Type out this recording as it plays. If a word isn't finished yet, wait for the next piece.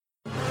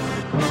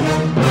We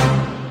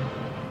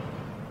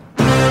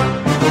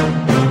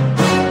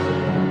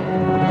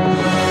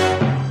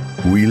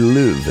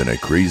live in a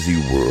crazy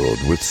world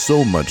with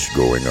so much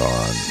going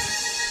on.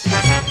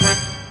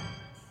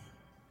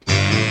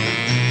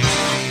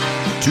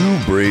 Two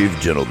brave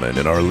gentlemen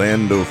in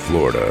Orlando,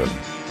 Florida,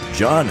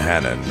 John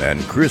Hannon and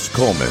Chris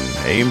Coleman,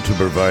 aim to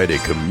provide a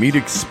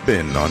comedic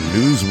spin on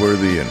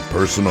newsworthy and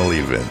personal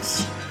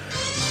events.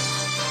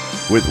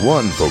 With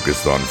one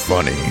focused on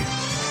funny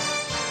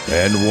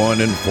and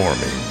one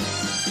informing.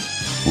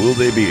 Will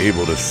they be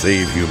able to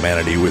save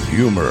humanity with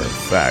humor,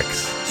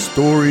 facts,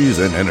 stories,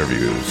 and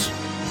interviews?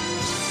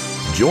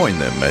 Join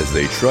them as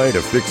they try to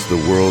fix the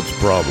world's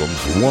problems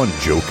one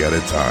joke at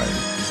a time.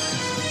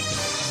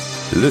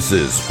 This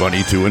is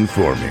Funny to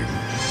Informing.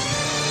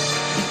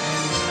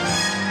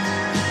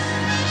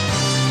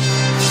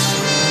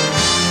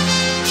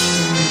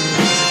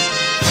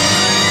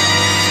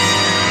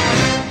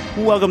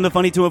 Welcome to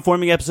Funny to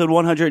Informing, episode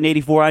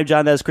 184. I'm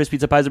John. That's Chris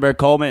Pizza Peisenberg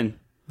Coleman.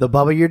 The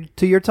bubble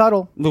to your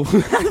tuttle.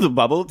 The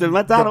bubble to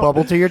my tuttle. The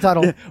bubble to your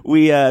tuttle.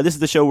 This is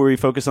the show where we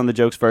focus on the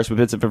jokes first with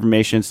bits of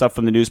information, stuff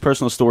from the news,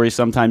 personal stories,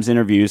 sometimes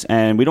interviews.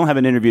 And we don't have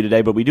an interview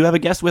today, but we do have a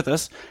guest with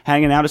us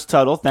hanging out as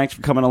Tuttle. Thanks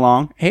for coming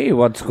along. Hey,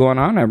 what's going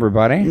on,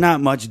 everybody?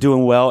 Not much,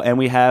 doing well. And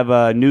we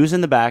have news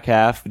in the back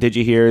half, Did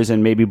You Hears,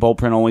 and maybe Bold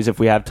Print Onlys if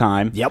we have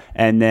time. Yep.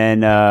 And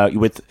then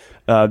with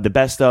the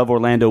Best of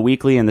Orlando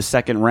Weekly in the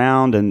second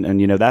round, and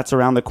you know that's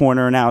around the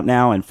corner and out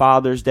now. And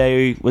Father's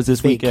Day was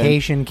this weekend.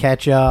 Vacation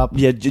catch up.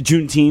 Yeah,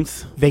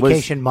 Juneteenth.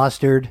 Vacation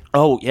mustard.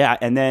 Oh yeah,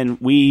 and then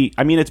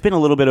it's been a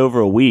little bit over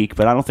a week,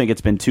 but I don't think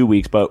it's been 2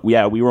 weeks. But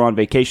yeah, we were on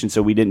vacation,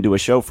 so we didn't do a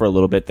show for a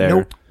little bit there.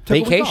 Nope.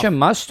 Vacation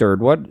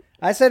mustard. What?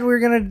 I said we were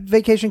going to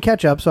vacation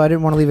catch up, so I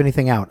didn't want to leave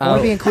anything out. I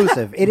want to be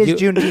inclusive. It is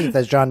Juneteenth,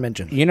 as John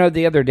mentioned. You know,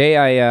 the other day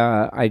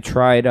I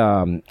tried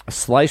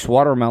sliced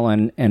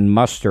watermelon and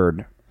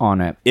mustard on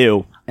it.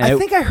 Ew. I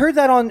think I heard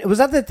that was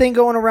that the thing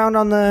going around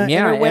on the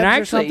interwebs and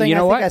actually, or something? You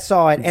know I think I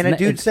saw it, and a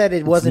dude said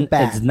it wasn't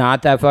bad. It's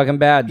not that fucking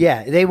bad.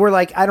 Yeah, they were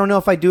like, I don't know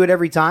if I do it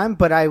every time,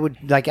 but I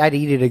would I'd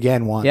eat it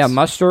again once. Yeah,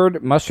 mustard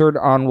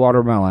on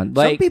watermelon.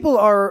 Some people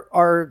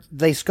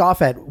they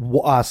scoff at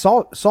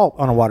salt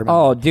on a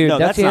watermelon. Oh, dude, No,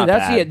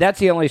 that's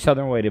the only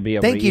Southern way to be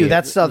able to Thank you. eat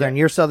That's it. Southern.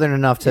 You're Southern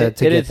enough to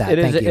get that.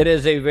 Thank you. It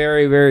is a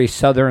very, very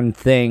Southern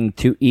thing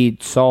to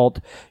eat salt.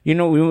 You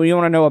know, you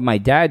want to know what my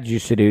dad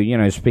used to do. You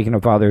know, speaking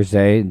of Father's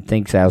Day,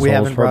 thanks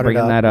assholes for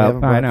bringing that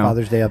up. I know.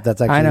 Father's Day up.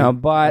 That's actually. I know,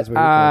 but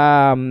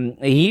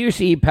he used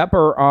to eat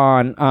pepper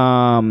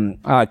on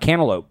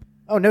cantaloupe.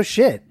 Oh no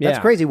shit! That's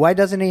Yeah. crazy. Why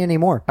doesn't he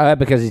anymore?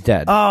 Because he's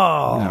dead.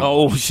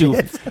 Oh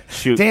shoot!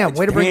 Damn!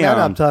 Way to bring that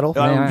up, Tuttle.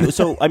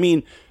 So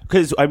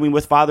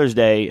with Father's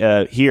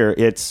Day here,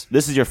 this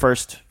is your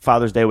first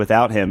Father's Day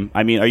without him.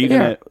 I mean, are you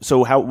gonna?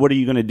 So what are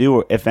you gonna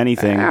do if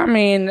anything? I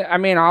mean,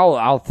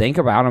 I'll think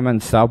about him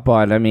and stuff,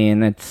 but I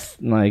mean, it's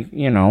like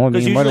what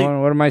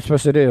am I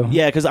supposed to do?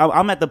 Yeah, because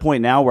I'm at the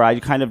point now where I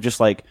kind of just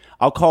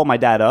I'll call my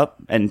dad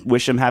up and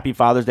wish him Happy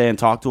Father's Day and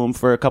talk to him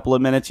for a couple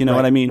of minutes. You know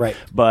what I mean? Right.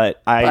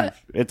 But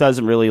it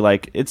doesn't really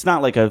it's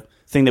not like a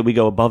thing that we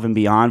go above and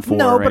beyond for.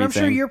 No, or but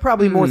anything. I'm sure you're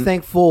probably more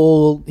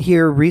thankful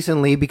here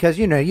recently because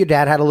your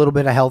dad had a little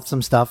bit of health,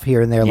 some stuff here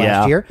and there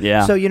last year.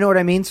 Yeah. So you know what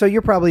I mean. So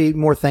you're probably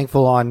more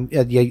thankful on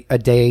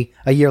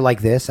a year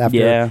like this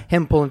after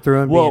him pulling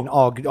through and being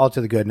all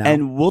to the good now.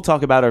 And we'll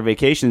talk about our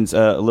vacations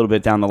a little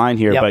bit down the line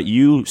here. Yep. But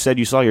you said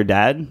you saw your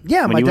dad.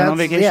 Yeah, when you went on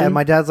vacation. Yeah,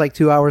 my dad's like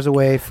 2 hours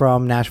away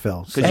from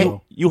Nashville. Because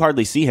you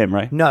hardly see him,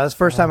 right? No, that's the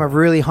first time I've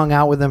really hung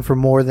out with him for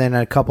more than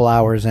a couple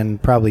hours in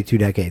probably 2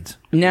 decades.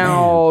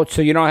 Now,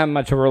 so you don't have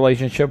much of a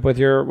relationship with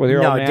your old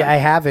man? I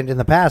haven't in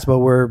the past, but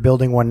we're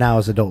building one now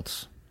as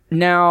adults.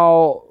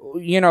 Now,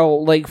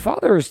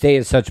 Father's Day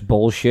is such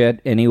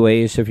bullshit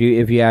anyways, if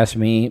you ask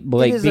me.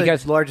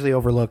 Because largely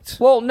overlooked.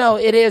 Well, no,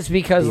 it is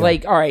because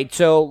all right,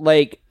 so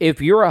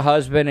if you're a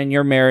husband and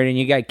you're married and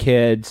you got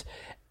kids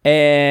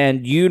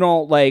and you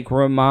don't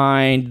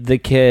remind the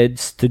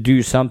kids to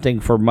do something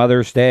for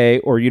Mother's Day,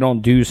 or you don't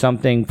do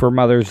something for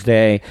Mother's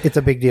Day, it's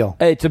a big deal.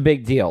 It's a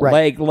big deal.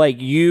 Right. Like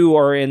you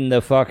are in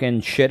the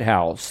fucking shit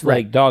house,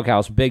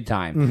 doghouse, big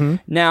time. Mm-hmm.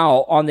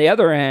 Now, on the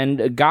other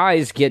end,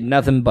 guys get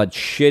nothing but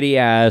shitty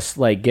ass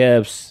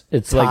gifts.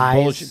 It's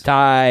bullshit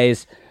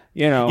ties.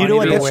 You know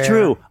what? That's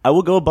true. I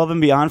will go above and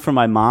beyond for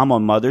my mom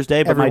on Mother's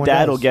Day, but my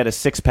dad will get a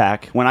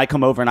 6-pack when I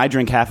come over, and I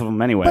drink half of them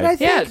anyway. But I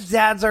think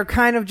dads are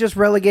kind of just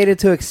relegated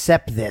to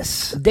accept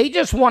this. They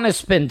just want to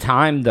spend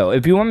time, though.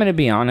 If you want me to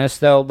be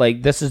honest, though,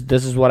 this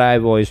is what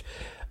I've always.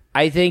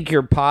 I think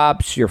your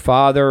pops, your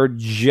father,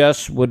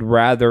 just would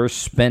rather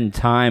spend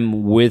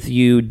time with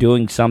you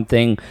doing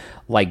something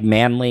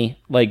manly,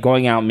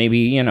 going out, maybe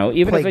even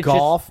play if it's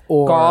golf just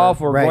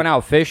or right. going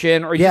out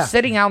fishing or just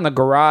sitting out in the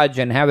garage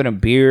and having a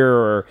beer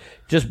or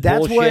just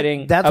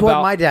bullshitting. That's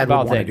what my dad would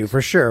want to do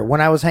for sure. When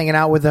I was hanging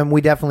out with him,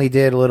 we definitely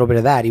did a little bit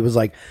of that. He was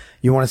like,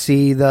 "You want to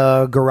see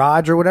the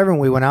garage or whatever?" And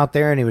we went out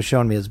there, and he was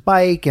showing me his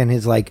bike and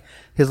his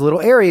little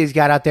area he's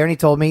got out there. And he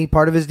told me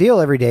part of his deal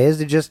every day is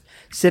to just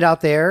sit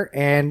out there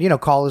and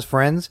call his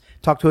friends,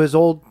 talk to his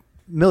old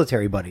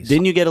military buddies.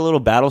 Didn't you get a little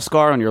battle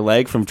scar on your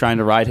leg from trying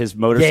to ride his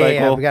motorcycle?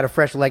 Yeah, we got a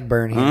fresh leg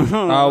burn here.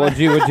 Oh, what'd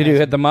you do?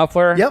 Hit the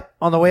muffler? Yep.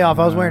 On the way off,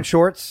 I was wearing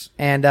shorts,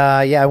 and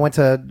I went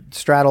to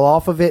straddle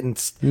off of it and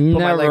put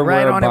my leg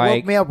right on it.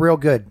 Woke me up real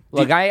good.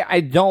 Look,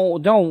 I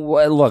don't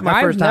look.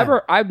 my first time.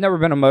 I've never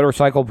been a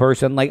motorcycle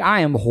person. Like,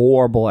 I am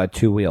horrible at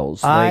two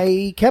wheels. Like,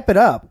 I kept it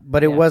up,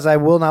 but it was, I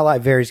will not lie,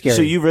 very scary.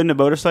 So you've ridden a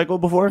motorcycle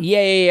before?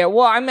 Yeah.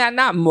 Well, I mean,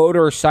 not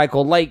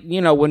motorcycle. Like,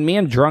 when me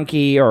and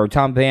Drunky or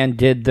Tom Van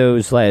did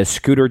those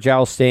scooter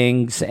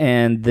joustings,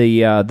 and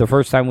the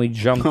first time we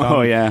jumped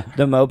on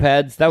the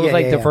mopeds, that was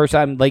the first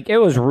time. Like, it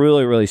was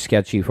really, really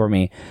sketchy for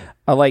me.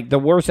 Like, the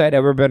worst I'd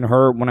ever been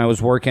hurt when I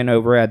was working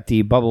over at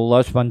the Bubba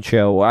Lusbun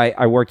show.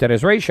 I worked at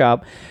his race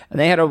shop, and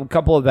they had a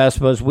couple of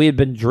Vespas. We had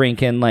been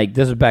drinking,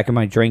 this is back in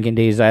my drinking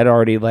days. I had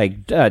already,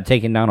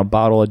 taken down a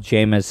bottle of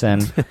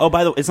Jameson. Oh,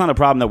 by the way, it's not a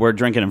problem that we're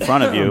drinking in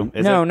front of you,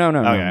 is No. it?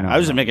 Okay. I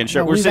was just making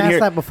sure. we've sitting asked here.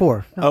 that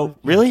before. Oh,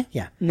 really?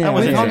 Yeah. No,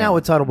 We've hung out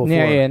with Tuttle before.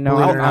 Yeah, no,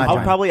 believe it or not, I'll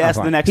John. probably ask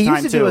the next He time,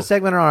 used to too. do a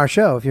segment on our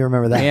show, if you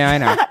remember that. Yeah, I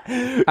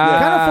know. Kind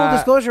of full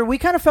disclosure, we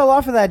kind of fell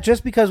off of that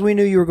just because we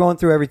knew you were going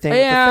through everything with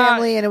the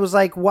family, and it was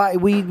like, why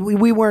we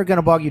weren't going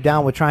to bog you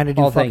down with trying to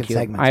do fucking thank you.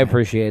 segments. I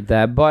appreciate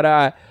that.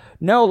 But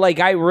no,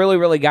 I really,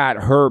 really got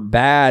hurt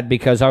bad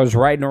because I was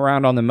riding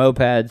around on the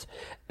mopeds.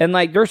 And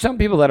there's some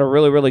people that are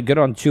really, really good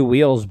on two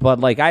wheels,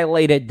 but I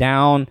laid it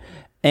down.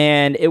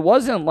 And it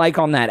wasn't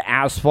on that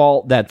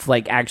asphalt that's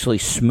actually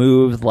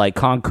smooth like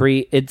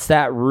concrete. It's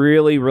that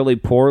really, really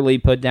poorly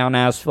put down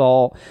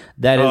asphalt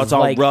that is it's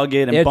all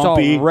rugged and it's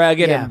bumpy. all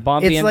rugged and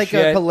bumpy. It's and like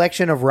shit. a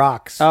collection of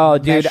rocks. Oh,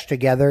 dude, meshed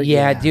together.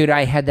 Yeah, dude,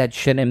 I had that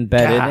shit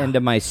embedded God. into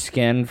my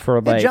skin for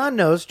And John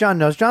knows.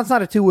 John's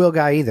not a two-wheel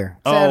guy either.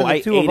 So out of the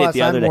I two of ate us, it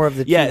the other I'm day. more of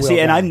the Yeah, two-wheel see,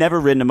 and guy. I've never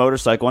ridden a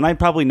motorcycle, and I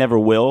probably never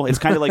will. It's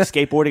kind of like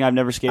skateboarding. I've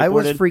never skateboarded. I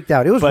was freaked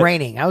out. It was but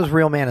raining. I was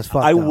real man as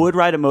fuck. I though. would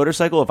ride a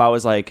motorcycle if I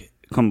was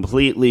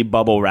completely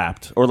bubble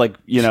wrapped, or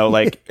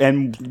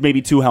and maybe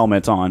two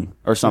helmets on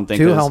or something.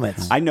 Two 'cause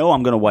helmets. I know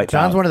I'm gonna wipe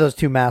John's out. one of those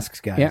two masks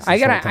guys. Yeah, I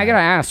gotta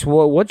ask,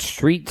 what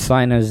street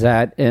sign is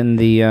that in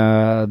the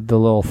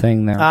little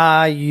thing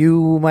there?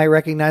 You might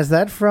recognize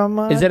that from.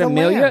 Is it DeLand.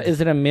 Amelia?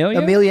 Is it Amelia?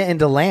 Amelia and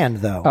DeLand,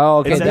 though. Oh,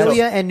 okay. It says-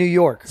 Amelia and New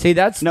York. See,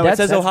 that's No, it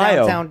says That's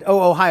Ohio. downtown.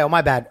 Oh, Ohio.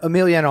 My bad.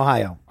 Amelia and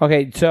Ohio.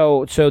 okay.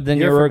 So then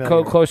You're you're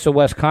familiar. close to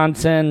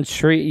Wisconsin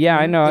Street. Yeah,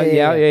 I know.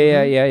 Yeah.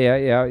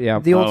 Yeah.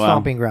 The old Oh, wow.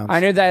 stomping grounds. I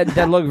knew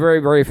that looked very,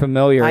 very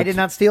familiar. I did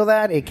not steal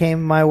that. It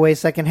came my way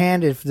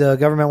secondhand. If the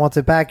government wants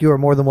it back, you are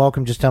more than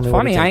welcome. Just tell me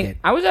Funny, where to take it.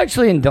 I was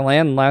actually in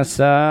DeLand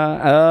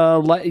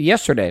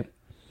yesterday.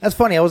 That's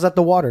funny. I was at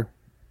the water.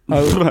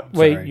 Oh,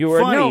 wait, you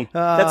were funny.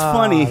 No. That's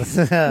funny.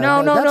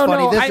 No, That's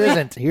funny. This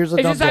isn't. Here's a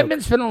It's dumb just I've joke.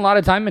 been spending a lot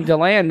of time in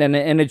DeLand,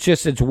 and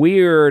it's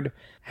weird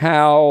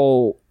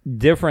how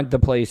different the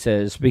place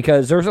is,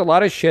 because there's a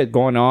lot of shit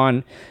going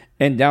on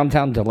in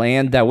downtown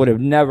DeLand that would have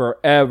never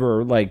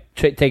ever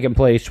taken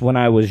place when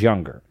I was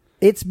younger.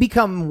 It's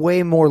become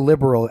way more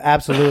liberal.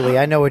 Absolutely,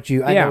 I know what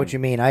you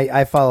mean.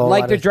 I follow a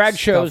lot The of drag stuff.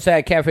 shows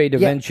at Cafe Da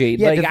Vinci.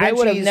 Yeah, Da I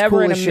would have Vinci's never cool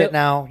in a as shit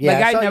now. Yeah,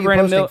 I I saw never you in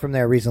a posting from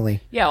there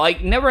recently. Yeah,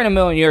 never in a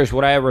million years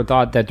would I ever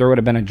thought that there would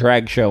have been a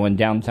drag show in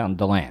downtown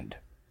DeLand.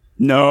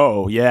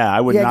 No, yeah,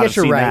 I would Yeah, not I have guess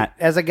you're seen right. that.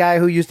 As a guy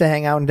who used to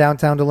hang out in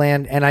downtown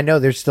DeLand, and I know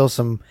there's still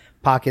some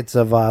pockets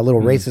of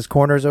little racist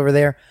corners over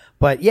there.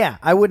 But yeah,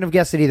 I wouldn't have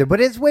guessed it either.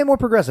 But it's way more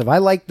progressive. I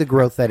like the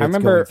growth that it's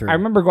going through. I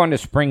remember going to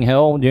Spring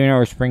Hill. Do you know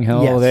where Spring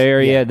Hill? Yes. The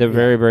area, Yeah, they're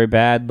very, very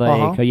bad.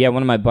 Yeah,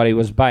 one of my buddy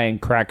was buying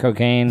crack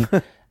cocaine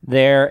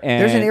there.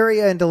 And There's an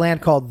area in DeLand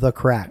called The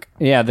Crack.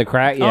 Yeah, the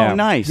crack. Yeah. Oh,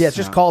 nice. Yeah, it's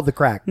just called The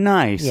Crack.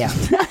 Nice. Yeah.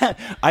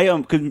 I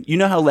 'cause you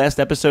know how last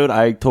episode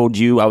I told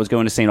you I was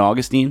going to St.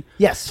 Augustine?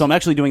 Yes. So I'm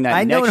actually doing that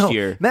I next know.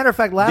 year. Matter of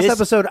fact, last This-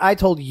 episode I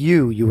told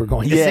you were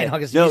going to St.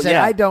 Augustine. You said,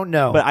 I don't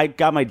know. But I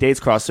got my dates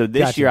crossed. So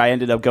this Gotcha. year I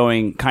ended up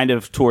going kind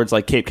of towards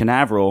Cape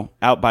Canaveral,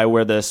 out by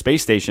where the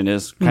space station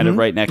is, kind of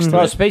right next to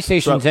Well, it. space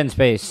station's in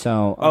space,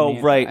 so. Oh,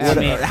 right. I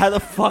mean, How the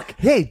fuck?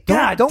 Hey,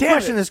 God don't damn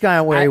question it. this guy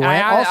on where he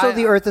went. Also,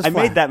 the Earth is I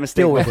flat. made that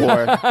mistake Deal with it.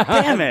 before.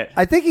 Damn it.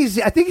 I think he's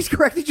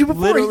corrected you before.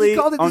 Literally He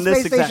called it the on this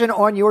space station exact-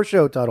 on your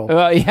show, Tuttle.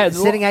 yeah,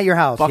 Sitting at your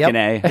house. Fucking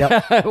Yep. A.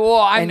 Yep.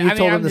 well, And you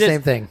told him the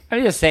same thing.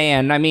 I'm just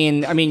saying. I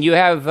mean, you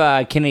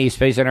have Kennedy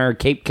Space Center,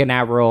 Cape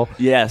Canaveral.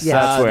 Yes, Yes,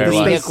 that's where the it was.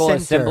 space Vehicle center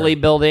Assembly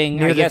Building.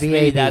 near I the guess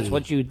maybe VAB. that's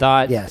what you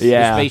thought. Yes.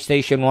 Yeah. The space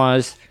station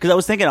was. Because I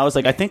was thinking,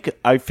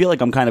 I feel like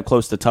I'm kind of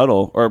close to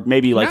Tuttle, or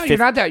maybe No, like you're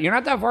not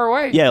that far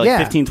away. yeah, like Yeah.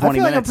 15, 20 I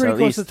feel like I'm minutes pretty at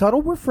close least. to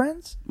Tuttle. We're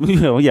friends.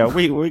 Yeah,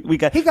 we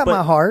got. He got but-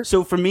 my heart.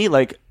 So for me,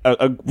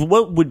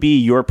 what would be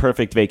your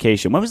perfect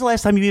vacation? When was the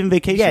last time you even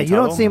vacationed? Yeah, you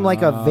don't Tuttle? seem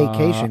like a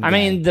vacation. I guy.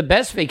 mean, the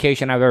best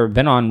vacation I've ever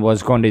been on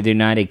was going to the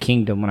United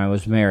Kingdom when I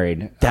was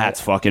married. That's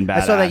fucking badass.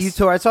 I saw that you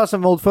toured. I saw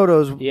some old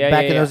photos Yeah,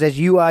 back yeah, in those days.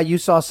 You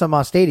saw some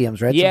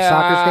stadiums, right? Yeah,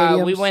 some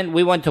soccer stadiums.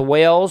 we went to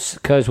Wales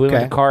because we went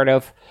Okay. to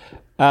Cardiff.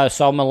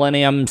 Saw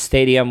Millennium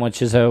Stadium,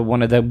 which is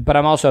one of the. But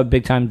I'm also a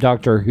big time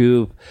Doctor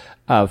Who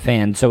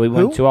fan, so we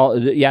went to all.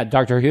 Yeah,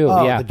 Doctor Who.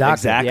 Oh, yeah, the Doctor.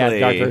 Exactly.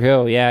 Yeah, Doctor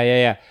Who.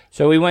 Yeah.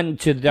 So we went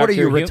to the Doctor What are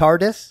you, Who.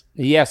 retardus?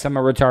 Yes, I'm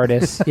a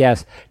retardus.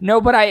 Yes. No,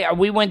 but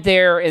we went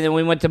there, and then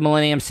we went to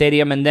Millennium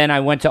Stadium, and then I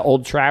went to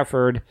Old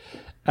Trafford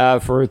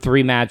for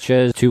 3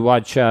 matches to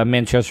watch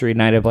Manchester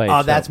United play.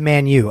 Oh, that's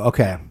Man U.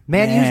 Okay.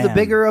 Man U's the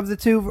bigger of the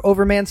two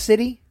over Man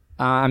City?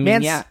 I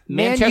mean,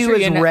 Man U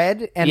is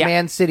red and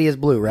Man City is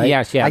blue, right?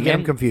 Yes, yeah. I get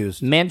them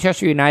confused.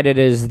 Manchester United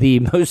is the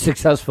most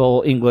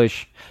successful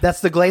English.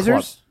 That's the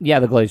Glazers? Yeah,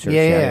 the Glazers.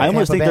 Yeah. I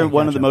almost Tampa think they're Bay,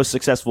 one of gotcha. the most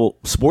successful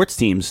sports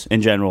teams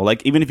in general.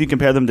 Like, even if you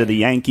compare them to the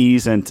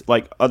Yankees and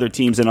like other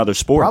teams in other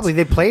sports. Probably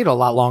they played a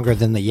lot longer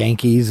than the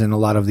Yankees and a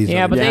lot of these.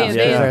 Yeah, other but teams.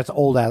 they- It's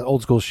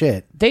old school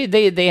shit.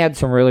 They had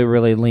some really,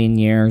 really lean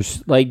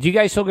years. Like, do you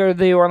guys still go to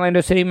the Orlando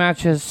City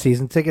matches?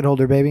 Season ticket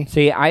holder, baby.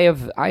 See, I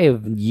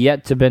have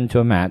yet to been to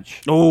a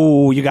match.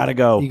 Oh, you got to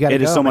go. You gotta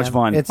It is go, so man. much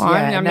fun. It's, Well,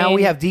 yeah, I now mean-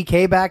 we have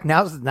DK back.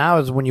 Now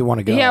is when you want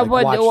to go. Yeah, like,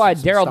 but watch what,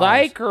 some Daryl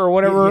stars. Dyke or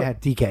whatever? Yeah,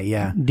 DK,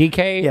 yeah.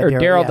 DK Yeah, or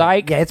Daryl yeah.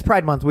 Dyke? Yeah, it's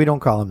Pride Month. We don't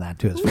call him that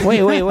to his face.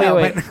 Wait.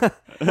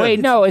 Wait,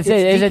 no, is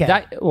it's it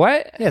DK.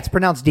 what? Yeah, it's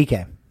pronounced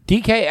DK.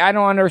 DK? I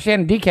don't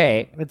understand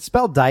DK. It's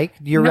spelled Dyke.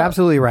 You're No.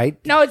 absolutely right.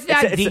 No, it's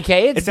not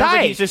DK. It's it sounds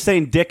like Dyke. he's just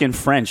saying dick in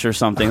French or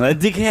something. Like,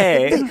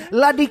 DK.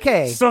 La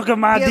DK. Suck on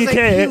my He has DK.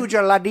 a huge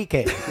La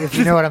DK, if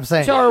you know what I'm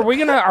saying. So are we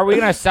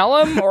gonna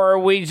sell him, or are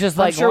we just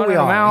I'm like sure we loaning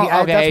him are.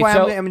 out? Okay, that's why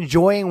so I'm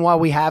enjoying while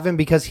we have him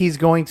because he's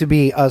going to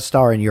be a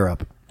star in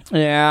Europe.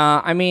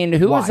 yeah, I mean,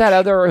 who was Watch.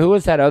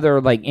 that other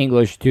like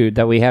English dude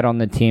that we had on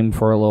the team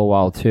for a little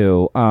while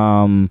too?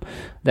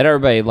 That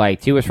everybody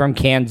liked. He was from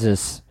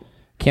Kansas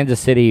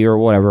City or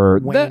whatever.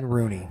 Wayne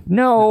Rooney.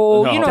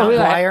 No, No. you know Don who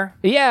that- Dwyer?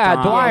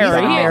 Yeah, Dwyer. He's an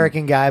He-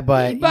 American guy,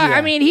 but yeah.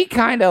 I mean, he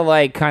kind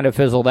of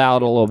fizzled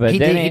out a little bit. he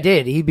didn't did. He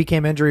did. He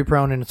became injury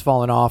prone and it's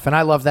fallen off. And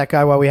I love that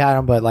guy while we had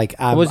him, but like,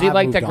 Was he I've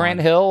like moved the on. Grant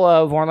Hill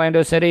of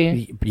Orlando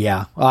City?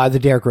 Yeah, the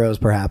Derrick Rose,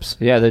 perhaps.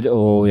 Yeah. I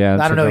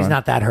don't know. He's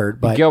not that hurt,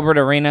 but Gilbert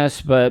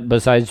Arenas, but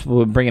besides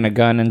bringing a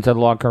gun into the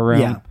locker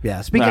room.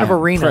 yeah. Speaking of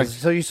arenas,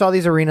 so you saw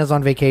these arenas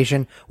on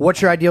vacation.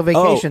 What's your ideal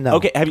vacation, though?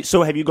 Okay.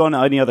 Have you gone to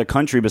any other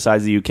country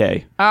besides the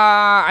UK?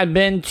 I've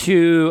been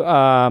to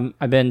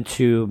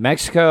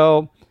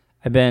Mexico.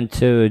 I've been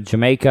to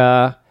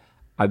Jamaica.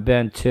 I've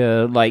been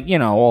to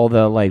all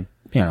the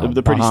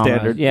The pretty Bahamas.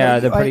 standard. Yeah,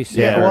 the pretty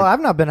standard. Yeah, well,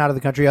 I've not been out of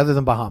the country other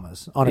than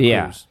Bahamas on a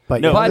Yeah. cruise. But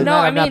No. other But than no, that,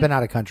 I I've not mean- been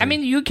out of country. I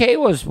mean, the UK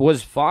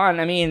was fun.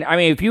 I mean,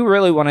 if you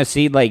really want to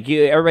see,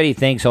 everybody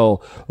thinks,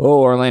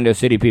 Orlando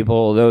City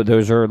people,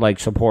 those are like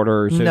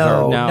supporters. Those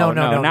No, are,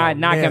 no, not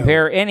no.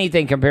 compare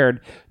anything compared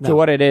to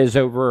what it is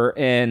over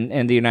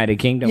in the United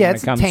Kingdom. yeah, when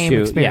it's it a comes tame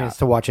to experience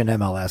to watch an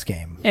MLS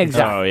game.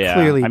 Exactly. Oh yeah,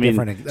 Clearly I mean,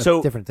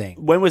 different thing.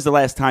 When was the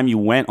last time you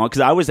went on?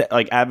 Because I was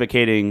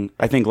advocating,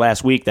 I think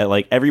last week that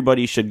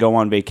everybody should go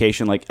on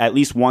vacation at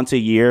least once a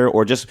year,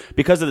 or just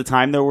because of the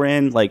time that we're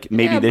in,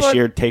 maybe Yeah, this but-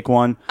 year take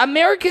one.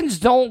 Americans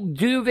don't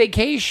do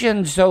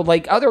vacations, so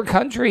other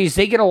countries,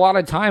 they get a lot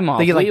of time off.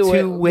 They get We-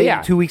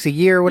 2 weeks a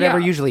year, or whatever,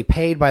 Yeah. usually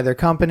paid by their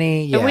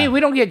company. Yeah. And we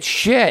don't get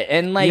shit,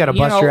 and you got to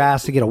bust your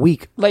ass to get a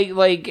week.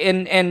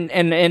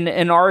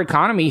 in our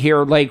economy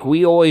here,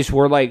 we always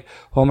were like,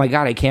 oh my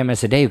god, I can't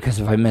miss a day, because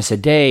if I miss a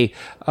day,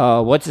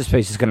 what's his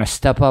face is going to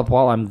step up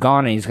while I'm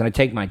gone, and he's going to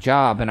take my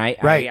job, and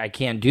I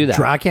can't do that.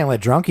 I can't let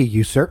Drunky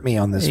usurp me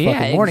on this Yeah,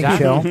 fucking morning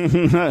exactly.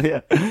 show. Yeah,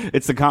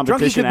 it's the Drunky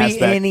competition could be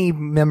aspect. any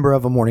member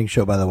of a morning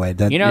show, by the way.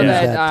 That, You know use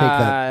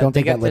that, don't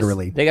they take got that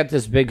literally. They got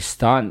this big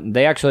stunt.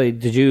 They actually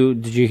did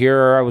you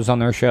hear I was on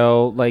their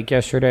show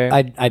yesterday?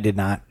 I did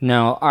not.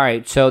 No. All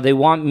right. So they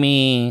want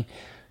me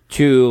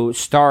to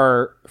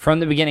start from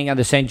the beginning of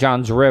the St.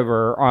 Johns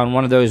River on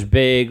one of those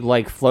big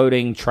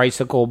floating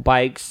tricycle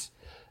bikes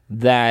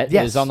that is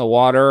Yes. on the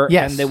water.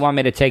 Yes. And they want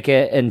me to take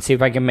it and see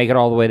if I can make it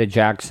all the way to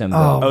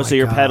Jacksonville. Oh, so my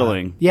you're God.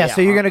 pedaling. Yeah, so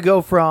you're going to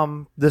go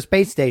from the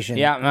space station,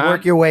 Yeah, uh-huh.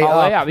 work your way All the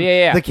up, way up,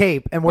 yeah. the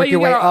Cape, and Well, work you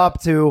your way gotta-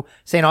 up to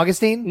St.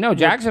 Augustine? No,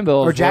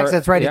 Jacksonville. Or is Jackson, where-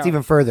 that's right, it's yeah.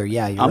 even further.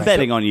 Yeah, you're I'm right.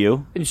 betting on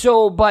you.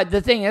 So, but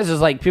the thing is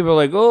people are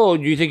like, oh,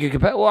 do you think you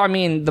could pay? Well, I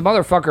mean, the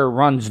motherfucker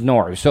runs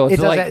north. So It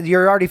it's does,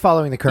 you're already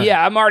following the current.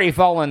 yeah, I'm already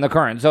following the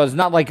current. So it's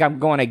not like I'm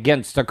going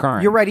against the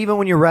current. You're right. Even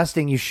when you're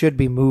resting, you should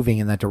be moving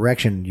in that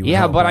direction.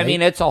 Yeah, but I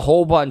mean, it's a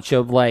whole bunch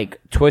of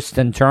twists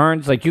and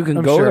turns. You can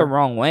I'm go sure. the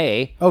wrong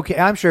way. Okay,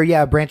 I'm sure.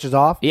 Yeah, it branches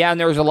off. Yeah, and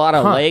there's a lot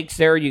of lakes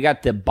there. You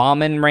got the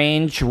bombing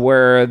range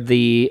where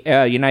the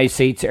United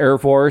States Air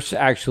Force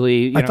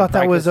actually. I thought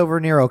that was practice- over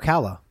near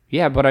Ocala.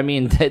 Yeah, but I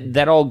mean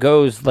that all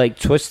goes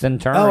twists and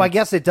turns. Oh, I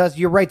guess it does.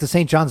 You're right. The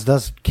St. John's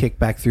does kick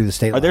back through the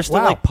state Are line. there still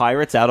Wow.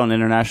 pirates out on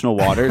international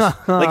waters? If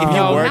you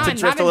No, were not- to not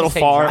drift a in little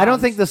St. far, I don't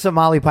think the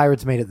Somali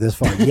pirates made it this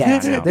far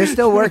yet. They're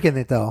still working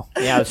it though.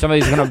 Yeah,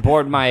 somebody's gonna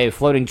board my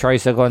floating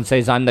tricycle and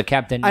says I'm the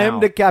captain. I now. am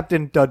the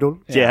captain, Tuttle.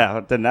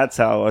 yeah, then that's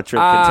how a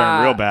trip can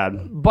turn real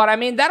bad. But I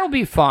mean, that'll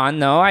be fun,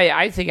 though.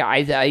 I think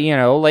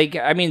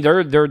I mean,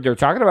 they're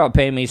talking about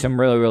paying me some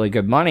really, really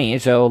good money.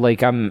 So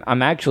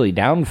I'm actually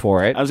down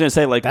for it. I was gonna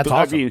say That's That's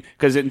awesome.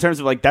 Because in terms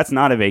of like, that's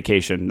not a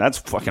vacation. That's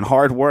fucking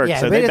hard work. Yeah,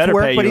 so but they it's better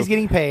work, pay but you. he's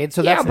getting paid.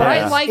 So Yeah, that's but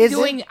nice.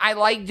 I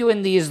like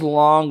doing these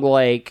long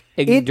like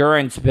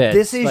endurance bits.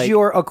 This is like,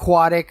 your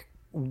aquatic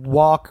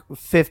walk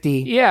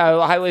 50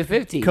 Highway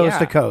 50 coast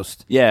to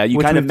coast. Yeah, you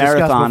which kind of we've discussed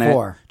marathon it.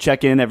 before.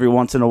 Check in every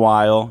once in a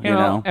while. You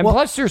know. And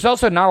plus, there's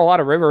also not a lot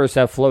of rivers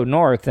that flow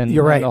north in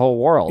You're right. the whole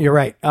world. You're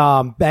right.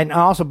 And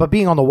also, but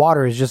being on the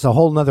water is just a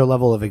whole nother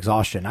level of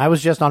exhaustion. I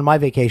was just on my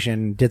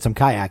vacation, did some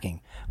kayaking,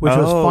 which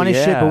was Oh, fun as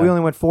shit, yeah. but we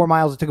only went 4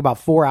 miles. It took about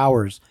 4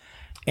 hours.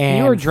 And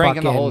You were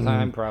drinking the fucking- whole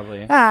time, probably.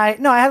 No,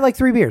 I had like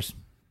 3 beers.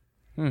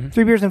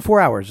 3 beers in 4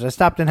 hours. I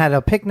stopped and had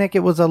a picnic. It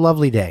was a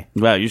lovely day.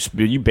 Wow, you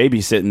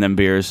babysitting them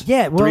beers.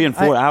 Yeah, well, 3 and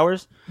 4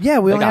 hours. Yeah,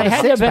 we only It had a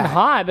had to have been six-pack.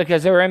 hot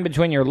because they were in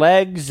between your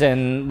legs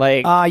and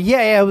like.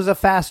 Yeah, it was a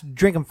fast,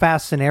 drink 'em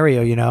fast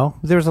scenario, you know?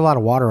 There was a lot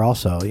of water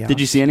also, yeah. Did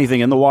you see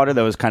anything in the water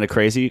that was kind of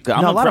crazy? No,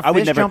 a lot of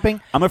fish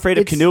jumping. I'm afraid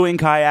of It's- canoeing,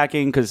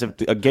 kayaking because of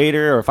a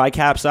gator or if I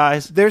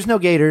capsize. There's no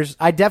gators.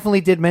 I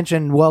definitely did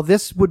mention, well,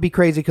 this would be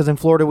crazy because in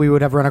Florida we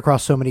would have run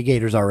across so many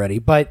gators already.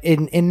 But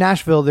in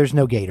Nashville, there's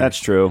no gators. That's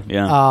true.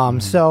 Yeah.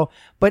 So,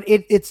 but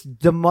it's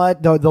the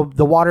mud,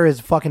 the water is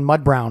fucking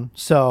mud brown.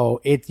 So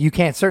you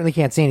certainly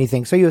can't see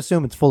anything. So you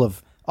assume it's full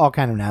of all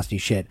kind of nasty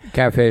shit.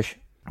 Catfish.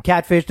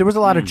 Catfish. There was a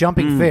lot of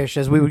jumping fish.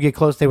 As we would get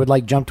close, they would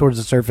like jump towards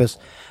the surface.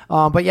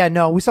 But yeah,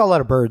 no, we saw a lot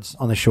of birds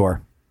on the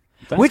shore.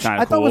 That's Which kinda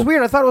I thought was cool.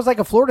 weird. I thought it was like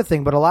a Florida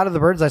thing, but a lot of the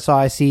birds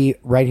I see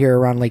right here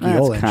around Lake That's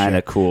Eola. and kinda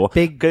shit. cool.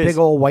 Big 'Cause-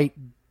 old white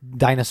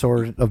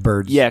dinosaur of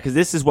birds. Yeah, because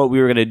this is what we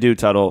were gonna do,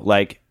 Tuttle.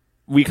 Like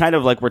we kind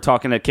of like we're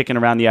kicking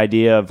around the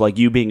idea of like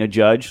you being a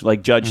judge,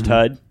 like Judge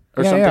Tud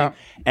or Yeah, something. yeah.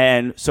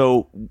 And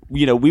so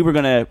we were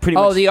gonna pretty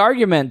much. Oh, the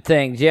argument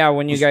things. Yeah,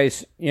 when you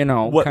guys,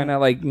 What- kind of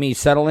like me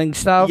settling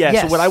stuff. Yeah,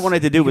 Yes. so what I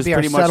wanted to do You was could be our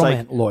pretty much like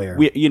settlement lawyer.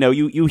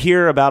 you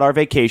hear about our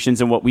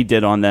vacations and what we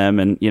did on them,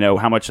 and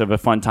how much of a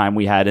fun time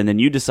we had, and then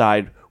you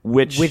decide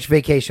which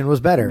vacation was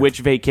better? which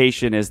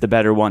vacation is the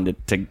better one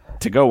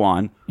to go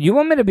on. You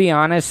want me to be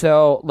honest,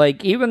 though?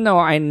 Like, even though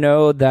I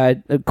know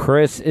that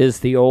Chris is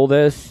the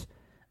oldest,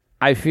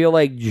 I feel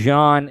like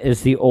John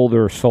is the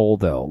older soul,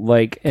 though.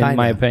 Like, in Kinda.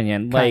 my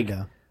opinion,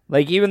 Kinda.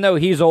 like even though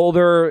he's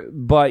older,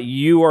 but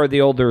you are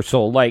the older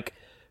soul. Like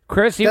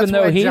Chris, even That's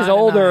though why he's John and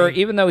older, I-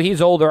 even though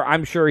he's older,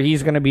 I'm sure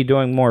he's going to be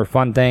doing more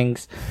fun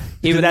things.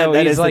 Even That- though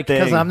that he's is the like, thing.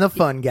 Because I'm the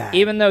fun guy.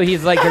 even though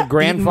he's like a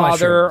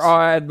grandfather,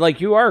 mushrooms. like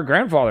you are a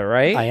grandfather,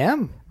 right? I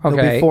am. It'll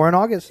Okay. be 4 in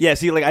August. Yeah,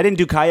 see, like I didn't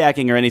do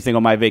kayaking or anything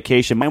on my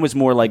vacation. Mine was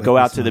more like go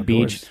out to the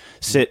beach,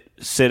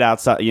 sit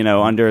outside,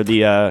 under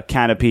the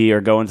canopy or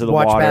go into the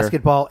Watch water.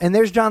 basketball. And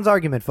there's John's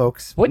argument,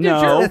 folks. What did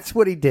No. your That's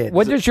what he did.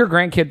 What does your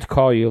grandkids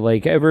call you?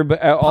 Like everybody,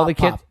 all the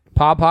kids,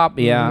 Pop,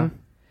 yeah,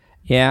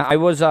 yeah. I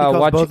was he calls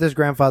watching. both his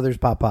grandfathers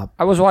Pop.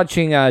 I was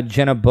watching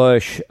Jenna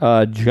Bush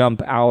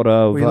jump out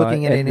of Were you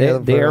looking at any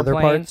of the her other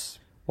airplane. parts?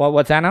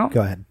 What's that now?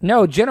 Go ahead.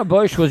 No, Jenna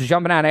Bush was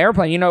jumping out of an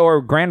airplane. Her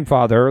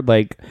grandfather,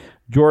 like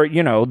George,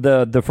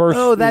 the first.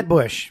 Oh, that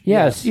Bush.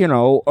 Yes, he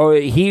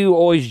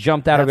always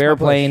jumped out of That's my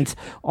airplanes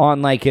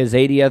on like his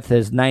 80th,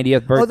 his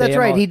 90th birthday. Oh, that's and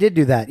right. all- He did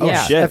do that.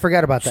 Yeah, shit. I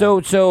forgot about that.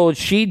 So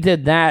she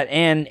did that,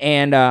 and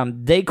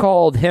they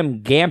called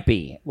him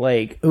Gampy.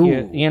 Like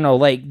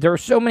like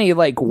there's so many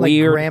like like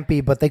weird.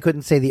 Grampy, but they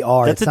couldn't say the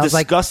R. That's it a sounds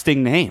like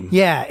disgusting name.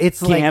 yeah,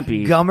 it's like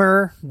Gampy.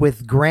 Gummer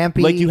with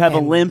Grampy. Like you have a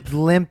and limp.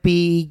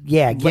 Limpy.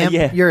 Yeah, gimp.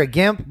 yeah. You're a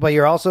gimp, but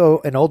you're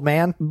also an old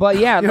man. But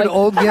yeah, You're like an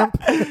old gimp.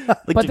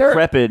 Like but they're-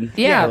 decrepit.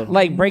 yeah, Yeah,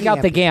 like break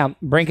out the gamp,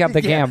 break out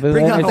the gamp.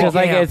 bring out It's the just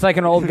like gamp. it's like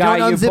an old guy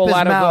Don't you unzip pull his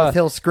out mouth, of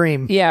he'll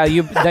scream. that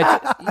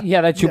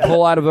you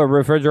pull out of a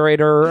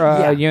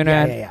refrigerator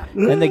unit, yeah.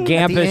 and the At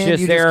gamp the is end,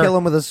 just you there. just kill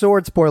him with a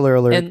sword. Spoiler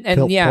alert. and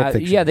Pulp yeah,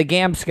 Fiction. the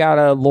Gamp's got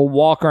a little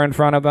walker in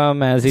front of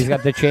him as he's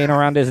got the chain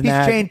around his He's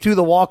neck. chained to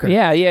the walker.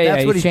 Yeah,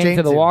 That's what he's he's chained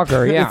to the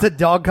walker, yeah. It's a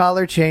dog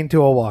collar chained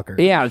to a walker.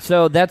 Yeah,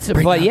 so that's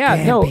Bring but out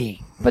yeah, no.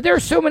 Gampy. But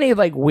there's so many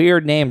like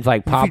weird names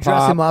like If you Pop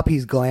dress him Pop. up,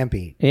 he's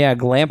glampy. Yeah,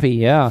 Glampy,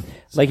 yeah.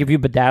 Like if you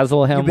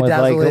bedazzle him You with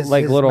bedazzle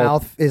his little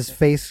mouth, his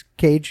face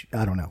cage.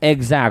 I don't know.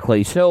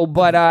 Exactly. So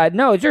but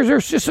no,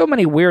 there's just so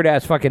many weird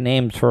ass fucking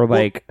names for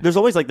like There's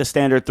always like the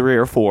standard 3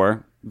 or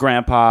 4: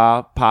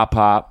 Grandpa,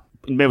 Pop,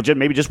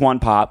 maybe just one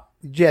Pop.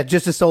 Yeah,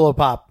 just a solo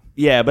pop.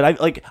 Yeah, but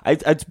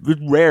it's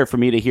rare for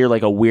me to hear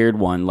like a weird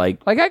one.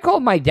 Like I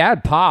called my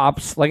dad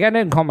Pops. Like I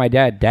didn't call my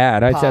dad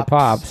Dad. I said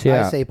Pops,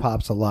 yeah. I say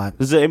pops a lot.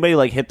 does anybody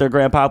like hit their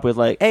grandpa with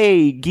like,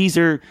 "Hey,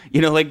 geezer,"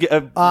 like?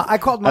 I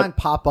called mine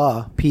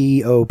Papa,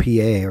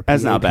 P-O-P-A, or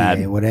That's not P-A-P-A,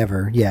 bad.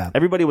 whatever. Yeah.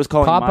 Everybody was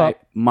calling Pop-up.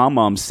 my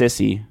mom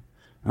Sissy.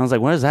 I was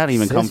like, where does that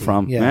even come Sissy,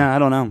 from? yeah. I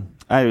don't know.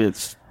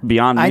 It's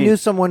beyond me. I knew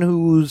someone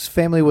whose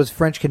family was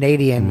French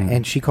Canadian,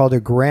 and she called her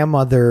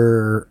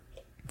grandmother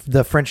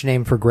the French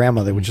name for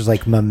grandmother, which is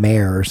like ma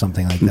mère or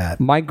something like that.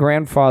 My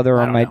grandfather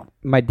on my know.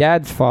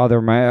 dad's father,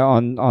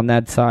 on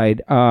that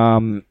side,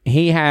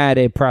 he had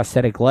a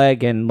prosthetic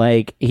leg, and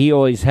like he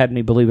always had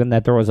me believing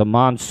that there was a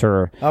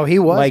monster. Oh, he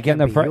was like gimpy. in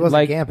the He wasn't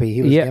like gimpy.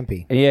 He was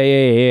gimpy.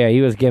 Yeah.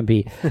 He was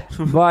gimpy,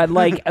 but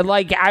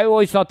like I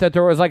always thought that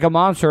there was like a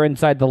monster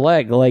inside the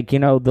leg, like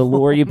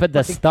where you put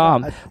the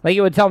stump. God. Like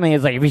it would tell me,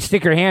 it's like if you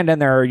stick your hand in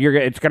there,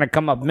 it's gonna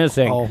come up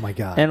missing. Oh my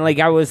God! And like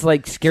I was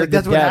like scared.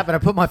 That's to what death. happened. I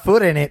put my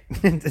foot in it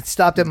and it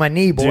stopped at my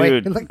knee, boy.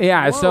 Dude. Like,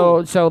 Yeah,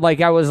 whoa. so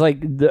like I was like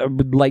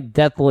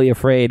deathly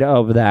afraid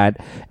of that,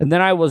 and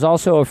then I was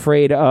also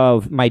afraid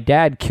of my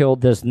dad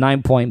killed this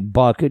 9-point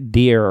buck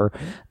deer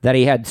that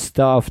he had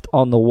stuffed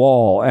on the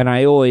wall, and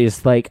I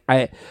always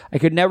I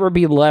could never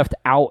be left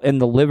out in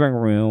the living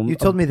room. You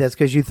told me this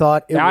because you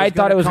thought I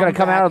thought it was going to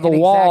come out of the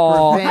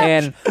wall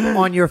and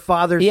on your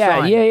father's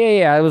son.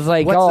 Yeah. It was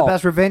like, What's the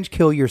best revenge?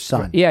 Kill your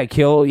son.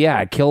 kill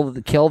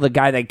the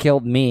guy that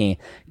killed me.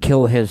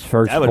 Kill his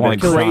firstborn. That would have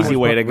been a son. crazy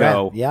way to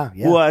go. Yeah.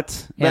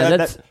 What? Yeah,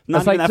 That's not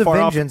that's like even that It's a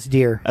far off. vengeance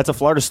deer. That's a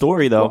Florida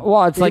story, though.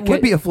 Well, it's like it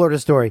would be a Florida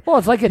story. Well,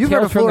 it's like a You've heard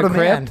Tales of from the Florida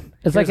Crypt. man.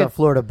 It's Here's like a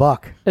Florida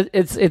buck.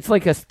 It's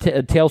like a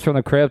Tales from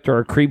the Crypt or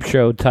a Creep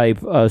Show type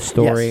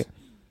story.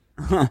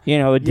 Yes.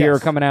 A deer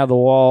Yes. coming out of the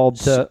wall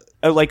to.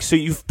 So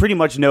you pretty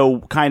much know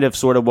kind of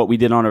sort of what we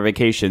did on our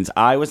vacations.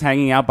 I was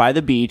hanging out by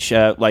the beach,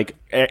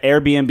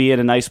 Airbnb at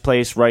a nice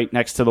place right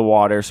next to the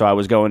water. So I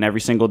was going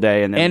every single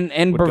day, and then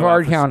in would go out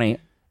Brevard for- County.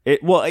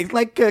 It's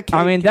like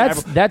I mean,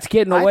 that's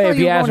getting I away thought if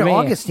you you were ask going me. to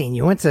Augustine.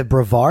 You went to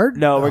Brevard?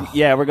 no,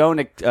 we're going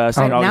to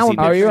St. now Augustine.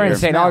 I'm Oh, you were in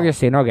next St. now.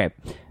 Augustine. Okay.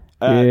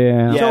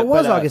 year. So it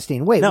was but,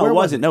 Augustine. Wait, no, where it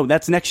was wasn't. it? No,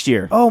 that's next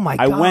year. Oh, my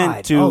I God.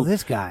 went to. Oh,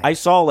 this guy. I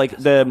saw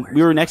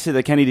we were next to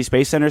the Kennedy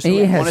Space Center. So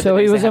Yeah, one of the so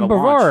he days was they had in a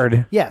launch.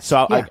 Brevard. Yes.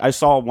 So yeah. I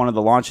saw one of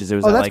the launches. It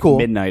was Oh, at that's like cool.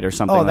 midnight or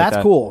something. Oh, like that's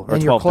that. cool. Or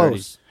And you're 12:30.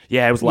 close.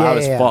 Yeah, it was loud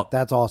as fuck.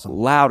 That's awesome.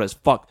 Loud as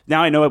fuck.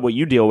 Now I know what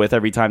you deal with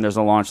every time there's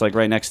a launch, like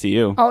right next to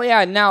you. Oh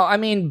yeah, now I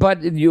mean, but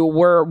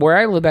where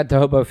I live at the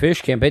Hobo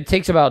Fish Camp, it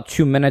takes about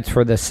 2 minutes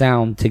for the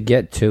sound to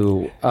get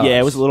to us. Yeah,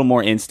 it was a little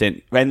more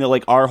instant. And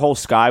our whole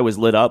sky was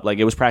lit up. Like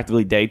it was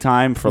practically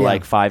daytime for Yeah.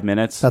 like 5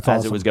 minutes That's as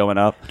awesome. it was going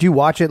up. Do you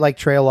watch it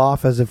trail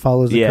off as it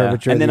follows the Yeah.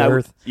 curvature And of then the I-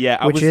 Earth? yeah,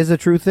 I which was- is a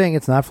true thing.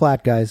 It's not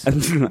flat, guys.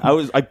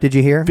 Did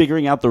you hear?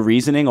 Figuring out the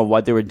reasoning of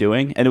what they were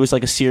doing, and it was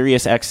like a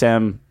Sirius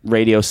XM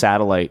radio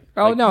satellite.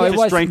 Oh Like, no, to it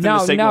was strengthen the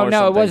signal or it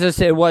something. was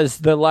it was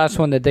the last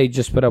one that they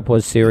just put up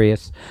was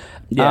Sirius.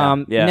 Yeah,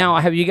 yeah. Now,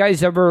 have you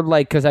guys ever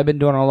because I've been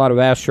doing a lot of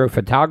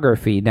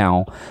astrophotography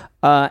now.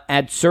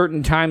 At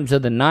certain times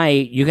of the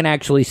night, you can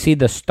actually see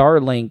the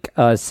Starlink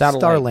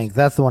satellite. Starlink.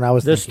 That's the one I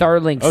was The thinking.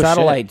 Starlink shit.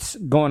 satellites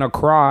going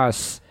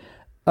across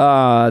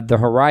the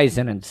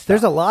horizon and stuff.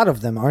 There's a lot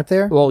of them, aren't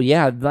there? Well,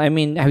 yeah. I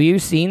mean, have you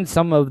seen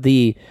some of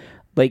the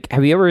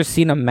have you ever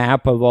seen a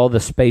map of all the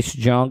space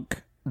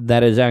junk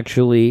that is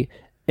actually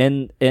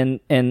in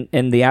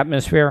the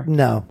atmosphere?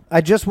 No.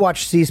 I just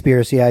watched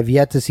Seaspiracy. I've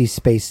yet to see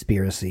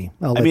Space-spiracy.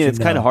 I mean, it's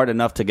kind of hard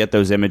enough to get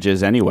those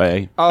images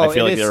anyway. Oh, I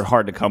feel it like is- they're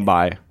hard to come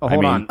by.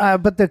 Hold on.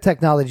 But the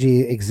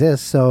technology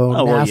exists, so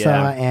Oh, well, NASA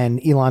yeah.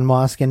 and Elon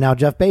Musk and now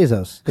Jeff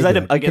Bezos. They 'Cause I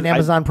do did- it. You again, can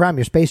Amazon Prime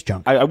your space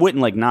junk. I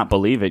wouldn't not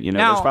believe it.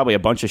 Now- There's probably a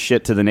bunch of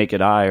shit to the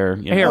naked eye, or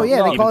Here, Oh,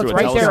 yeah, they even call it through a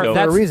space right there. junk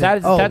telescope. for a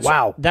reason. That's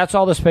wow. That's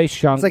all the space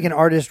junk. It's like an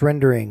artist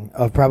rendering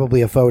of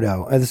probably a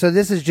photo. So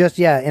this is just,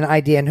 an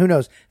idea. And who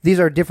knows? These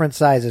are different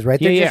sizes, right?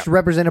 They're Yeah, just yeah.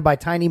 represented by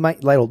tiny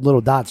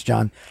little dots,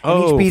 John. And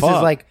Oh, each piece fuck.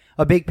 is like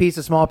a big piece,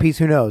 a small piece,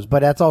 who knows? But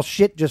that's all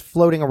shit just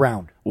floating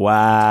around.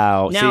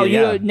 Wow. Now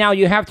See, now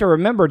you have to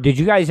remember. Did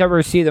you guys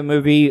ever see the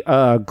movie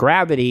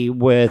Gravity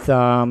with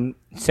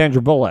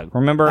Sandra Bullock?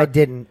 Remember? I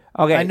didn't.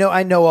 Okay.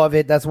 I know of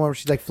it. That's the one where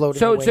she's like floating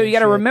So away you and got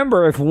to shit.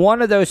 remember, if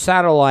one of those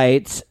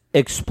satellites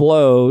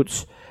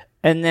explodes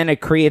and then it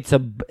creates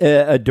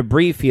a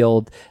debris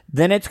field,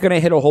 then it's going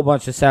to hit a whole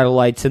bunch of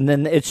satellites, and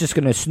then it's just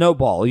going to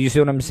snowball. You see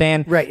what I'm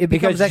saying? Right, it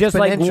becomes because just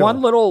like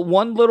exponential.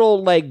 one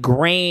little like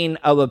grain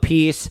of a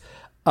piece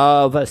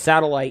of a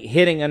satellite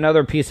hitting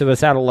another piece of a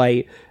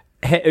satellite.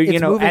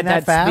 It's moving at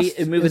that that fast?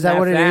 speed, moving Is that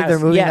what it is? fast. They're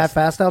moving Yes. that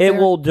fast out it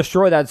there? will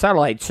destroy that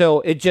satellite.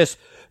 So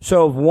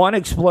if one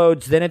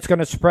explodes, then it's going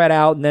to spread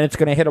out, and then it's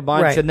going to hit a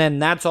bunch, Right. and then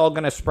that's all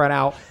going to spread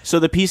out. So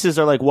the pieces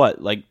are like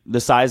what? Like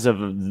the size of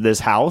this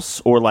house,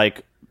 or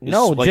like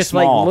No, just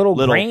small, like little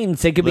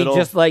grains. It could be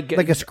just like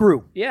Like a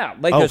screw. yeah,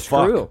 like Oh, a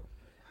screw. fuck.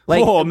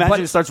 Like, Whoa! Imagine but,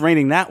 it starts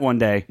raining that one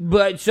day.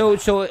 but so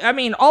I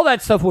mean, all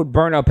that stuff would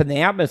burn up in the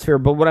atmosphere.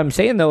 But what I'm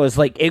saying though is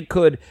like it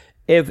could.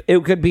 If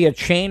it could be a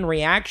chain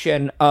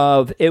reaction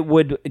of it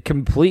would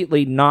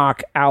completely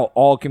knock out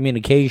all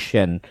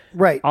communication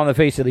Right. on the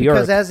face of the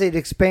Because earth. as it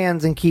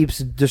expands and keeps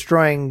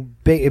destroying,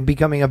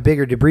 becoming a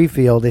bigger debris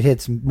field, it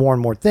hits more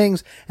and more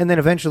things, and then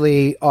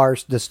eventually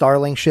the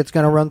Starlink shit's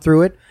going to run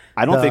through it.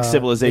 I don't think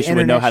civilization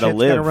would know how to Going to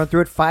live run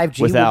through it. 5G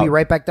will without- be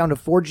right back down to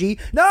 4G.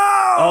 No.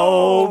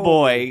 Oh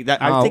boy,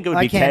 I think it would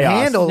I be can't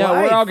chaos. handle No,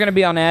 life. we're all going to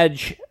be on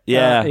edge.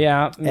 Yeah.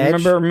 Yeah.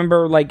 Edge?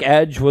 Remember, like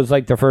Edge was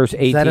like the first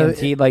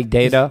AT&T like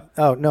data.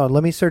 Oh no,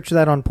 let me search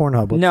that on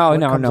Pornhub. No.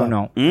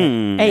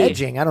 Mm. Hey,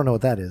 Edging. I don't know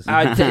what that is.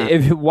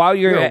 while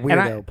you're, You're a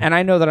weirdo. and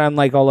I know that I'm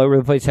like all over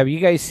the place. Have you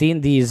guys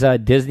seen these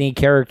Disney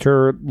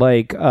character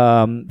like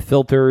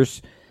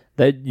filters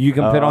that you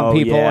can put on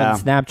people on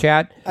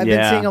Snapchat? I've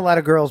been seeing a lot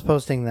of girls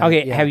posting that.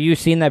 Okay, yeah. have you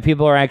seen that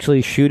people are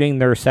actually shooting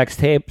their sex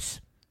tapes?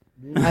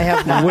 I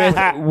have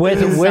not.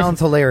 with sounds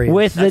hilarious.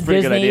 with the That's a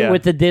pretty good Disney idea.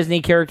 with the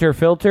Disney character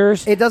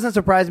filters. It doesn't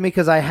surprise me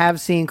because I have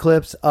seen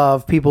clips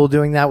of people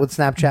doing that with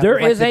Snapchat. There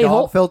with, like, is the a dog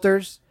whole-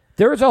 filters.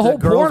 There's a whole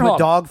Girls Pornhub. with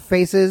dog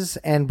faces,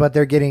 but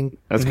they're getting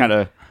That's kind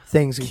of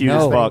things Cute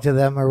as happening fuck. to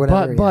them or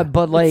whatever. But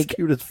yeah. like It's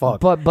cute as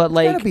fuck. But It's kind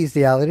like of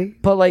bestiality.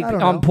 But like I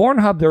don't on know.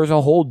 Pornhub, there's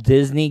a whole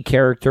Disney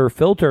character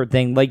filter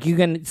thing. Like you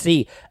can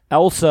see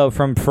Elsa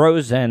from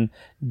Frozen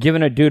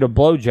giving a dude a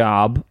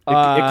blowjob.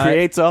 it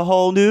creates a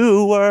whole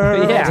new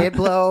world. Yeah. Let it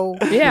blow.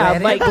 Yeah,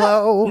 Let like it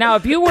blow. now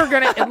if you were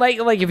gonna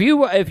like if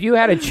you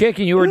had a chick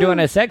and you were doing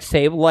a sex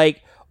tape,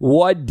 like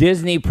what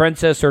Disney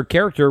princess or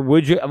character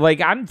would you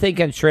like? I'm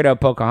thinking straight up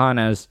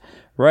Pocahontas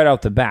right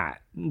off the bat.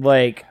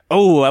 Like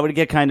Oh, I would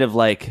get kind of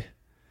like,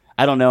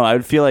 I don't know. I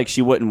would feel like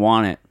she wouldn't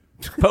want it.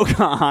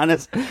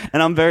 Pocahontas,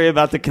 and I'm very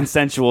about the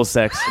consensual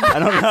sex. I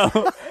don't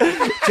know.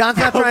 John's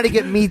not trying to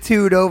get me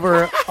too'd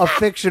over a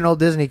fictional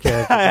Disney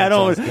character. I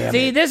don't-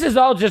 see, this is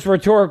all just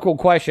rhetorical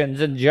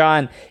questions, and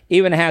John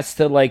even has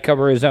to like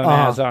cover his own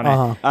ass on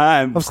it.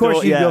 I'm Of course,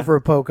 still, you yeah. go for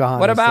a Pocahontas.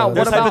 What about- so what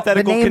that's- about-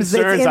 hypothetical the names?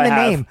 It's concerns in I the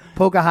have. name.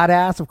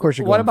 Pocahontas. Of course,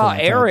 you're. What going for about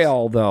that.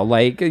 Ariel though?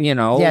 Like you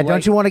know, Yeah, like,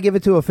 don't you want to give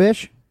it to a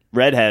fish?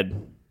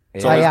 Redhead.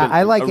 It's Oh, always yeah, been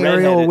I like a Ariel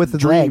redheaded with the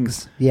dream.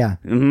 legs. Yeah,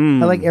 I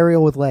like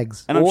Ariel with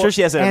legs. And I'm sure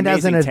she has an and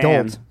as an amazing tan.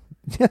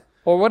 adult.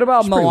 Or what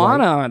about pretty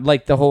Moana,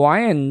 like the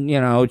Hawaiian,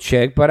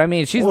 chick? But I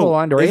mean, she's a little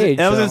underage.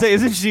 I was so- gonna say,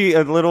 isn't she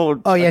a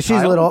little? Oh yeah, a she's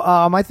child? little.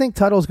 I think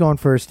Tuttle's going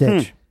for a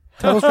Stitch.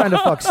 Tuttle's trying to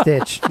fuck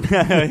Stitch.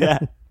 Yeah.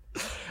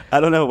 I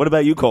don't know. What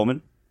about you,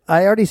 Coleman?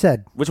 I already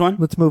said. Which one?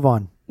 Let's move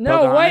on. no,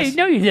 Pocahontas? wait,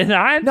 no, you did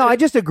not. No, I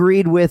just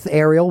agreed with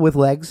Ariel with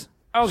legs.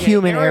 Okay,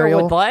 Human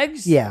Ariel. with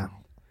legs. Yeah.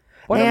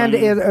 What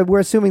And we're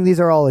assuming these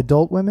are all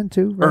adult women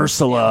too. Right?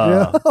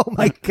 Ursula. Oh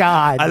my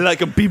God. I like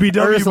a BBW.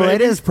 Ursula.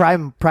 baby. It is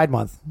Pride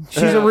Month.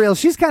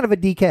 She's kind of a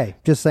DK.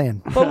 Just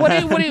saying. But what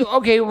do you?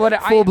 Okay,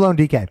 Full blown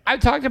DK.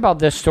 I've talked about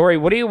this story.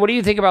 What do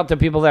you think about the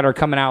people that are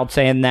coming out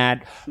saying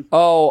that?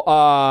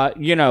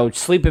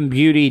 Sleeping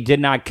Beauty did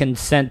not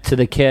consent to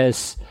the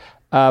kiss.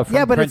 From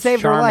Yeah, but Prince it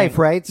saved her Charming. life,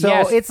 right? So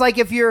Yes. it's like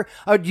if you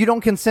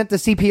don't consent to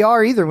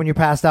CPR either when you're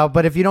passed out,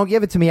 but if you don't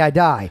give it to me, I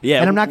die. Yeah.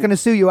 And I'm not going to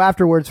sue you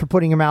afterwards for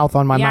putting your mouth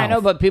on my Yeah, mouth. I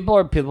know, but people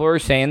are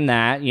saying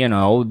that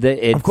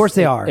Of course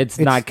they are. It's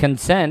It's- not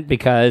consent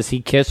because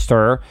he kissed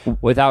her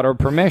without her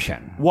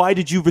permission. Why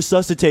did you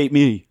resuscitate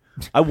me?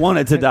 I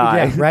wanted to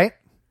die. Yeah, right?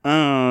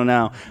 Oh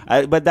no.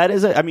 But that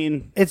is. I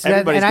mean, It's that,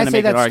 everybody's and I gonna say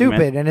make that that's argument.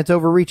 stupid and it's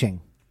overreaching.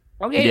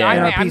 Okay, Yeah. I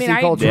In mean, our I, mean, PC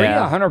I culture. agree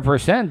Yeah.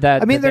 100%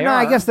 that. I mean, that they're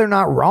not. I guess they're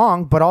not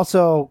wrong, but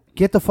also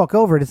get the fuck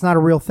over it. It's not a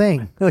real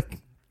thing. Like,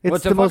 it's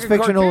What's a the most fucking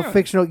fictional.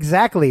 cartoon?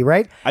 Exactly,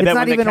 right? I it's bet not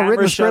when even the a written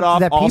cameras shut script off,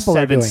 that all people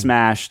are seven doing.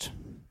 smashed.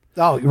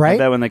 Oh, I right.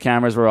 bet when the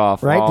cameras were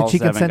off, Right? all Did she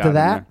seven consent got to in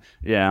that?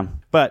 there. Yeah,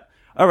 but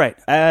all right.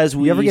 As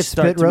we You ever get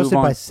start spit to move roasted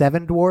on, by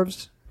 7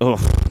 dwarves? Ugh.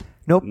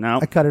 Nope. No.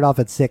 I cut it off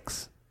at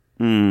 6.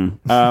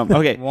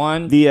 Okay.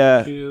 1,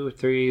 The 2,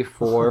 3,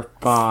 4,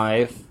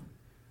 5,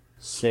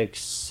 6,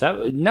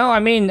 7. No, I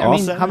mean,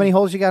 How many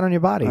holes you got on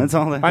your body? that's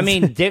all. I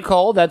mean, dick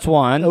hole. That's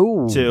 1.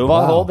 Ooh, 2,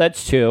 Butthole.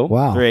 That's 2.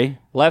 Wow. 3,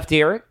 Left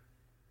ear.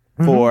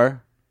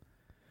 4.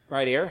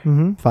 Right ear.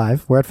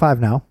 5. We're at 5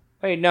 now.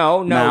 Wait,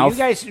 no. Mouth. You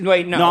guys.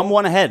 Wait, no. No, I'm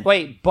one ahead.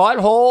 Wait,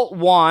 butthole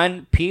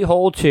 1, pee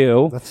hole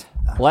 2, That's-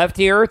 left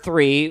ear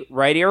 3,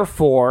 right ear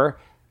 4,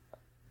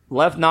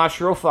 left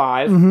nostril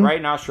 5, Mm-hmm.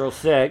 right nostril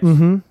 6,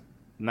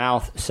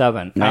 mouth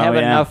 7. I Oh, have yeah.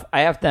 enough.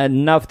 I have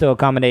enough to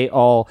accommodate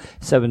all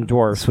 7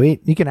 dwarfs.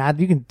 Sweet. You can add.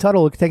 You can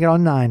Tuttle. Take it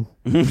on 9.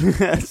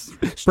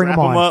 Strap them them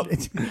on. up.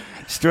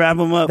 Strap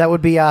them up. That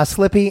would be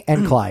Slippy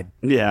and Clyde.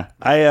 Yeah,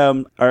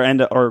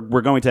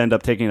 we're going to end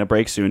up taking a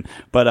break soon.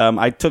 But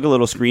I took a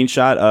little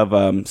screenshot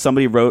of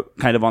somebody wrote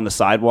kind of on the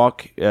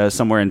sidewalk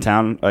somewhere in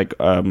town, like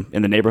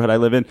in the neighborhood I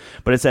live in.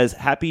 But it says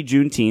 "Happy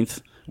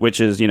Juneteenth," which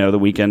is the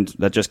weekend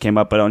that just came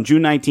up. But on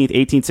June 19th,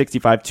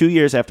 1865, 2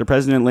 years after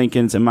President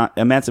Lincoln's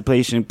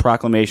Emancipation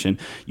Proclamation,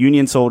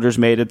 Union soldiers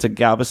made it to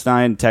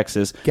Galveston,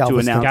 Texas, to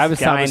announce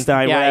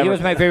Galveston. Yeah, whatever. he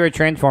was my favorite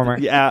Transformer.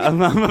 Yeah,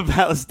 I'm a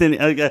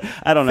Palestinian.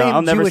 I don't know. I'll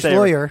Famed never Jewish say it.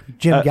 lawyer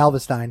Jim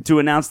Galveston. To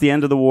announce the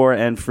end of the war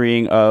and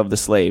freeing of the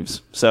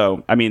slaves.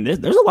 So, I mean,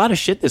 there's a lot of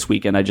shit this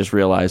weekend, I just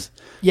realized.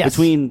 Yes.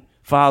 Between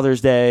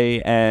Father's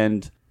Day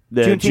and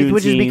the Juneteenth,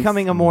 which is Juneteenth.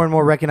 becoming a more and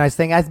more recognized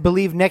thing. I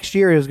believe next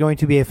year is going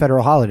to be a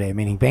federal holiday,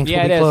 meaning banks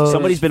Yeah, will be it is. closed.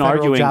 Somebody's been federal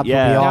arguing, jobs will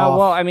yeah. be No, No, off.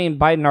 well, I mean,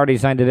 Biden already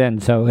signed it in,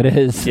 so it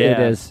is. Yeah. It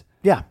is.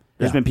 yeah.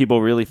 There's been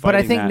people really fighting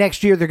But I think that.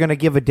 next year they're going to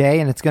give a day,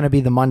 and it's going to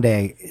be the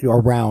Monday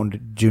around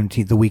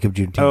Juneteenth, the week of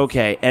Juneteenth.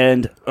 Okay,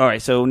 and all right,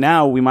 so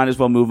now we might as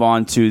well move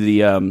on to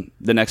the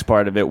next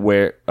part of it,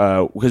 where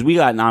because we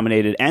got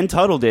nominated and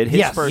Tuttle did his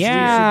Yes, first we should year.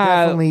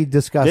 definitely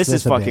discuss This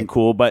is a fucking bit.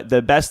 cool. But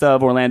the Best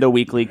of Orlando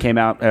Weekly came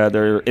out.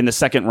 They're in the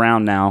second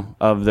round now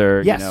of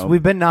their. Yes, you know,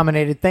 we've been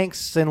nominated.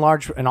 Thanks in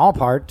all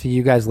part to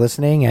you guys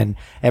listening and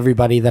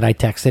everybody that I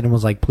texted and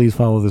was like, please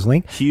follow this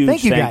link. Huge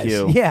thank you thank guys.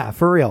 you. Yeah,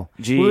 for real.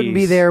 We wouldn't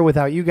be Jeez. there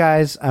without you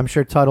guys. I'm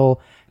sure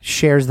Tuttle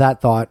shares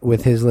that thought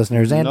with his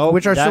listeners, and Nope,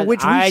 which we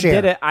I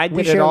share. did it. I We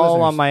did it share all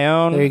listeners. on my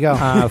own. There you go.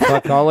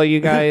 Fuck all of you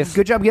guys.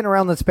 Good job getting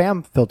around the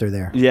spam filter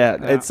there. Yeah,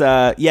 it's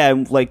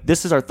like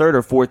this is our third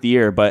or fourth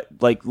year, but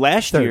like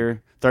last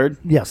year, third.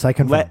 Yes, I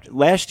confirm.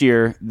 Last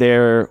year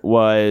there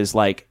was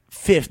like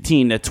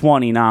 15 to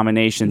 20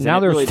 nominations. Now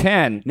and it there's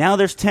 10. Now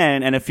there's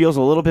 10, and it feels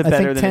a little bit I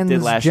better think than it 10 did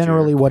is last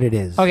generally year. what it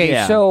is. Okay,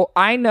 Yeah. so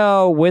I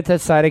know with a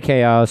side of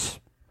chaos,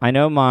 I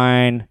know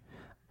mine,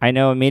 I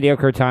know a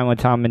mediocre time with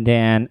Tom and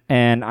Dan,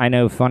 and I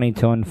know funny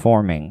to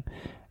informing.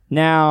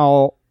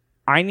 Now,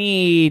 I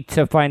need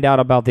to find out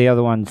about the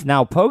other ones.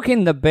 Now,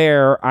 Poking the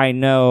Bear, I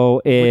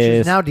know Which is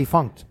is now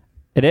defunct.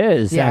 it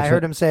is. Yeah, actually. I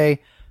heard him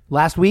say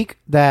last week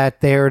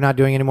that they're not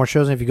doing any more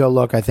shows. And if you go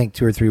look, I think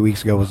 2 or 3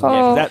 weeks ago was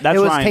Oh. That's it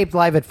was Ryan, taped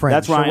live at Fringe.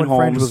 That's so Ryan when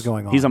Holmes. Fringe was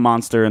going on. He's a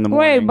monster in the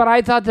morning. Wait, but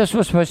I thought this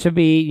was supposed to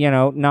be,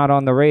 not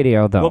on the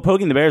radio though. well,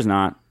 Poking the Bear's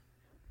not.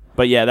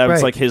 But yeah, that was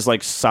Right. like his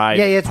like side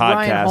yeah, it's podcast.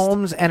 Ryan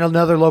Holmes and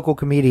another local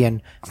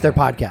comedian. It's their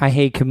podcast. I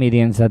hate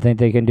comedians that think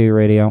they can do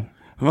radio.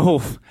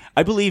 Oh,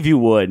 I believe you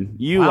would.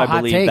 Wow, I hot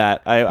believe take.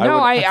 that. I No,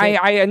 would,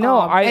 I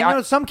know. and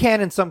no, some can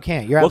and some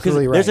can't. You're well, 'cause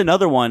absolutely right. there's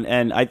another one,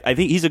 and I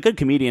think he's a good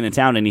comedian in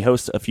town, and he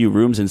hosts a few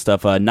rooms and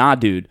stuff. Nah,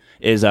 dude,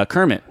 is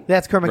Kermit.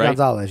 That's Kermit right?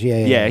 Gonzalez.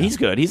 Yeah, Yeah, he's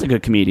good. He's a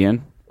good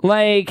comedian.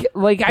 Like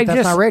I That's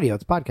just not radio.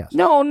 It's a podcast.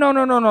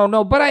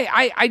 No. But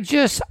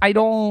I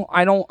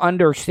don't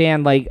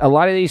understand. Like a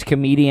lot of these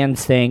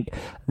comedians think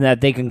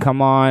that they can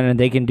come on and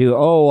they can do.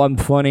 Oh, I'm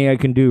funny. I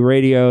can do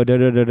radio.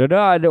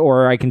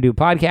 Or I can do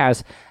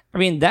podcasts. I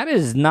mean, that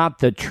is not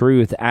the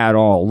truth at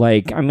all.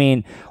 Like, I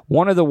mean,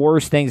 one of the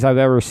worst things I've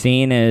ever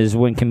seen is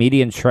when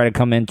comedians try to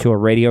come into a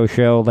radio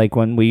show, like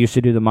when we used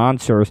to do the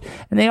Monsters,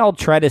 and they all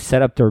try to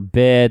set up their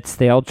bits,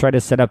 they all try to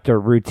set up their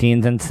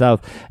routines and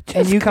stuff. Just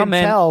And you come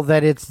can in. tell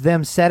that it's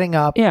them setting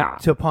up Yeah.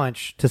 to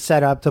punch, to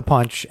set up to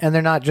punch, and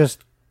they're not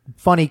just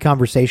funny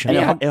conversation.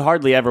 And it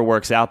hardly ever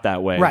works out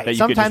that way. Right. that you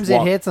could Sometimes just it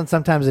walk- hits and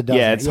sometimes it doesn't.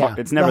 Yeah,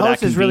 it's never the that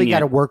host has really got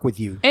to convenient. work with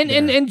you.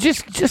 And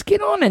just get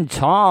on and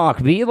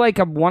talk. Be like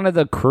one of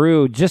the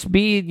crew. Just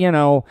be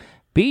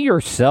be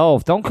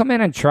yourself. Don't come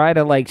in and try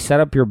to like set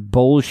up your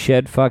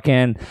bullshit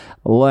fucking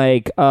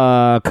like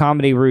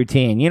comedy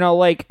routine.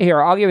 Like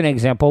here, I'll give an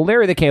example.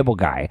 Larry the Cable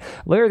Guy.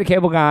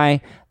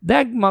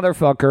 That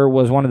motherfucker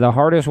was one of the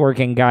hardest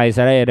working guys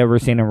that I had ever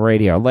seen in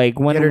radio. Like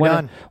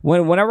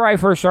whenever I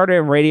first started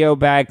in radio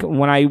back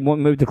when I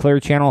moved to Clear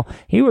Channel,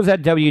 he was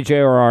at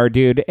WJRR,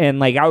 dude, and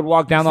like I would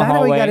walk down Is the that how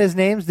hallway. he got his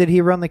names? Did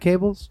he run the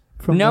cables?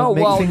 From No,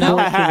 the well, mixing no.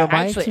 board to the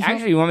mics or something?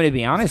 Actually, you want me to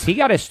be honest? He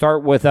got to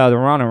start with the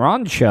Ron and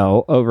Ron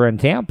show over in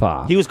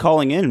Tampa. He was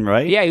calling in,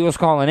 right? Yeah, he was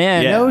calling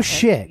in. Yeah. No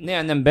shit. Yeah,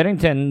 and then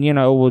Bennington,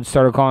 would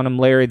start calling him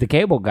Larry the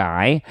Cable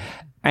Guy,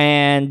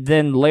 and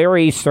then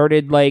Larry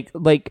started like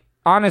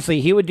honestly,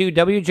 he would do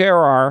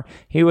WJRR.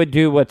 He would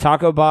do with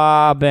Taco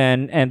Bob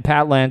and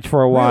Pat Lynch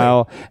for a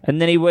while,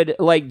 and then he would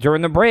like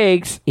during the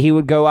breaks he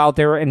would go out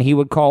there and he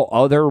would call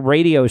other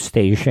radio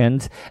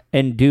stations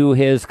and do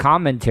his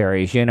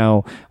commentaries.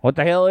 What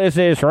the hell is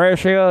this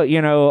Russia?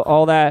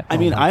 All that. I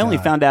mean, I only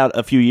found out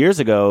a few years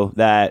ago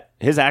that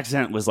his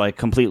accent was like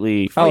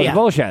completely fake. Oh, it's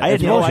bullshit. I had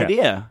It's no bullshit.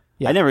 idea.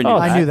 I never knew Oh,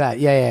 that. I knew that.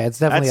 Yeah. It's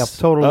definitely That's-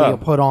 totally oh. a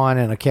put on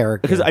and a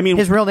character. Because, I mean-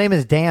 his real name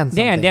is Dan.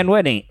 something. Dan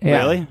Whitney. Yeah.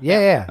 Really?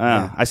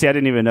 Yeah. I see. I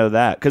didn't even know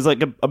that. Because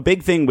like a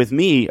big thing with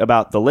me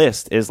about the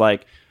list is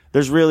like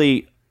there's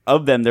really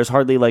of them. There's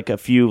hardly like a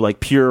few like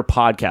pure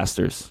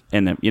podcasters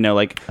in them.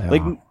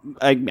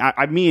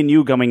 Me and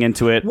you going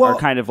into it Well, are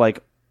kind of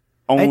like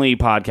only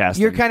podcasting.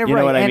 You're kind of you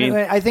right. know what I and mean?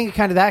 I think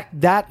kind of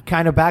that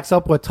kind of backs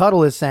up what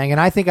Tuttle is saying. And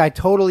I think I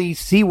totally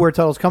see where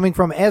Tuttle's coming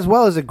from, as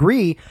well as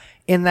agree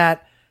in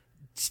that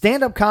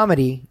stand-up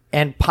comedy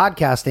and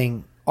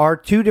podcasting are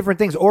two different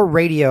things, or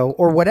radio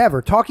or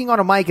whatever. Talking on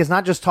a mic is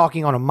not just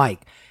talking on a mic.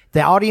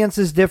 The audience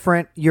is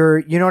different.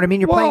 You know what I mean?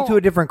 You're playing to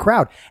a different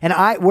crowd. And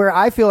where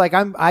I feel like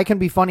I can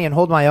be funny and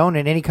hold my own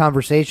in any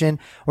conversation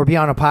or be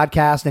on a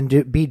podcast and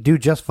do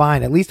just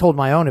fine. At least hold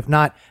my own. If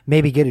not,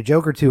 maybe get a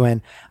joke or two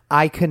in.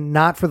 I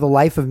cannot for the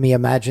life of me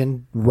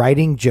imagine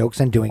writing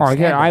jokes and doing Oh,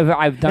 yeah, stand-up.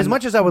 I've done As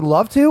much as I would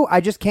love to,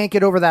 I just can't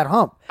get over that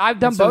hump. I've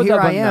done And so both here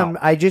of I them,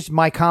 am. though.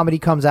 My comedy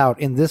comes out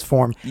in this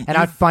form, and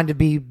I find it to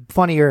be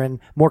funnier and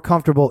more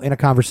comfortable in a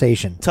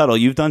conversation. Tuttle,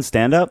 you've done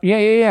stand up?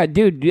 Yeah,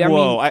 dude. I mean,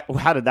 Whoa!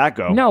 How did that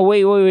go? no,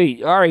 wait.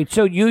 All right,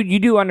 so you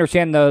do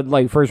understand the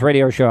like first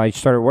radio show I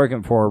started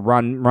working for,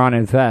 Ron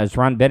and Fez.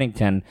 Ron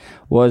Bennington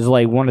was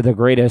like one of the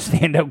greatest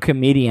stand-up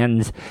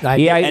comedians. And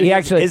he his,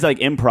 actually his like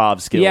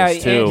improv skills yeah,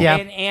 too.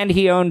 and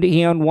he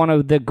owned one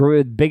of the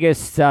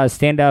biggest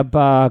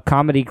stand-up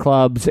comedy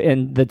clubs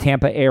in the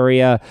Tampa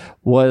area.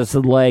 Was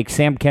like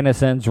Sam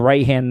Kinnison's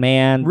right-hand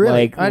man. Really?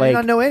 Like, I did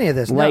not know any of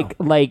this. No.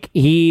 Like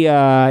he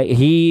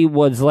he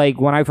was like,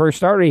 when I first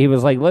started, he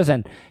was like,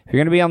 listen, if you're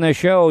going to be on this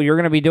show, you're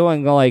going to be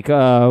doing like,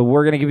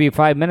 we're going to give you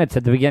 5 minutes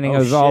at the beginning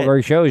of all of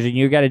our shows, and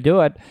you got to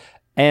do it.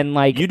 And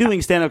like you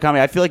doing stand-up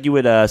comedy, I feel like you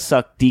would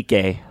suck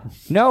DK.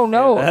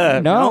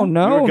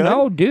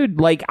 No,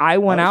 dude. Like I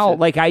went out,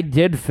 like I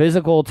did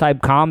physical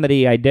type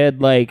comedy. I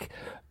did like,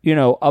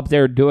 up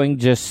there doing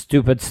just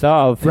stupid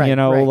stuff. Right,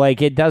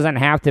 like it doesn't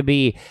have to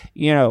be,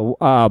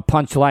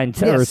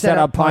 punchline or set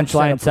up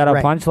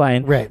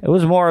punchline. Right. It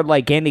was more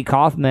like Andy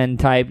Kaufman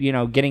type,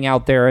 getting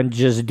out there and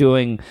just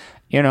doing,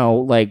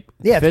 like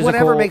it's physical,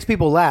 whatever makes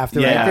people laugh.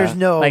 Right? Yeah. There's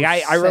no like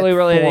I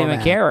really didn't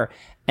even care.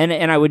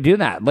 And I would do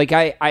that. Like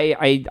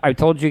I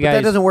told you guys, but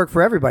that doesn't work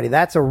for everybody.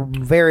 That's a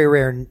very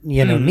rare,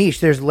 niche.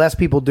 There's less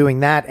people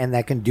doing that and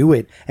that can do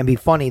it and be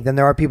funny than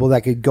there are people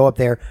that could go up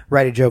there,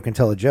 write a joke, and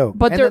tell a joke.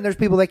 But then there's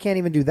people that can't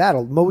even do that,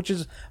 which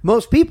is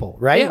most people,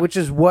 right? Yeah. Which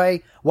is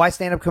why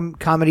stand-up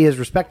comedy is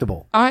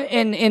respectable.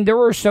 And there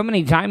were so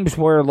many times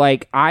where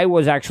like I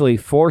was actually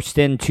forced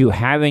into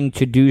having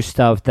to do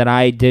stuff that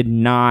I did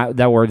not,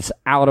 that was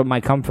out of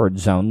my comfort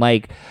zone.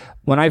 Like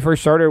when I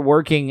first started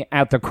working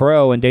at the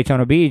Crow in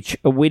Daytona Beach,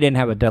 we didn't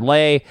have a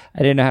delay. I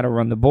didn't know how to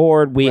run the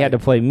board. We had to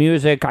play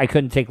music. I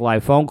couldn't take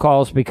live phone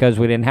calls because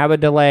we didn't have a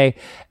delay.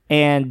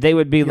 And they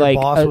would be Your like,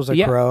 boss was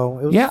a Crow.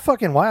 It was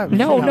fucking wild.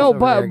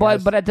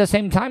 But at the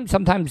same time,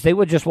 sometimes they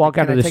would just walk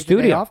out of the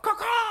studio.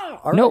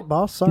 All right,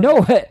 boss. Sorry. No,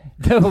 but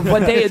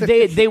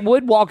they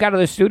would walk out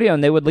of the studio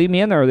and they would leave me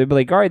in there. They'd be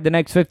like, all right, the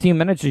next 15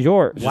 minutes is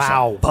yours.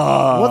 Wow.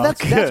 Well,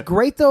 that's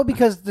great, though,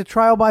 because the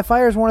trial by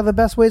fire is one of the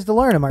best ways to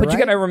learn. Am I right? But you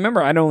got to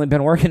remember, I'd only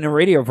been working in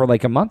radio for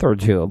like a month or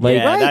two. Like,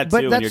 Yeah, that too,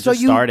 when you're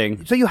just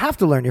starting. So you have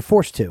to learn. You're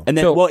forced to. And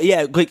then,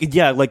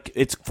 like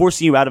it's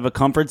forcing you out of a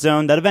comfort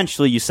zone that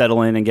eventually you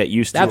settle in and get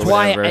used to.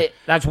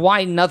 That's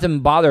why nothing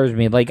bothers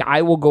me. Like,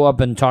 I will go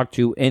up and talk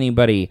to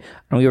anybody.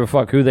 I don't give a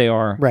fuck who they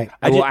are. Right.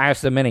 I will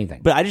ask them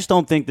anything. But I just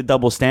don't think the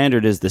double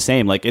standard is the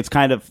same. Like, it's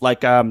kind of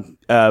like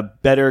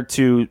better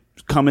to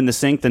come in the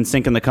sink than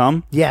sink in the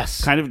cum.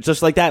 Yes. Kind of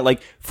just like that.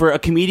 Like, for a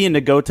comedian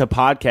to go to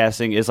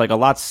podcasting is like a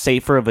lot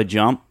safer of a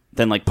jump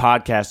than like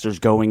podcasters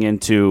going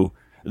into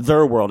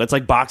their world. It's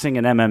like boxing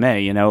and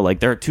MMA, like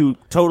they're two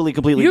totally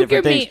completely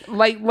different things.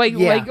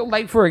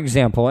 Like for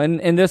example,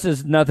 and this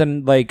is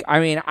nothing like, I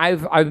mean,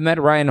 I've met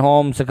Ryan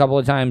Holmes a couple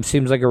of times.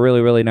 Seems like a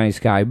really, really nice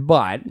guy,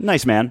 but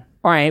nice man.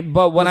 All right,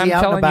 but when I'm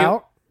telling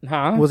you,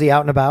 was he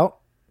out and about?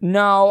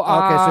 No.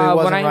 Okay, so he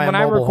wasn't when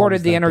I recorded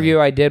Holmes the interview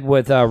I did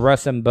with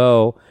Russ and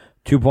Bo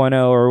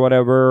 2.0 or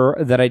whatever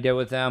that I did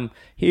with them,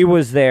 he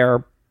was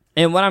there.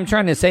 And what I'm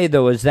trying to say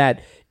though is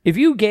that if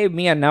you gave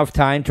me enough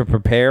time to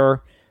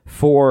prepare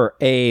for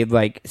a,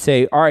 like,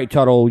 say, all right,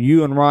 Tuttle,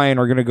 you and Ryan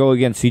are going to go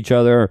against each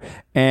other,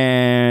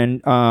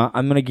 and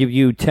I'm going to give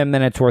you 10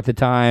 minutes worth of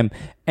time,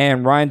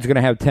 and Ryan's going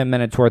to have 10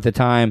 minutes worth of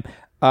time,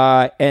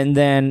 and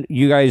then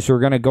you guys are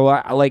going to go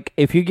out. Like,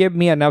 if you give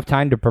me enough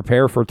time to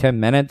prepare for 10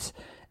 minutes,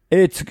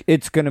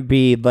 it's going to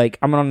be like,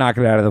 I'm going to knock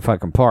it out of the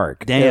fucking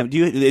park. Damn.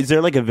 Is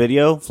there like a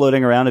video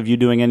floating around of you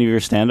doing any of your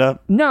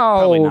stand-up?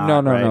 No,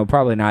 not, no,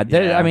 probably not.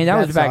 Yeah. I mean,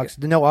 that was back.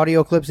 No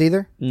audio clips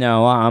either?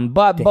 No,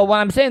 but what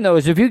I'm saying though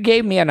is if you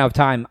gave me enough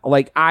time,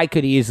 like I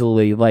could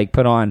easily like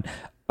put on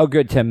a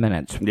good 10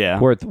 minutes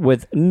worth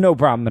with no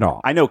problem at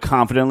all. I know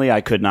confidently I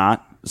could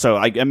not. So,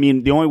 I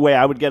mean, the only way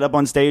I would get up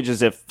on stage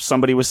is if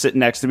somebody was sitting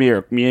next to me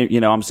or me,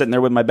 I'm sitting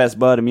there with my best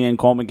bud and me and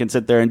Coleman can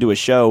sit there and do a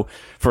show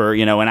for,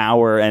 an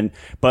hour.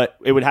 But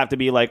it would have to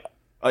be like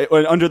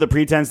under the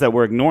pretense that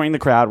we're ignoring the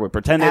crowd. We're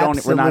pretending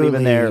we're not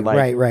even there.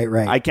 Like,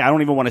 right. I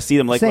don't even want to see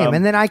them. Like, same.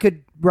 And then I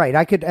could,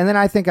 and then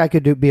I think I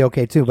could be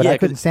okay too, but I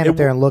couldn't stand up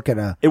there and look at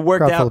a It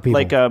worked crowd full out of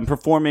people. like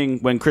performing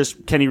when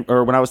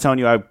when I was telling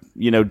you I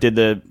did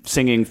the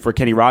singing for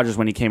Kenny Rogers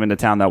when he came into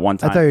town that one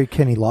time. I thought you were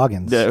Kenny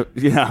Loggins.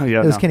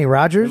 It was Kenny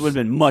Rogers. It would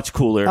have been much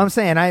cooler. I'm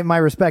saying my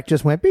respect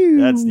just went.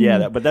 Pew.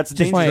 But that's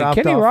Just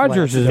Kenny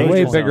Rogers is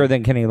way bigger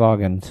than Kenny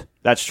Loggins.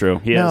 That's true.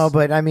 He No, is.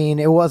 but I mean,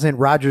 it wasn't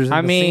Rogers.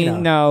 And Messina.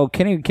 No,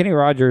 Kenny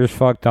Rogers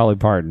fucked Dolly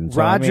Parton.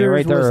 So,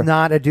 Rogers was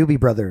not a Doobie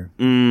Brother.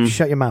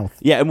 Shut your mouth.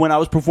 Yeah, and when I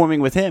was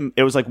performing with him,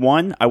 it was like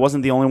one, I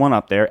wasn't the only one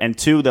up there, and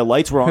two, the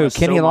lights were on. Who, us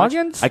Kenny so much,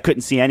 Loggins? I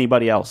couldn't see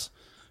anybody else.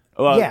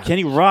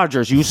 Kenny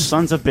Rogers, you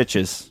sons of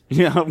bitches.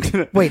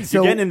 Wait, so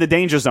you're getting in the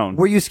danger zone.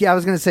 Were you? I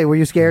was going to say, were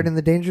you scared in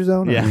the danger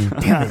zone? Yeah,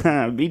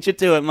 damn it. beat you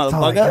to it, motherfucker. Oh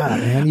my God,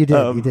 man, you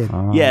did. You did.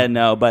 Yeah,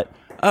 no, but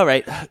all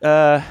right.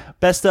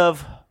 Best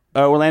of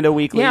Orlando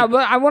Weekly. Yeah,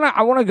 but I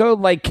want to go.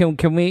 Like, can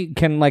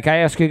I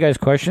ask you guys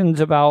questions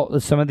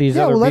about some of these?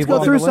 Yeah, other let's people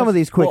go through some of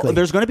these quickly. Well,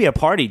 there's going to be a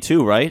party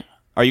too, right?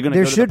 Are you going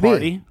to go to the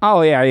party? Be.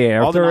 Oh yeah.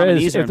 All If the there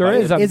nominees are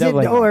is, I'm Is it?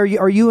 definitely. Oh,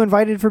 are you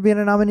invited for being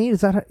a nominee?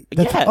 Is that?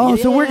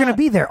 So we're going to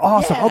be there.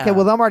 Awesome. Yeah. Okay,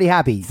 well I'm already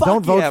happy.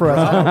 Don't vote for us.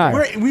 I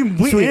don't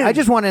care. Sweet. I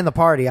just want in the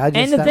party.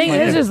 And the thing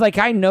is like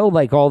I know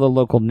like all the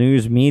local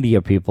news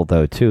media people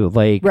though too.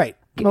 Like right.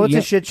 Well, it's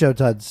a shit show,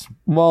 Tuds.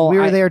 Well, we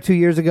were there 2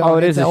 years ago. Oh,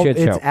 and it is a shit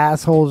show. It's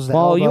assholes.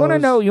 Well, you want to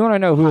know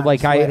who? I'm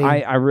Like, sweating.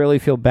 I really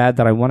feel bad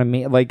that I want to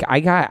meet. Like, I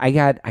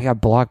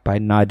got blocked by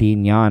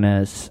Nadine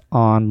Yanis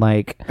on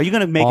like. Are you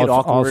gonna make it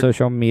awkward? All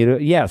social media.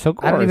 Yes, of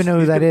course. I don't even know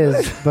who that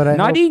is, but I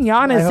Nadine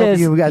Yanis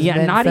is.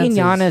 Yeah, Nadine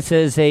Yanis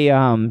is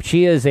a.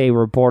 She is a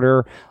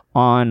reporter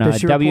on Does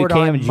she report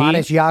on WKMG.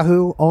 Modest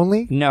Yahoo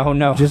only?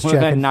 No, Just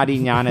checking.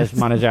 Nadine Yanis,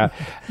 Manaja.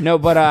 No,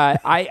 but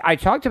I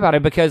talked about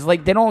it because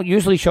like they don't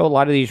usually show a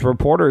lot of these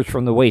reporters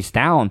from the waist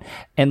down,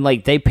 and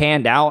like they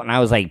panned out, and I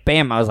was like,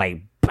 bam, I was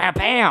like,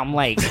 bam,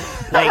 like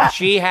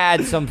she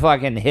had some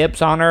fucking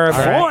hips on her,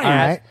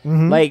 right.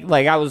 Mm-hmm.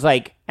 like I was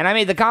like, and I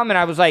made the comment,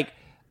 I was like,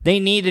 they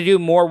need to do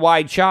more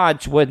wide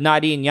shots with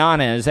Nadine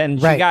Yanis, and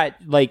she got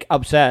like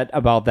upset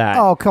about that.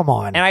 Oh, come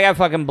on. And I got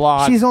fucking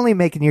blocked. She's only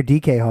making your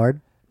DK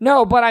hard.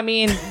 No, but I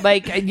mean,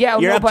 like, yeah,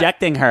 You're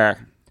objecting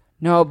her.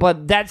 No,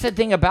 but that's the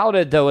thing about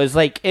it, though, is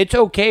like it's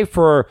okay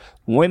for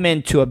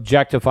women to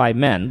objectify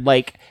men,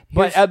 like,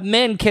 but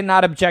men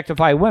cannot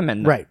objectify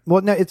women, right?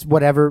 Well, no, it's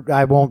whatever.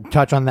 I won't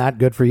touch on that.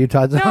 Good for you,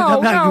 Todd.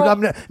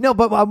 No,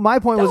 but my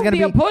point was going to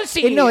be a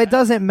pussy. No, it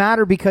doesn't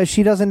matter because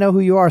she doesn't know who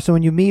you are. So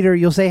when you meet her,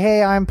 you'll say,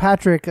 "Hey, I'm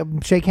Patrick.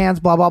 Shake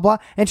hands." Blah blah blah,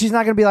 and she's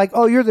not going to be like,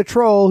 "Oh, you're the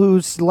troll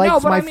who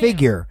likes my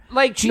figure."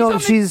 Like,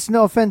 she's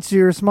no offense,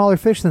 you're a smaller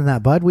fish than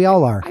that, bud. We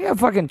all are. I got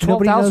fucking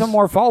 12,000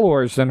 more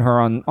followers than her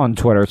on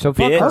Twitter. So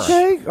fuck her.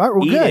 Okay, all right,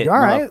 well, good. All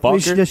right.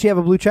 Does she have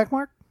a blue check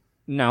mark?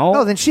 No.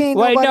 Oh, then she ain't.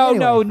 Wait,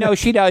 nobody anyway. no.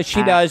 She does.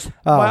 She does. Oh,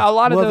 but a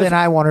lot of those. Then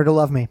I want her to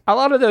love me. A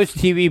lot of those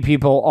TV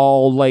people,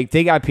 all like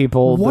they got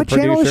people. What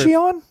channel is she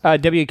on?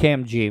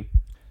 WKMG.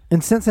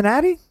 In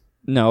Cincinnati?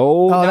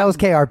 No. Oh, that was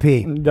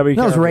KRP. That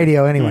was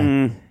radio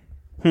anyway.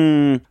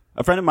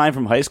 A friend of mine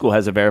from high school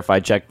has a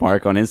verified check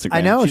mark on Instagram.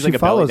 I know. She's like a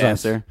belly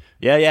dancer.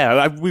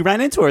 Yeah. We ran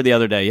into her the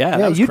other day.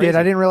 Yeah, you crazy. did.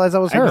 I didn't realize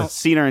that was I her. haven't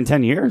seen her in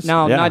 10 years.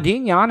 No, yeah.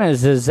 Nadine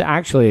Yanis is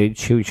actually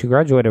she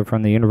graduated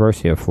from the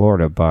University of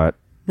Florida, but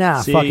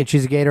nah, fuck it.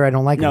 She's a gator. I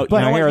don't like her.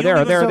 But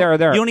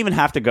there. You don't even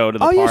have to go to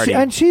the party. party.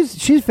 And she's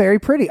very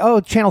pretty.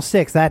 Oh, Channel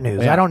 6, that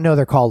news. Yeah. I don't know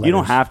their call letters. You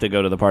don't have to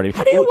go to the party.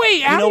 How do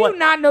you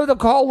not know the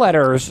call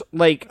letters?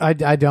 Like I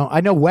don't.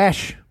 I know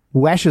Wesh.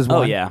 Wesh is one.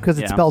 Oh, yeah. Because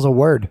it spells a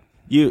word.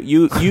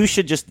 You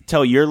should just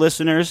tell your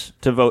listeners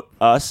to vote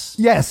us.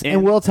 Yes,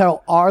 and we'll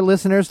tell our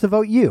listeners to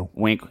vote you.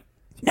 Wink.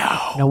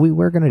 No, we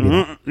were going to do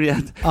that.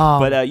 Yeah.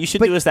 But you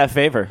should do us that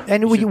favor.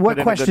 And what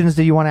questions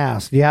do you want to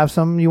ask? Do you have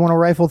some you want to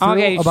rifle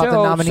through about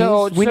the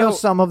nominees? We know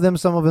some of them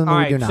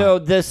we do not. So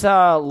this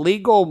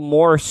legal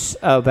Morse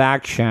of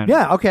action.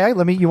 Yeah, okay.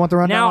 You want the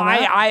rundown Now, on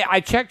that? I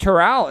checked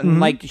her out, and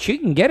like she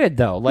can get it,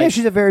 though. Like, yeah,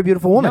 she's a very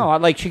beautiful woman. No,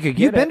 like she could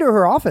get it. You've been to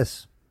her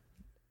office.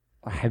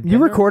 You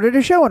recorded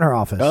a show in her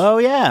office. Oh,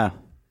 yeah.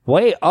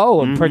 Wait,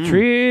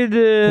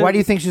 Patrice. Why do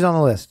you think she's on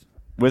the list?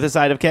 With a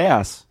side of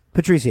chaos.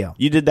 Patricio.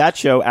 You did that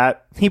show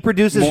at... He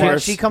produces her.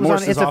 Morse, She comes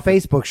Morse's on... It's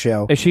office. a Facebook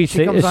show. Is she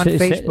comes on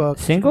Facebook.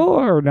 Single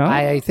or no?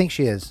 I think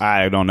she is.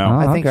 I don't know.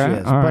 I think okay. she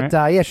is. All But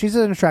yeah, she's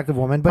an attractive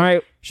woman. But All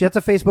right. she has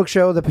a Facebook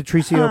show that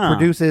Patricio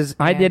produces.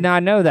 I did and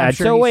not know that. I'm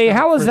sure So he's wait, stuck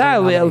how is for that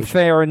the nomination.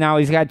 fair? Now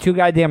he's got 2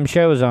 goddamn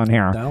shows on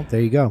here. No,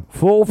 there you go.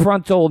 Full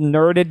Frontal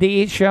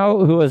Nerdity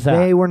show. Who is that?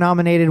 They were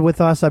nominated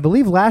with us, I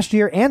believe, last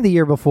year and the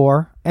year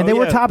before. And they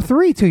were top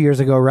 3 2 years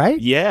ago, right?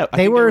 Yeah.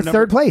 They were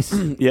third place.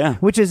 Yeah.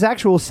 Which is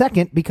actual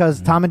second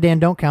because Tom and Dan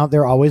don't count.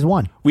 They're always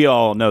one. We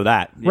all know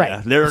that.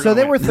 Right. Yeah, so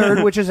they were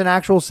third, which is an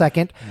actual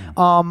second.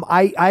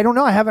 I don't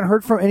know. I haven't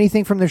heard from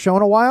anything from their show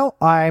in a while.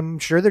 I'm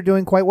sure they're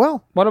doing quite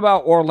well. What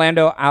about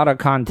Orlando Out of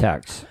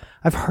Context?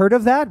 I've heard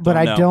of that, but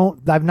Don't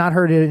know. I've not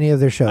heard any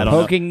of their shows.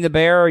 Poking the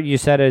Bear, you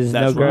said is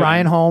That's no good.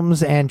 Ryan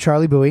Holmes and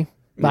Charlie Bowie.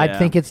 I Yeah.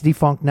 think it's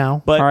defunct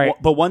now. But All right.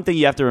 but one thing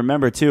you have to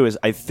remember too is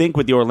I think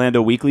with the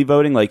Orlando Weekly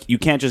voting, like you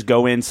can't just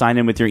go in, sign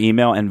in with your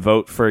email, and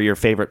vote for your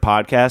favorite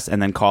podcast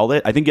and then call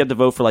it. I think you have to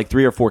vote for like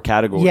 3 or 4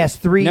 categories. Yes,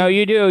 3. No,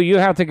 you do. You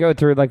have to go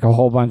through like a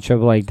whole bunch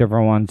of like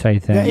different ones, I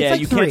think. It's like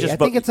you 3. can't just I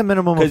think vote- it's a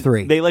minimum of 'cause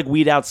 3. They like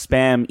weed out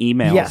spam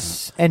emails.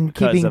 Yes, and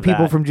because keeping of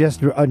people that. from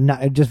just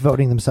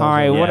voting themselves. All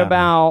right, out. what Yeah.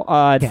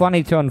 about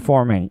funny to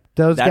informing?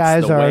 Those That's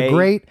guys the are way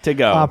great to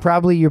go.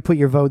 Probably you put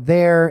your vote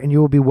there, and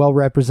you will be well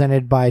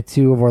represented by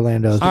 2 of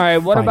Orlando's. All right,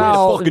 what finest.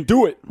 about Fucking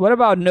do it. what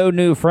about No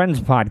New Friends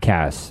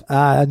podcast?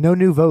 No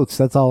new votes?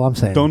 That's all I'm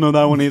saying. Don't know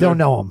that one either. Don't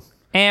know them.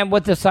 And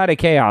with the Side of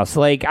Chaos,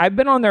 like I've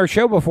been on their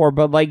show before,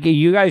 but like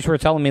you guys were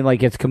telling me,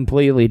 like it's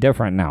completely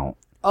different now.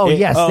 Oh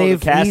yes, the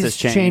they've cast he's has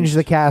changed. changed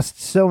the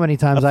cast so many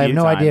times. A I have few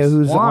no idea times.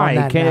 who's Why?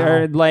 on that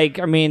Or, now. like,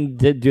 I mean,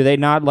 do they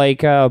not like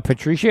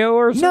Patricio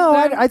or something? No,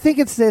 I think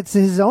it's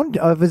his own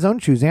of his own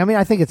choosing. I mean,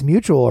 I think it's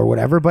mutual or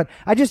whatever, but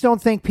I just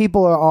don't think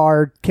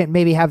people can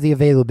maybe have the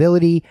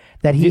availability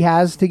that he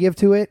has to give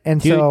to it,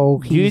 and do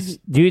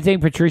you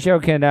think Patricio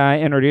can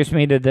introduce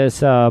me to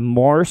this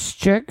Morse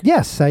chick?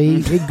 Yes, I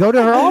go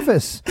to her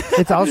office.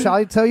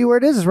 I'll tell you where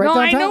it is. It's right No,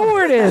 downtown. I know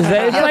where it is. It's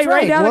That's like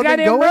right down Well, the then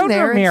goddamn go in road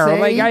there from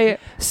and here.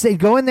 say- Like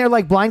go Go in there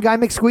like blind guy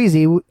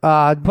McSqueezy,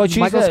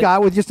 Michael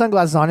Scott with your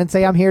sunglasses on, and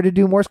say, "I'm here to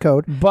do Morse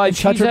code." But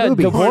she's a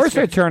divorce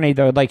attorney,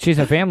 though. Like she's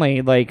a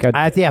family, like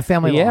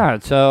family law. Yeah,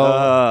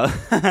 so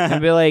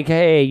and be like,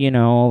 hey,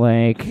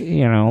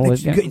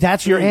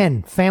 that's your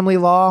in family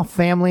law.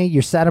 Family,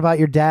 you're sad about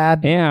your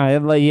dad. Yeah,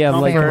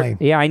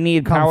 I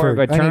need power of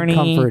attorney. I need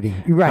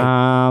comforting. Right.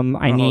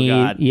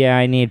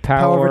 I need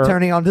power of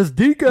attorney on this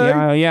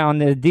DK. Yeah, on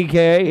the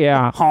DK.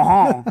 Yeah.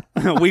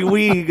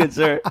 We good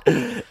sir.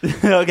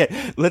 Okay,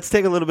 let's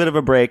take a little bit of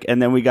a break, and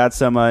then we got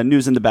some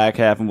news in the back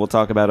half, and we'll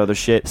talk about other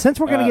shit. Since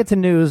we're gonna get to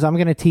news, I'm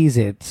gonna tease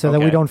it so that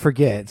we don't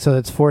forget. So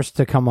it's forced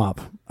to come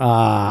up.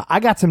 I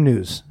got some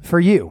news for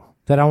you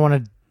that I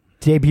want to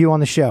debut on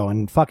the show,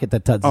 and fuck it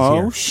that Tuds is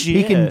here. Oh shit!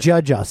 He can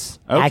judge us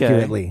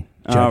accurately.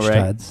 Judge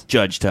Tuds.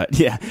 Judge Tuds.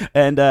 Yeah.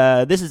 And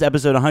this is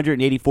episode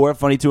 184 of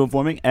Funny to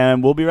Informing,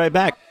 and we'll be right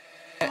back.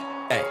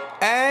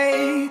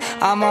 Hey,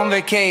 I'm on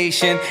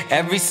vacation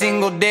every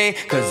single day,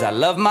 cause I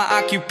love my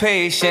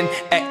occupation.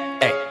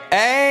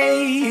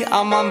 Hey,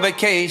 I'm on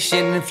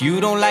vacation. If you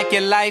don't like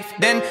your life,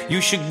 then you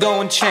should go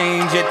and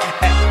change it.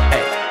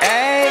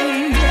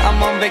 Hey,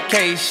 I'm on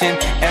vacation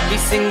every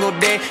single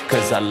day,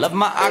 cause I love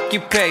my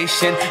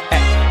occupation.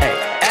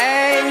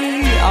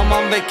 Hey, I'm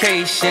on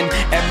vacation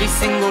every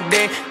single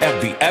day,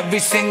 every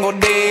single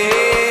day.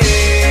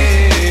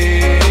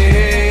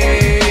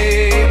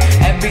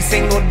 Every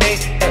single day,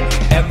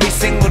 every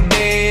single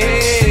day.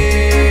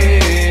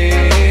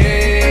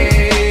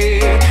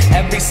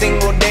 Every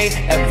single day,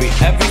 every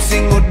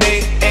single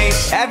day.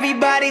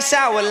 Everybody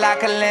sour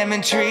like a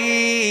lemon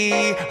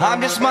tree.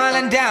 I'm just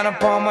smiling down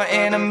upon my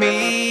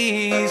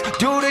enemies.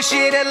 Do the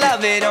shit I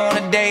love it on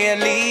a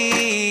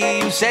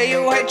daily. Say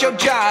you hate your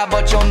job,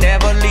 but you'll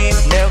never leave.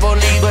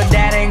 But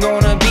that ain't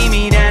gonna be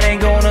me, that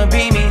ain't gonna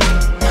be me.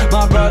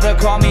 My brother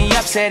called me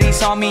up, said he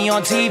saw me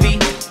on TV.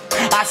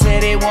 I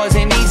said it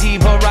wasn't easy,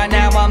 but right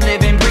now I'm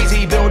living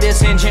breezy. Build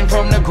this engine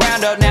from the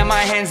ground up, now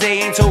my hands,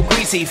 they ain't so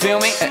greasy, feel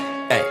me?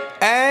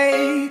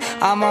 Hey,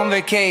 I'm on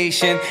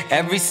vacation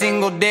every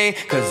single day,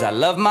 cause I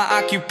love my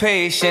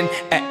occupation.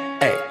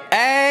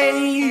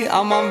 Hey,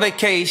 I'm on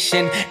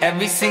vacation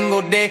every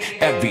single day,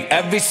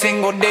 every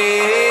single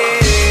day.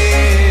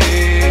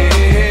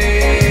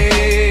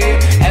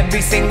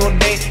 Every single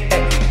day,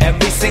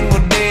 every single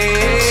day.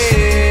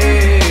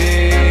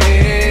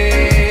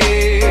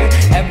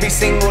 Every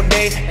single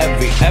day,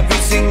 every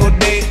single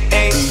day.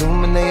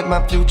 Illuminate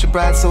my future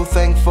bright, so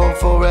thankful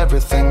for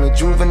everything.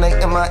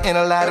 Rejuvenating my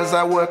inner light as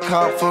I work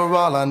hard for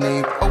all I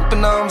need.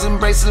 Open arms,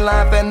 embracing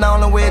life and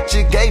all of which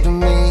you gave to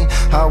me.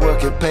 Hard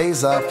work, it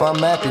pays off, I'm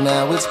happy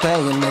now, it's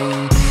paying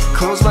me.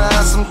 Close my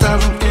eyes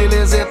sometimes and feel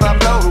as if I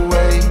float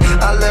away.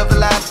 I love the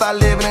life I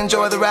live and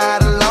enjoy the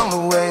ride along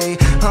the way.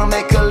 I'll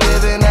make a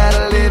living out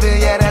of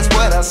living, yeah, that's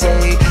what I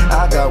say.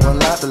 I got one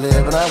life to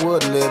live and I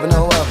wouldn't live in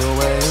no other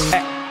way.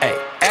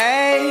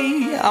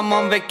 I'm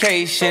on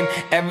vacation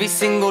every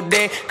single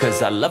day,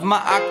 cause I love my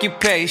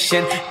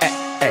occupation.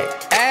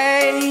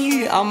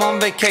 Hey, I'm on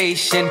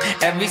vacation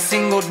every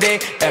single day,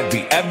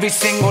 every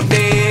single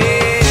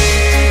day.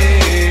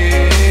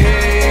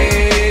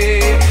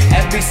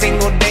 Every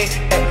single day,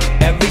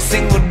 every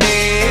single day.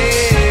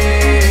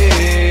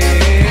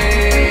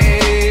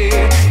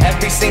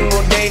 Every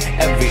single day,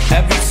 every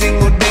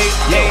single day.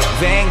 Yeah,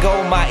 Van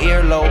Gogh, my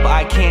earlobe.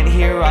 I can't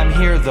hear, I'm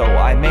here though.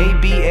 I may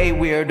be a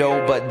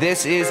weirdo, but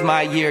this is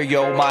my year,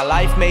 yo. My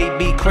life may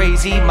be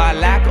crazy. My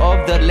lack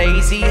of the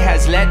lazy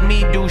has let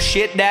me do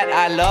shit that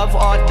I love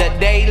on the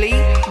daily.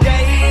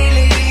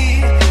 Daily,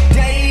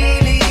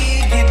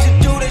 get to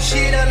do the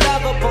shit I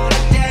love upon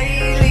a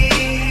daily.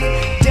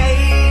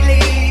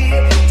 Daily,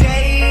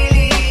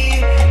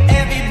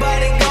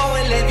 everybody go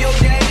and live your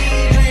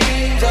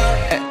daydreams.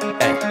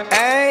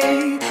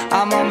 Hey,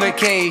 I'm on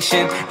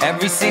vacation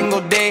every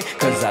single day,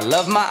 cause I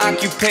love my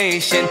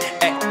occupation.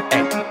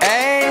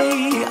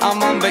 Hey,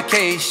 I'm on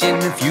vacation.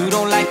 If you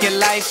don't like your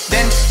life,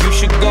 then you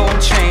should go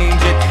and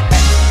change it.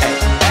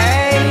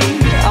 Hey,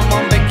 I'm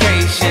on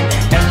vacation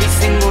every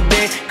single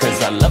day,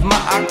 cause I love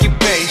my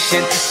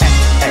occupation.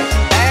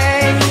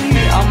 Hey,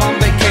 I'm on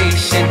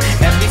vacation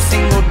every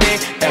single day,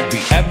 every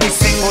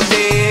single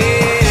day.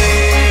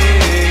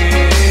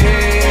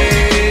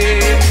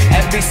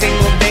 Every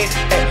single day,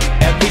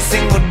 every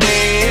single day.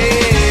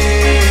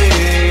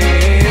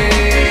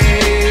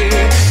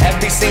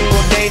 Every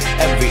single day,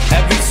 every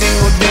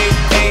single day.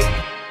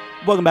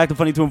 Welcome back to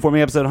Funny to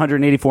Informing, episode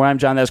 184. I'm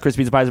John. That's Chris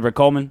Pizza Pies over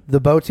Coleman. The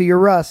bow to your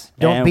Russ.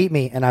 Don't beat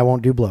me, and I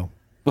won't do blow.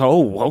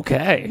 Oh,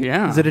 okay.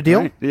 Yeah. Is it a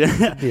deal? Right.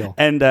 Yeah. Deal.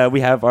 And we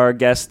have our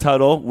guest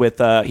Tuttle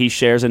with he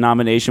shares a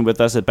nomination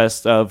with us at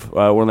Best of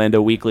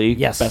Orlando Weekly.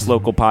 Yes. Best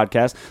local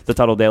podcast, the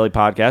Tuttle Daily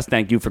Podcast.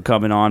 Thank you for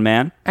coming on,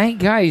 man. Hey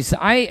guys,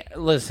 I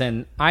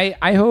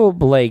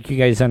hope like you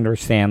guys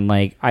understand,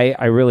 like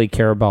I really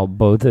care about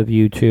both of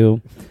you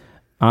two.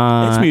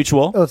 It's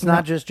mutual. Oh, it's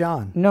not just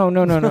John. No.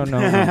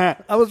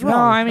 I was wrong. No,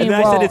 I mean, And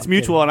then I said it's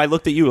mutual, and I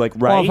looked at you like,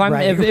 right? Well,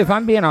 if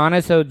I'm being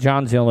honest, though,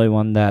 John's the only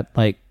one that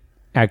like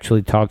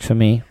actually talks to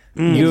me.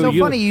 It's so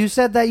funny. You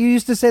said that. You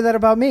used to say that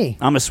about me.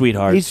 I'm a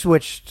sweetheart. He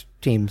switched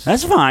teams.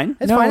 That's fine.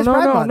 It's fine. It's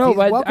Pride Month. No, He's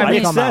but welcome I to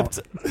mean, come out.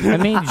 I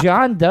mean,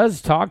 John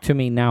does talk to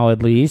me now.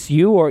 At least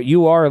you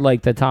are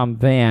like the Tom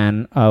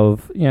fan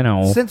of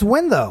Since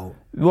when though?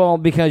 Well,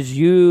 because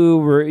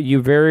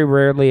you very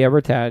rarely ever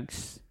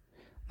text.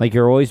 Like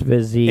you're always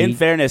busy. In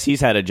fairness,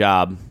 he's had a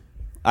job.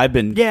 I've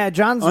been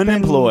John's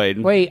unemployed.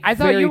 Wait, I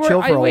thought very you were.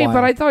 chill for a while.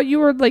 But I thought you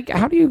were like.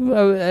 How do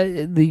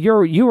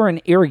you? You were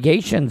an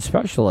irrigation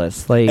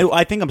specialist. Like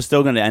I think I'm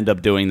still going to end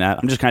up doing that.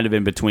 I'm just kind of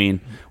in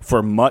between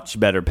for much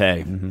better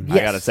pay. I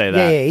got to say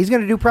that. Yeah, he's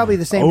going to do probably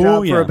the same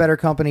job for a better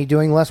company,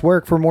 doing less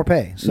work for more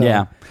pay. So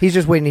Yeah. he's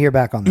just waiting to hear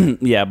back on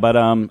that. Yeah, but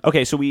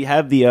okay. So we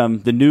have the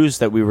news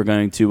that we were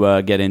going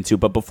to get into,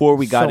 but before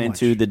we got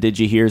into the Did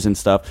You Hears and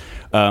stuff,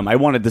 I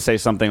wanted to say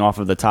something off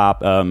of the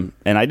top, and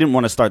I didn't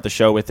want to start the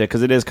show with it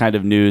because it is kind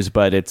of news,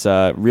 but it's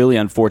really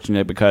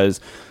unfortunate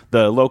because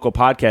the local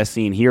podcast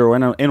scene here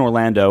in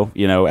Orlando,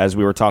 as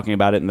we were talking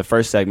about it in the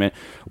first segment,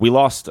 we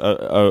lost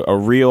a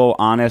real,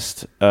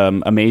 honest,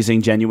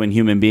 amazing, genuine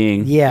human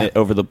being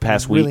over the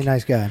past week. Really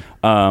nice guy.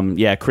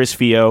 Chris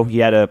Fio, he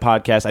had a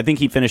podcast. I think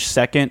he finished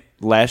second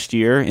last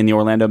year in the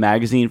Orlando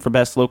Magazine for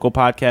Best Local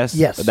Podcast.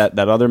 Yes. That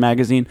other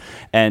magazine.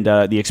 And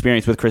the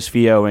experience with Chris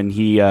Fio, and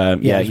he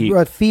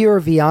Fio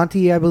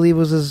Vianti, I believe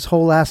was his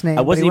whole last name.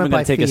 I wasn't even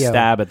going to take a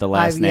stab at the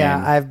last name.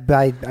 Yeah,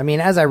 I mean,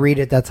 as I read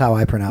it, that's how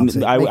I pronounce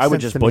it. I would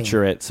just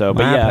butcher it. So,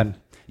 but happened?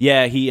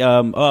 Yeah, he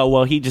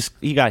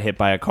he got hit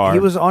by a car. He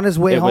was on his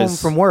way home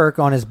from work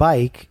on his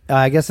bike.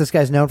 I guess this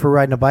guy's known for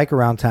riding a bike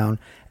around town.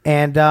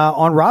 And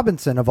on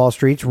Robinson, of all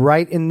streets,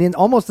 right in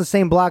almost the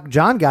same block,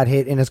 John got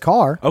hit in his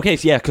car. Okay,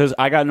 so because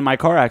I got into my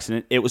car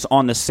accident. It was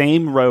on the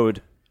same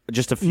road,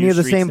 just a few near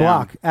the streets same down.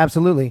 block.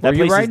 Absolutely. That were you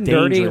place is riding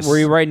dirty? dangerous. Were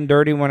you riding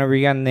dirty whenever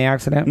you got in the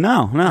accident?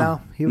 No.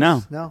 He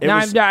was- no. It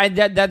was-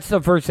 That's the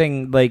first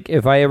thing. Like,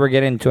 if I ever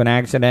get into an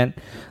accident,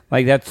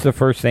 like that's the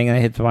first thing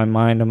that hits my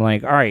mind. I'm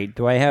like, all right,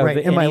 do I have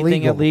Am I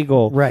anything legal?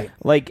 illegal? Right.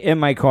 Like in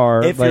my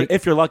car.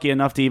 if you're lucky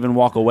enough to even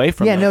walk away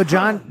from it. No,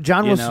 John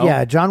was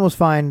know? John was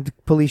fine.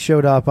 Police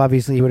showed up.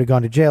 Obviously, he would have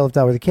gone to jail if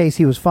that were the case.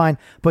 He was fine,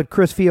 but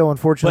Chris Fio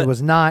unfortunately But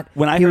was not.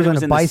 When I he heard was it on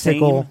was a in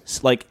bicycle. the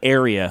same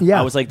area, Yeah.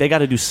 I was like, they got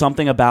to do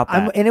something about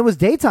that. And it was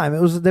daytime.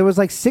 There was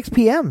like 6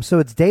 p.m. So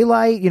it's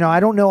daylight. I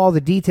don't know all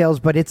the details,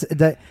 but it's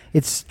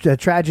a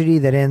tragedy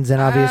that ends in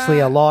obviously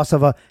a loss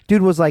of a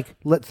dude was like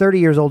 30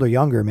 years old or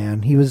younger.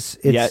 Man, he was.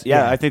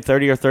 I think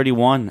 30 or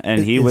 31,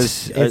 and he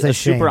was it's a a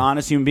super shame.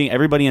 honest human being.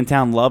 Everybody in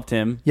town loved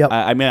him. Yep.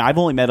 I mean, I've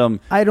only met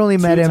him. I'd only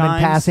met him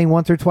times. in passing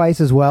once or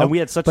twice as well. And we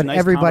had such but nice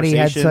everybody had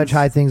conversations. such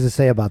high things to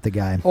say about the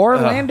guy.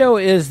 Orlando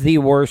is the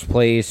worst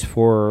place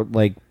for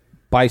like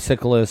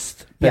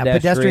bicyclists,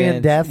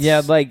 pedestrian deaths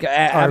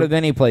out of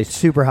any place.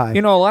 Super high.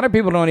 A lot of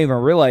people don't even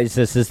realize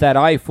this is that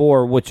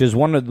I-4, which is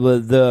one of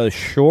the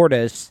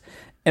shortest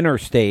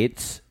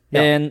interstates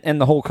in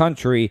the whole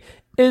country,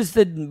 is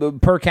the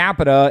per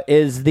capita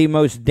is the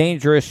most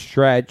dangerous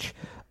stretch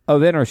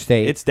of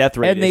interstate. Its death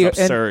rate is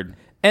absurd.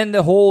 And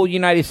the whole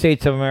United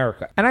States of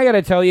America. And I got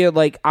to tell you,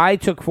 like, I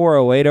took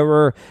 408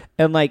 over,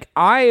 and, like,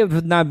 I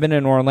have not been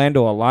in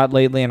Orlando a lot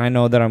lately, and I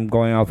know that I'm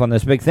going off on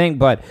this big thing,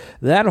 but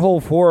that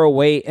whole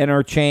 408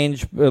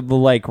 interchange,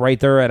 like, right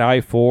there at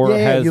I-4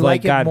 has, you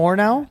like, it more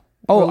now?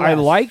 Oh, Or I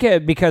less? like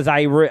it because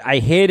I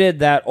hated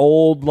that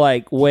old,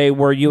 like, way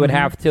where you would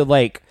have to,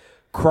 like,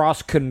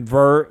 cross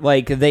convert,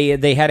 like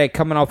they had it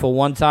coming off of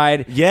one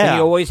side, and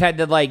you always had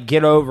to like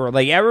get over,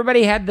 like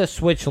everybody had to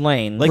switch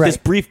lane, like this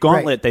brief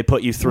gauntlet they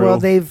put you through. Well,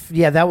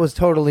 that was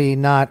totally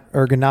not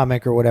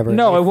ergonomic or whatever.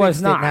 No, They it was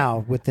fixed not.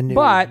 now with the new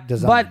but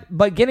design.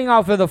 but getting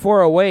off of the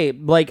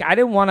 408, like I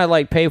didn't want to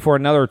like pay for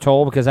another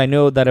toll because I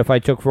know that if I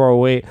took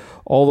 408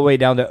 all the way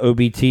down to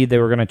OBT, they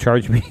were going to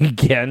charge me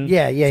again.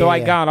 So I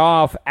got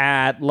off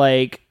at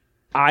like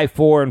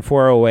I-4 and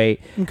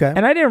 408. Okay.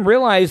 And I didn't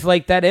realize,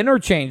 like, that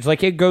interchange,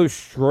 like, it goes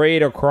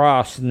straight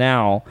across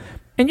now.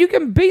 And you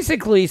can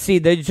basically see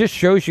that it just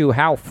shows you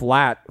how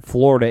flat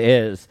Florida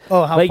is.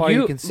 Oh, how like far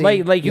you can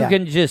see. Like you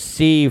can just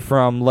see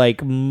from,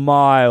 like,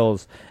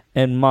 miles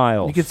and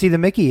miles. You can see the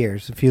Mickey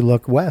ears if you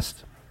look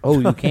west. Oh,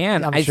 you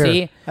can. I'm I sure.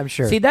 see. I'm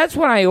sure. See, that's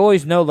when I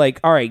always know, like,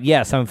 all right,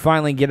 yes, I'm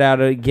finally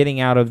getting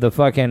out of the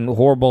fucking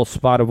horrible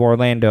spot of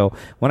Orlando.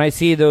 When I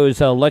see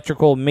those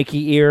electrical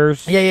Mickey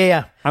ears.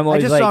 Yeah. I'm I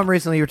always just like, saw him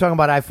recently. You were talking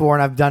about I-4,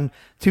 and I've done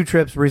 2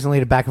 trips recently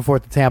to back and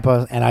forth to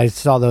Tampa, and I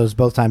saw those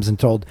both times and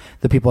told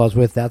the people I was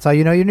with, that's how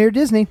you know you're near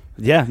Disney.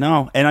 Yeah,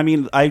 no. And I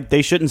mean,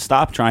 they shouldn't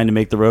stop trying to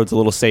make the roads a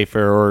little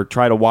safer or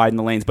try to widen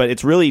the lanes, but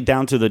it's really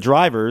down to the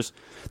drivers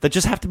that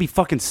just have to be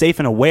fucking safe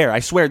and aware. I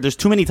swear, there's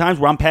too many times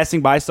where I'm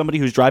passing by somebody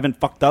who's driving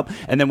fucked up,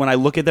 and then when I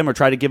look at them or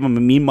try to give them a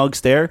mean mug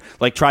stare,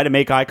 like try to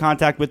make eye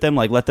contact with them,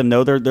 like let them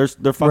know they're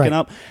fucking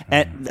up,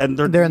 and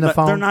they're in the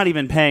phone. They're not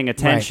even paying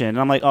attention. And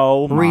I'm like,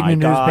 oh my Reading a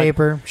God.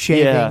 newspaper,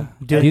 shaving. Yeah.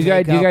 Do you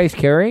guys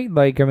carry?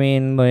 Like, I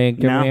mean, like,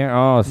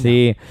 No.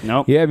 see,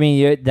 Nope. Yeah, I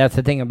mean, that's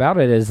the thing about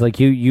it is like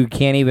you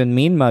can't even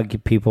mean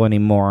mug people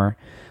anymore.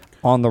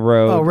 on the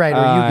road. Oh, right, or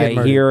you get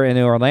murdered. Here in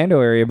the Orlando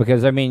area,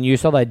 because I mean, you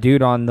saw that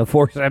dude on the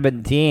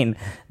 417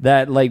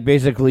 that like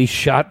basically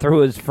shot through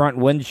his front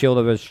windshield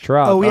of his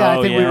truck. Oh yeah, I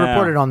Oh, think we yeah.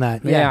 reported on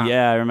that. Yeah.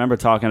 Yeah, I remember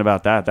talking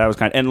about that. That was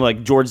and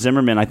like George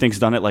Zimmerman, I think, has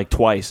done it like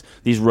twice.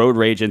 These road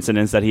rage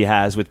incidents that he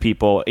has with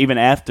people, even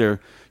after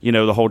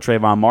the whole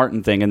Trayvon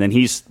Martin thing, and then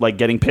he's like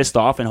getting pissed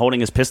off and holding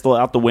his pistol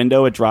out the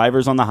window at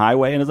drivers on the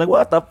highway, and it's like,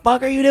 what the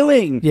fuck are you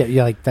doing?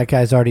 Yeah, like that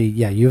guy's already.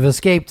 Yeah, you've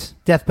escaped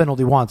death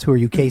penalty once. Who are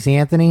you, Casey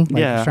Anthony? Like,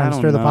 Yeah, just trying I to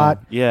don't stir the know.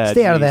 pot. Yeah,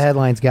 stay out of the geez.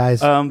 headlines, guys.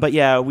 But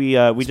yeah, we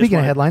just Speaking of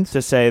wanted headlines.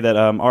 to say that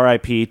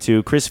R.I.P.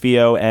 to Chris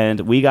Vio,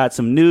 and we got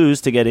some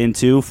news to get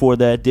into for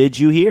the Did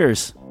You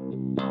Hears.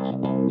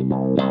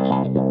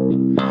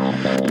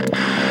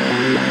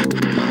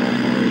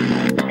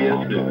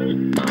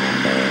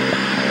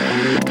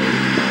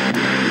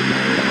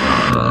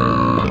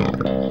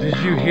 Did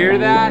you hear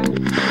that?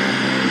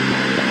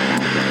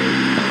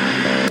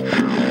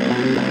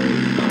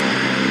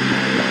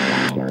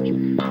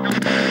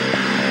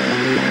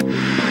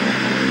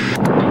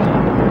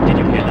 Did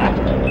you hear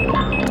that?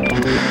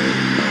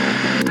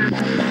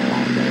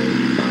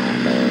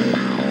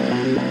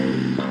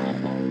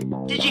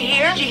 Did you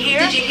hear? Did you hear?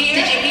 Did you hear?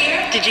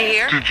 Did you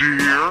hear?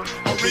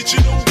 Did you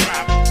hear?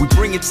 We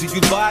bring it to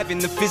you live in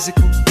the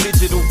physical,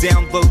 digital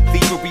download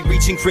theory,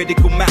 reaching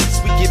critical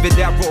mass. We give it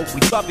that roll.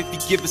 We love if you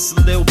give us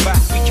a little back.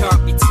 We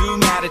can't be too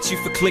mad at you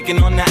for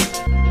clicking on that.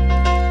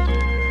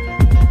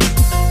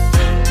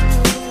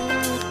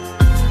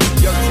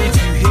 Yo, did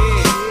you hear?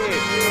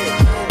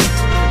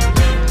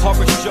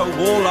 Horror show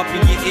all up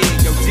in your ear.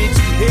 Yo, did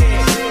you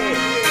hear?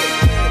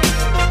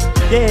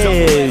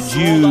 Did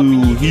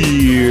you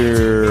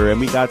hear? And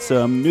we got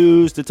some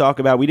news to talk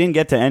about. We didn't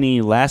get to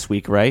any last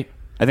week, right?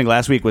 I think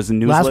last week was the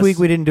news Last list. week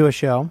we didn't do a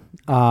show.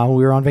 We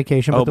were on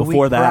vacation. But the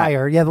before week that.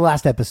 prior, the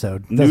last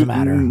episode doesn't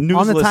matter. On the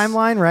newsless.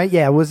 timeline, right?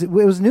 Yeah, it was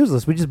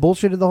newsless. We just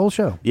bullshitted the whole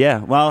show. Yeah,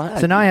 well,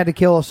 So now I had to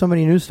kill so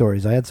many news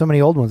stories. I had so many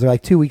old ones. They're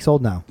like 2 weeks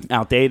old now.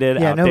 outdated.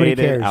 Yeah, nobody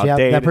cares. Outdated.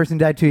 Yeah, that person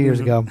died 2 years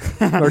ago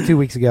or 2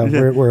 weeks ago.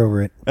 We're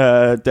over it.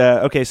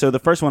 Okay, so the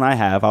first one I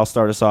have, I'll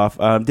start us off.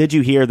 Did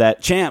you hear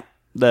that Champ?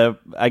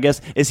 I guess,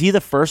 is he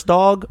the first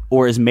dog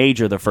or is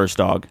Major the first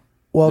dog?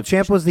 Well,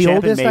 Champ was the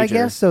Champ and oldest, I Major.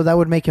 guess, so that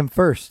would make him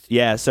first.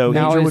 Yeah, so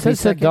Now, Major is would be this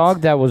a second?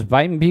 dog that was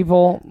biting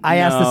people? I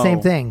asked the same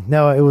No. thing.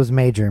 No, it was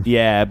Major.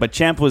 yeah, but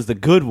Champ was the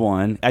good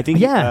one. I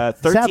think. Yeah,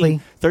 13, sadly.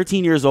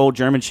 13 years old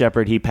German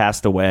Shepherd. He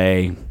passed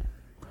away.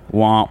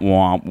 Womp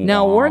womp.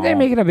 Now, weren't they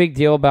making a big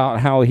deal about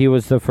how he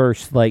was the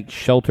first, like,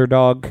 shelter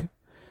dog?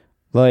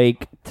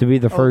 Like, to be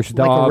the first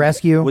like a dog.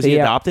 rescue? Was he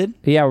Yeah. adopted?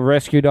 Yeah,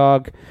 rescue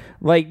dog.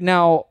 Like,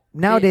 now...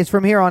 Nowadays,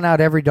 from here on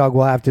out, every dog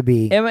will have to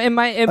be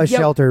a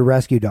shelter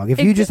rescue dog. If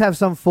you just have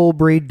some full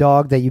breed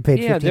dog that you paid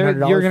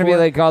 $1,500 you're gonna for, be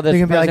like, oh, this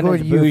they're gonna be like,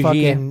 president's who are you bougie.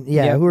 fucking?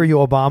 Yeah, Yeah. who are you,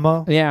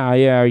 Obama?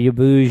 Yeah, you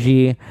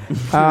bougie.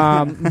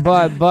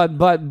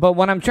 But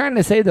what I'm trying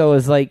to say though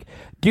is like,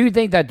 do you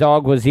think that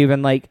dog was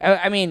even like?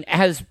 I mean,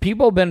 has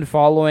people been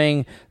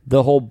following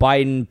the whole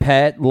Biden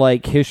pet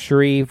like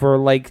history for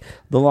like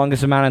the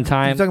longest amount of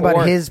time? You're talking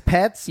about his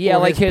pets? Yeah,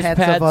 or like his pets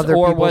pets, of other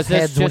or people's was this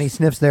heads when he just-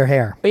 sniffs their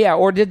hair. Yeah,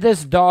 or did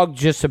this dog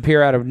just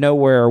appear out of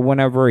nowhere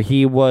whenever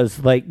he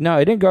was like, no,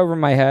 it didn't go over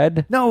my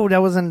head? No,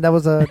 that wasn't. That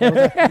was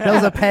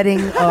a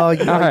petting All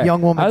right.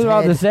 young woman's I was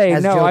about head to say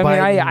as no. Joe I mean,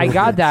 Biden I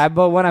got that,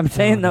 but what I'm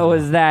saying though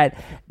is that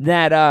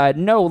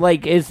no,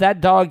 like, is that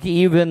dog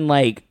even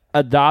like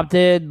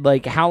adopted?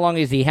 Like, how long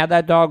has he had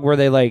that dog? Were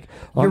they like,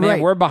 oh You're man,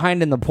 right. we're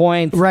behind in the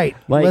points, Right.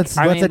 Like, Let's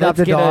I mean, adopt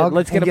a get dog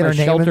let's and get get him our a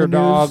name in shelter the news.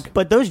 dog.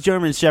 But those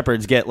German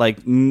Shepherds get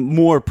like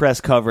more press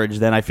coverage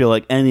than I feel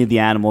like any of the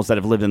animals that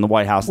have lived in the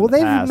White House. Well, in the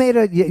they've past. made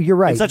a. You're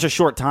right. in such a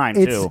short time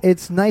too.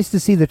 It's nice to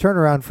see the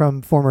turnaround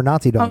from former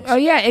Nazi dogs. Oh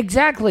yeah,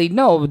 exactly.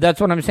 No, that's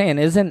what I'm saying.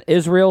 Isn't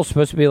Israel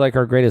supposed to be like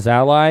our greatest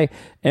ally?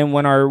 And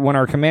when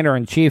our commander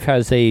in chief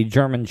has a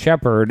German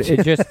Shepherd,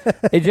 it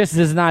just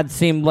does not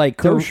seem like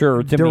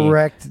kosher to me.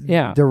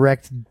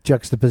 Direct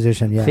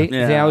juxtaposition. Yeah. See,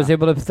 Yeah. I was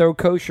able to throw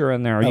kosher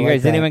in there. I You like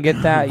guys didn't that. even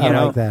get that. You I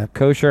know, like that.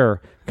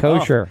 kosher. Yeah,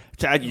 What are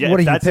if you,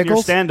 that's in your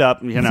pickles? stand-up,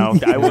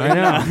 I would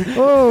know.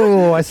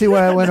 Oh, I see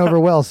why I went over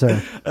well,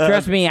 sir.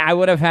 Trust me, I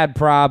would have had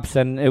props,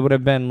 and it would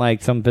have been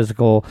like some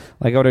physical.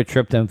 Like I would have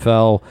tripped and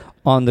fell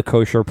on the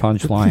kosher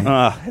punchline.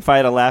 If I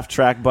had a laugh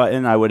track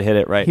button, I would hit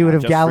it right. He would now,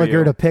 have just for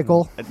Gallagher'd you. a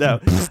pickle. No.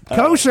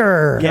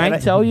 Kosher. Yeah. Can I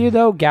tell you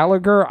though,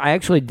 Gallagher? I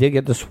actually did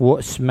get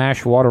to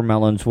smash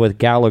watermelons with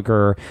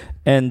Gallagher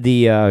in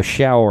the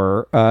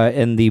shower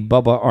in the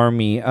Bubba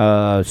Army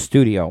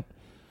studio.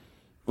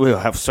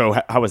 So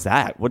how was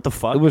that? What the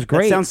fuck? It was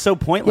great. That sounds so Yeah,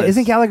 pointless.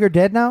 isn't Gallagher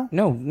dead now?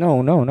 No.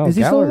 Is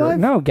he still Gallagher, alive?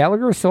 No,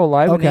 Gallagher is still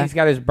alive, Okay. and he's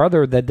got his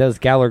brother that does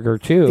Gallagher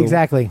too.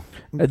 Exactly.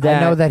 I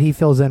That- know that he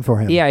fills in for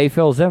him. Yeah, he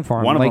fills in for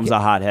him. One of Like, them's a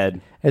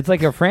hothead. It's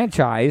like a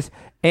franchise.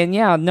 And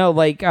yeah, no,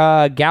 like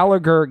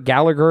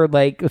Gallagher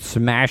like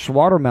smashed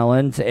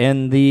watermelons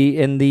in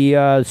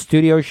the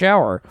studio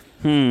shower.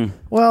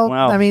 Well,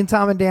 Wow. I mean,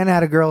 Tom and Dan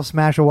had a girl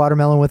smash a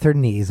watermelon with her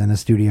knees in a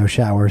studio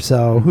shower.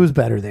 So who's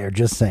better there?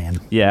 Just saying.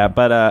 Yeah,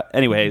 but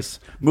anyways,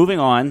 moving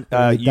on.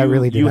 That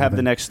really did you have happen.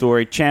 the next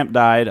story. Champ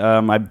died.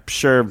 I'm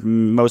sure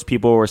most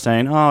people were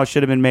saying, "Oh, it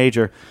should have been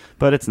Major,"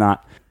 but it's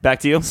not. Back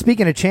to you.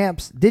 Speaking of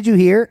champs, did you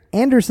hear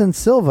Anderson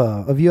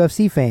Silva of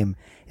UFC fame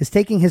is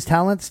taking his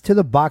talents to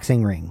the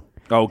boxing ring?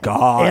 Oh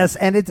God. Yes,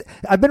 and it's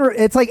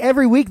like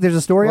every week there's a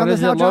story What on this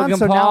is now, it, John. Logan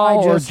So now Paul I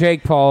or just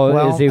Jake Paul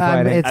well, is he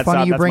fighting? it's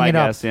funny you That's bring my it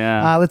up. guess,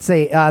 yeah. Let's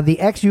say the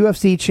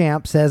ex-UFC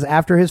champ says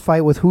after his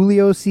fight with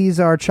Julio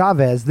Cesar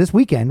Chavez this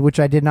weekend, which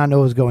I did not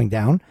know was going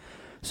down.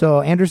 So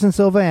Anderson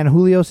Silva and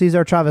Julio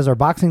Cesar Chavez are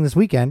boxing this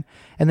weekend,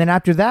 and then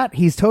after that,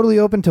 he's totally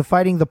open to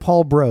fighting the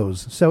Paul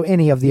Bros. So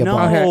any of the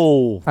above. No.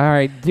 All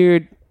right,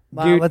 dude.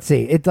 Let's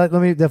see. The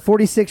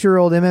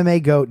 46-year-old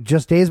MMA GOAT,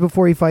 just days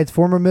before he fights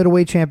former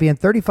middleweight champion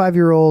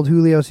 35-year-old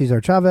Julio Cesar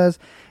Chavez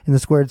in the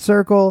squared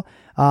circle.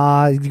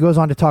 He goes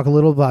on to talk a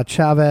little about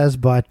Chavez,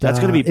 but That's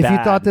gonna be if you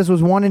bad. thought this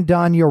was one and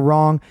done, you're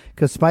wrong,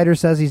 because Spider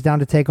says he's down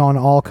to take on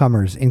all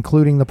comers,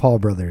 including the Paul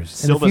brothers.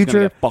 Silva's in the gonna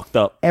future, get fucked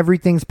up.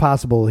 everything's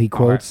possible, he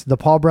quotes. The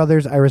Paul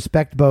brothers, I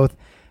respect both.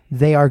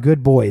 They are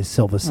good boys,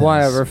 Silva says.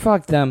 Whatever,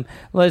 fuck them.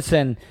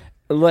 Listen,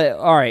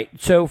 all right.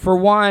 So for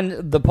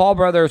one, the Paul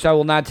brothers, I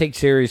will not take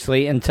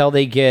seriously until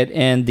they get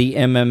in the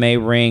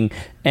MMA ring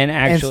and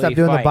actually And stop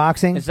doing the fight.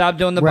 boxing? And stop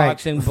doing the Right.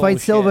 boxing. Fight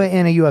bullshit. Silva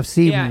in a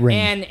UFC Yeah,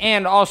 ring.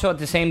 and also at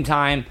the same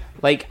time,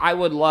 like I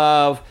would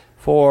love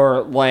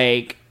for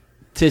like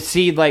to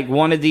see like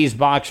one of these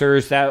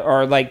boxers that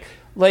are like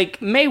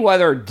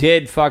Mayweather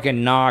did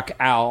fucking knock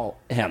out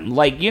him,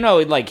 like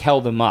like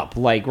held him up,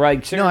 like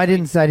right. No, I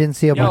didn't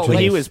see a bunch of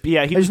he this. was.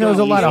 Yeah, he I was just know it was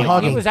a going lot of easy on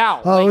hugging. him. He was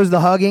out. Oh, Like- it was the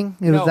hugging.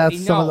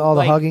 All the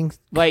like, hugging.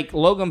 Like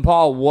Logan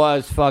Paul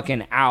was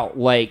fucking out,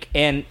 like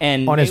and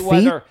On his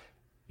Mayweather, feet?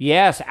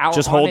 Yes, out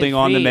Just on his holding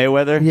on to feet.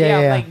 Mayweather.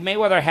 Yeah. Like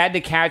Mayweather had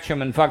to catch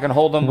him and fucking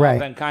hold him up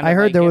Right. and kind of. I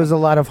heard like, there you was know, a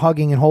lot of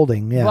hugging and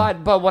holding. Yeah.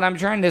 But what I'm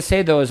trying to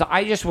say though is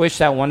I just wish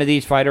that one of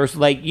these fighters,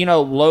 like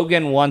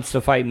Logan wants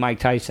to fight Mike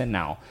Tyson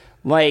now.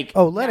 Like,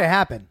 Oh, let it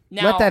happen.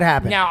 Let that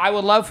happen. Now, I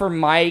would love for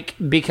Mike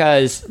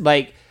because,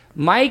 like,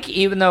 Mike,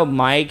 even though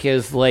Mike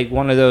is like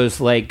one of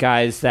those like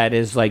guys that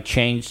is like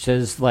changed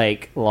his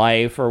like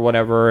life or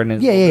whatever, and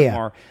is a little bit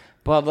more.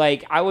 But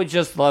like, I would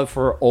just love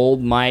for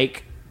old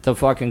Mike to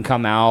fucking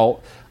come out.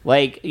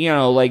 Like,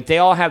 like they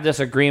all have this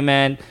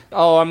agreement.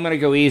 Oh, I'm gonna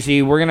go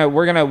easy. We're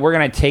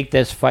gonna take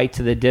this fight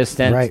to the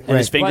distance. Right, And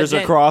his fingers But are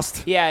then-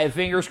 crossed. Yeah,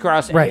 fingers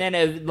crossed. Right. And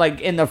then, like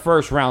in the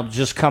first round,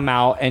 just come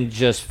out and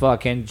just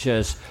fucking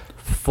just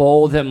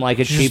fold him like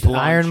a cheap lawn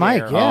Iron chair.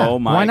 Mike. Yeah. Oh,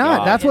 my Why not?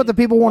 God. That's what the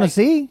people want to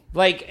see.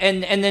 Like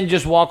and then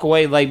just walk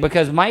away, like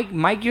because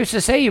Mike used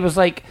to say he was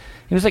like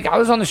I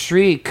was on the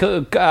street,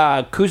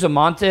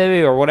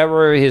 Cusamonte or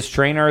whatever his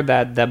trainer,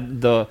 that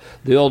the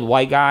old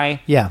white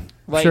guy. Yeah.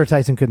 Like- Sure,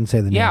 Tyson couldn't say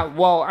the name. Yeah,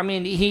 well, I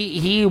mean,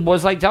 he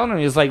was like telling him,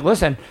 he was like,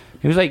 listen,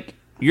 he was like,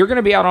 you're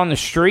gonna be out on the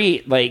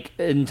street, like,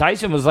 and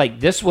Tyson was like,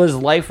 this was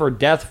life or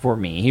death for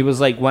me. He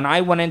was like, when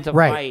I went into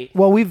Right. fight.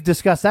 Well, we've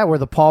discussed that where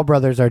the Paul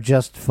brothers are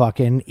just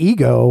fucking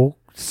ego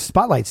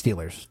spotlight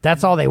stealers.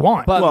 That's all they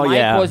want. But Well, Mike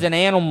yeah. was an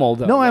animal,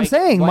 though. no, I'm Like-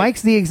 saying like-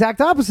 Mike's the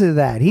exact opposite of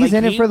that. He's like,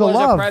 in it he for the was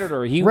love. a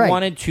predator. He Right.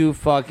 wanted to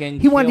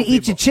fucking. He wanted to kill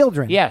eat your people.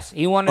 children. Yes,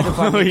 he wanted to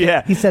fucking. Oh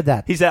yeah, He said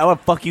that. He said, "Oh,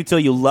 fuck you till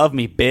you love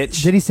me,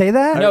 bitch." Did he say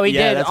that? No, he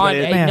Yeah, did. that's what On,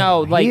 it is. Man, no,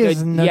 like he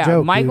is no yeah,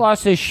 joke, Mike dude.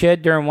 lost his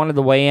shit during one of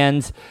the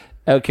weigh-ins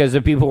because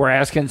the people were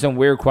asking some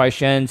weird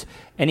questions,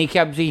 and he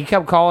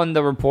kept calling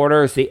the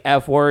reporters the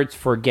F words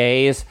for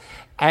gays,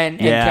 and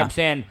Yeah. kept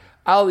saying,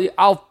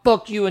 "I'll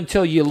fuck you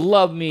until you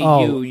love me,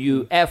 Oh.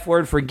 you F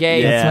word for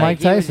gays." That's Like, Mike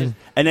he was Tyson. just-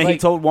 And then he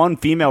like- told one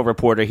female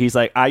reporter, he's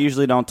like, I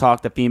usually don't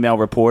talk to female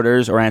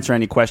reporters or answer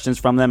any questions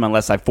from them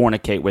unless I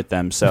fornicate with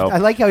them. So I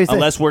like how he said,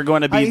 unless we're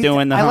going to be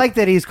doing the I like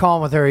that he's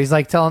calm with her. He's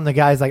like telling the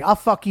guys, like, I'll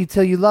fuck you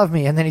till you love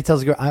me. And then he tells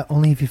the girl,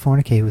 only if you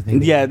fornicate with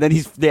me. Yeah, then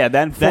he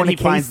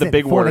finds the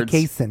big words.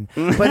 Fornication.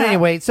 But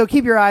anyway, so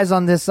keep your eyes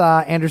on this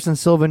Anderson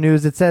Silva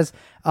news. It says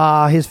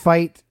his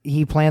fight,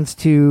 he plans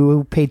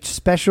to pay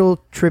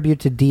special tribute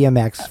to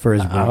DMX for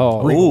his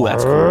ring. Ooh,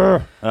 that's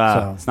cool.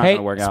 So- It's not Hey, going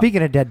to work out.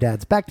 Speaking of dead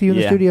dads, back to you in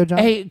the Yeah. studio, John.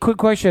 Hey, quick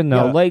question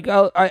though. Yeah. Like,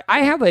 I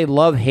have a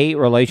love-hate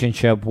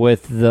relationship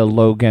with the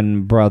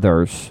Logan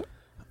brothers.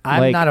 I'm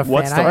like, not a fan.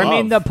 what's the I love?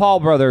 mean the Paul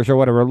brothers or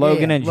whatever,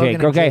 Logan yeah, and Logan Jake.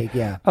 and Okay, Jake,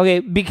 yeah. okay,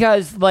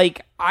 because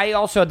like I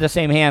also at the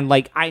same hand,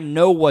 like I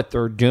know what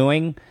they're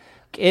doing.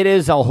 It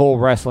is a whole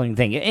wrestling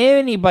thing.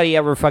 Anybody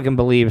ever fucking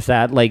believes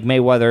that like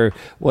Mayweather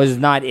was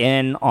not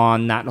in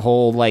on that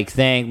whole like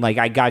thing, like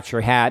I got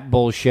your hat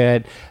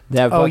bullshit.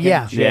 That Oh, fucking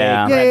yeah. Jake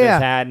Yeah. grabbed Yeah.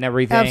 his hat and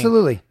everything.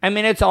 Absolutely. I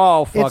mean, it's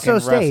all fucking It's so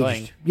staged.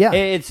 wrestling. Yeah,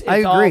 it's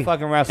I all agree.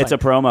 fucking wrestling. It's a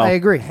promo. I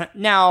agree.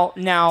 Now,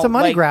 It's a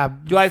money like,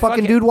 grab. Do I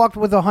fucking dude walked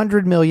with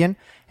 $100 million,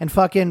 and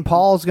fucking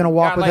Paul's gonna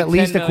walk got, with like, at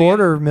least 10 a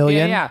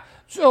 $250,000. Yeah.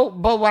 So,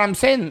 but what I'm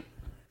saying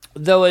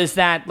though is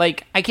that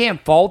like I can't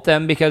fault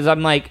them because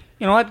I'm like,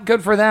 you know what?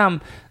 Good for them.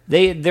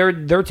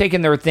 they're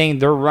taking their thing,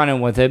 they're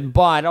running with it,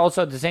 but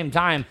also at the same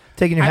time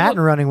Taking your hat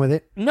and running with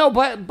it. No,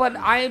 but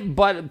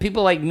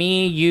people like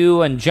me,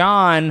 you, and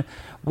John,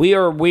 we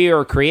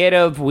are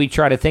creative. We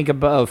try to think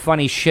about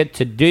funny shit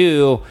to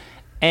do,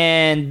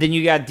 and then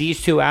you got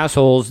these two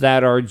assholes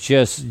that are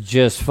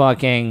just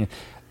fucking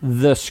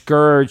the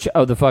scourge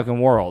of the fucking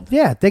world.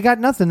 Yeah, they got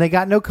nothing. They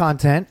got no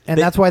content, and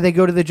that's why they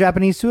go to the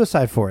Japanese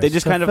suicide forest. They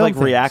just kind of like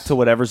react to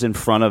whatever's in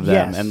front of them,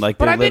 Yes. and like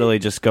But they I've been- literally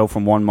just go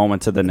from one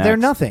moment to the next. They're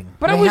nothing.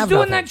 But They I was have doing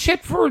nothing. that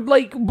shit for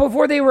like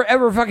before they were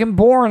ever fucking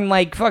born,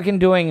 like fucking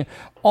doing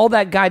all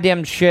that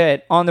goddamn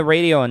shit on the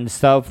radio and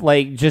stuff,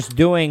 like just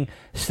doing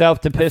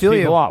stuff to piss Feel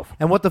people you. off.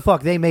 And what the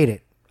fuck? They made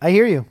it. I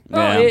hear you.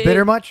 Yeah.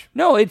 Bitter much?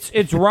 No,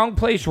 it's wrong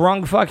place,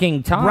 wrong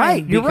fucking time.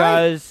 Right, you're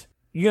because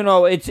you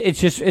know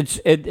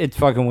it's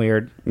fucking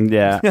weird.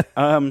 Yeah.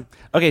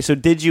 Okay, so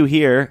did you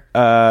hear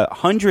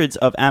hundreds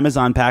of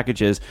Amazon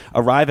packages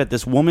arrive at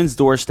this woman's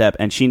doorstep,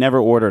 and she never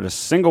ordered a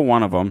single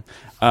one of them.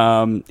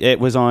 It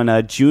was on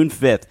June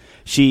 5th.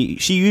 She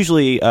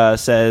usually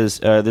says,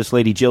 this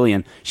lady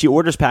Jillian, she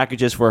orders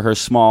packages for her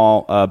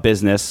small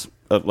business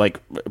like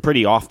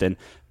pretty often.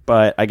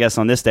 But I guess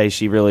on this day,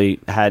 she really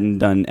hadn't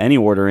done any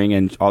ordering,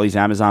 and all these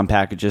Amazon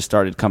packages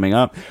started coming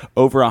up.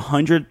 Over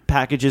 100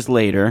 packages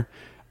later,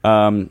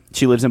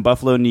 she lives in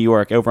Buffalo, New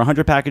York. Over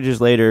 100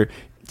 packages later,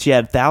 she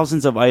had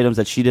thousands of items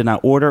that she did not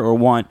order or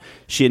want.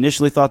 She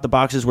initially thought the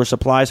boxes were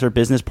supplies her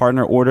business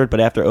partner ordered, but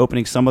after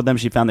opening some of them,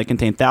 she found they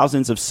contained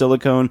thousands of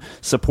silicone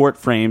support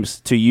frames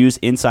to use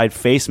inside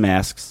face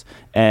masks,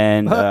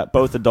 and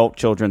both adult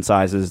children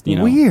sizes.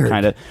 Weird.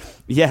 Kind of.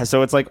 Yeah,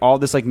 so it's like all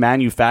this like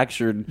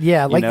manufactured,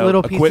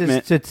 little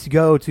equipment. pieces to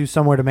go to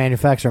somewhere to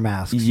manufacture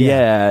masks.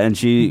 Yeah, and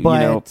she,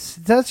 But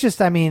that's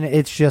just, I mean,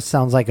 it just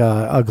sounds like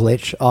a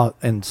glitch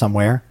in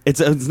somewhere. it's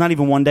not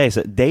even one day.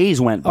 So days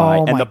went by,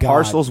 Oh, and my the God.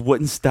 parcels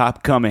wouldn't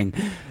stop coming.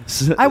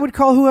 So, I would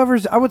call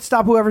I would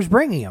stop whoever's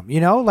bringing them,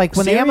 like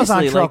when the Amazon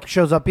Seriously, truck like-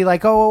 shows up, be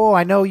like, oh,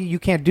 I know you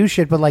can't do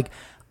shit, but like,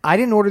 I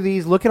didn't order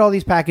these. Look at all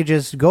these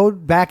packages. Go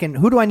back and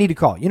who do I need to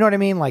call? You know what I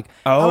mean? Like,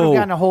 I would have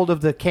gotten a hold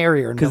of the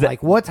carrier and been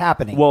like, what's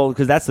happening? Well,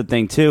 because that's the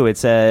thing too. It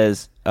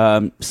says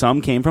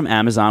some came from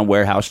Amazon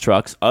warehouse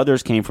trucks,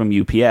 others came from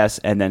UPS,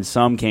 and then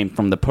some came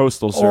from the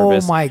postal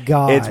service. my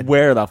God. It's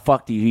where the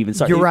fuck do you even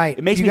start? You're right.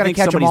 It makes You me gotta think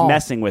catch 'em somebody's all.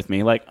 messing with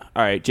me. Like,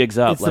 all right, jigs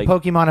up. It's like, the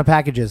Pokemon of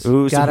packages.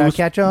 Who's- Gotta who's-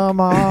 catch them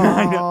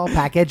all.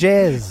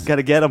 Packages.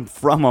 gotta get them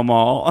from them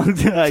all.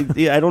 I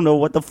don't know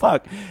what the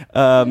fuck.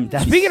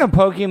 Speaking of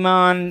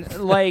Pokemon,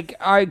 like,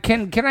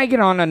 can I get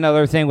on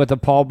another thing with the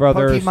Paul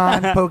brothers?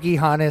 Pokemon,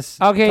 Pokehontas.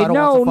 Okay, Tuttle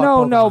no, wants to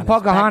fuck no, Back to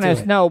Pocahontas,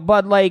 it. no,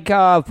 but like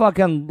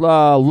fucking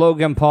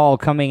Logan Paul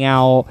coming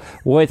out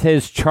with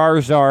his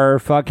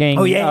Charizard fucking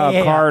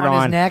card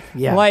on his neck?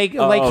 Yeah. like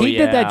he did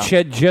yeah. that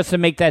shit just to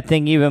make that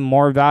thing even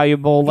more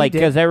valuable, like did.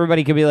 because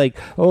everybody could be like,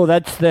 oh,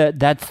 that's the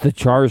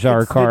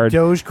Charizard It's card. the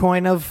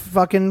Dogecoin of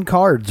fucking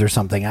cards or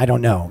something. I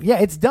don't know. Yeah,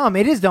 it's dumb.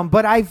 It is dumb.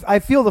 But I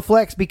feel the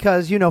flex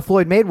because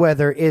Floyd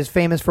Mayweather is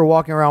famous for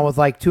walking around with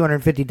like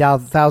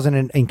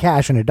 $250,000 in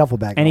cash in a duffel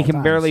bag, and he at all can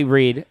times. barely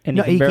read, and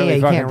No, he can barely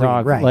he fucking can't read,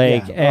 talk. right,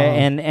 Like, yeah.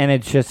 and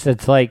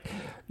it's like,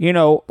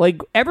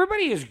 like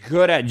everybody is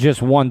good at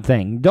just one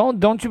thing.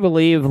 Don't you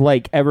believe?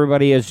 Like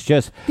everybody is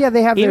just Yeah,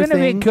 they have their even if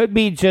thing. it could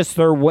be just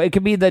their way. It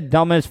could be the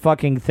dumbest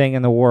fucking thing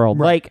in the world.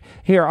 Like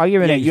here, I'll give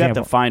you an Yeah, you have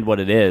example. to find what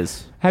it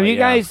is. Have But you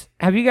yeah.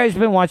 guys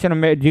been watching?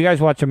 Do you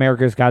guys watch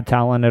America's Got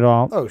Talent at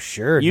all? Oh,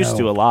 sure. Used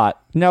no. to a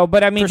lot. No,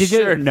 but I mean, For did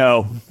sure, you?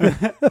 no.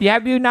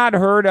 Have you not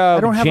heard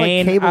of don't have, like,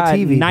 Jane cable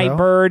TV, bro.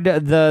 Nightbird,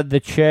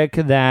 the chick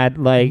that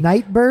like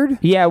Nightbird?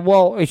 Yeah,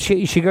 well,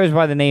 she goes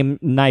by the name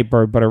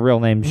Nightbird, but her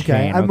real name's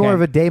Okay. Jane. I'm more of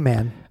a day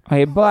man.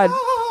 Okay,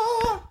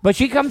 but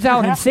she comes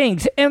out and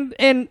sings, and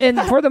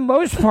for the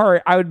most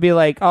part, I would be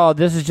like, oh,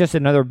 this is just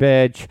another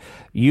bitch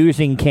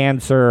using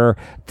cancer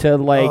to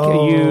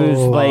use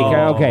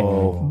okay,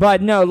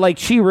 but no, like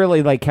she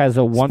really like has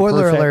a 1%.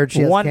 Spoiler alert, she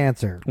has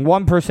cancer.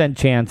 1%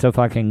 chance of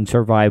fucking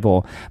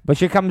survival, but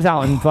she comes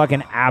out and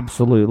fucking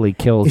absolutely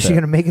kills Is she it.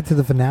 going to make it to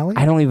the finale?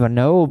 I don't even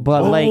know,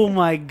 but Oh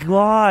my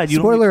god! You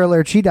don't Spoiler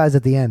alert, she dies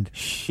at the end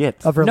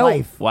shit of her No.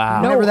 life.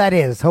 Wow. Whenever that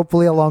is.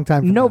 Hopefully a long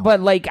time from no, now. but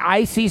like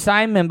I see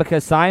Simon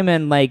because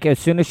Simon, like as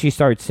soon as she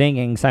starts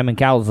singing, Simon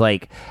Cowell's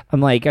like,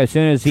 I'm like, as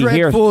soon as he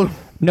Dreadful. hears,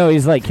 no, he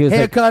was like,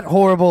 Haircut,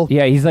 horrible.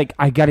 yeah, he's like,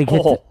 I gotta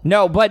get. Oh.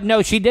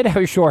 No, she did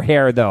have short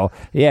hair though.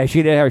 Yeah,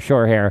 she did have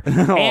short hair,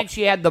 and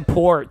she had the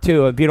port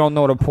too. If you don't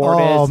know what a port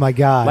is, Oh, my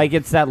God. like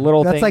it's that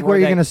little That's thing. like where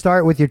you're they- going to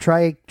start with your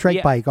trike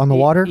Yeah, bike on the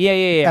water.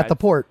 yeah. At the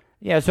port.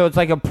 Yeah, so it's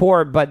like a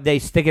port, but they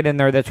stick it in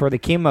there. That's where the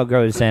chemo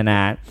goes in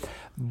at.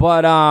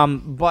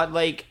 But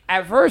like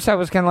at first I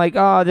was kind of like,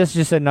 oh, this is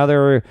just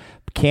another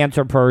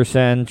cancer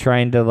person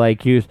trying to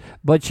like use.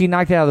 But she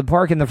knocked it out of the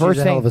park. And the first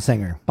She's a thing, hell of a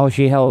singer. oh,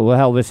 she hell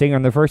of a singer.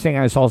 And the first thing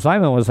I saw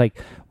Simon was like,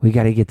 we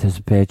got to get this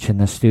bitch in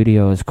the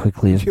studio as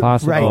quickly as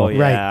possible. Right, Oh,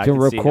 yeah, I To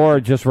can see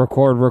record, just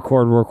record.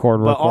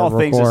 that. But all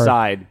things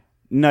aside,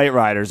 Knight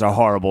Rider's a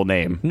horrible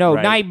name. No,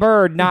 right?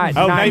 Nightbird, not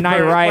Knight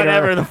Nightbird, Rider.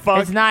 whatever the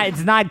fuck. It's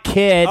not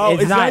Kid. Oh,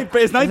 it's not.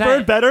 is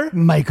Nightbird better?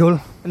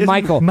 Michael,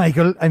 Michael,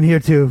 I'm here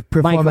to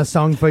perform Michael. a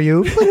song for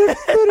you.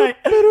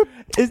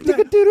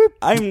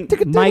 I'm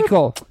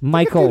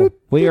Michael,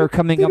 we are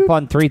coming up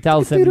on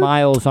 3,000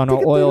 miles on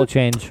an oil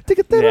change.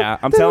 Yeah,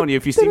 I'm telling you,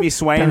 if you see me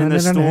swaying in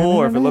this stool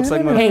or if it looks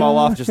like I'm gonna fall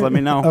off, just let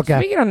me know. Okay.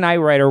 Speaking of Knight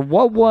Rider,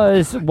 what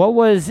was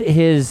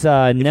his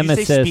If you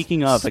nemesis? say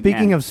speaking of, Speaking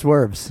again, of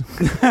swerves,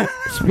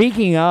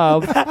 Speaking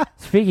of,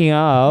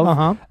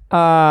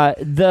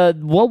 Uh-huh.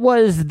 what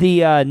was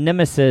the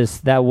nemesis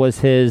that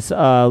was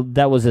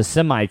a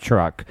semi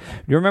truck?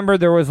 You remember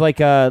there was like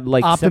a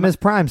Optimus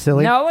Prime,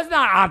 silly. No, it was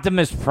not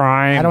Optimus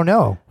Prime. I don't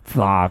know.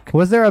 Fuck.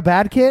 Was there a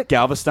bad kid?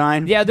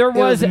 Galveston. Yeah, there It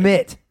was was.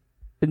 Mitt.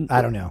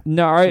 I don't know.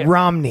 No, right.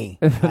 Romney.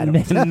 I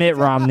don't Mitt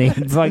Romney.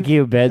 Fuck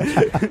you,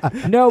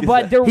 bitch. No,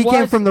 but there He was.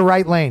 came from the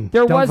right lane.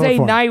 There Don't was vote a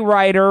for him. Knight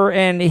Rider,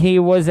 and he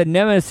was a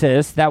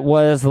nemesis that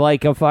was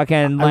like a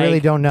fucking. I really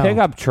don't know.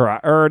 Pickup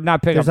truck or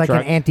not pickup There's like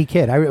truck. an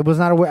anti-kid. I was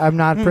not aware. I'm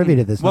not privy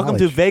to this. Welcome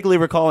to knowledge. Vaguely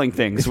Recalling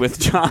Things with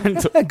John.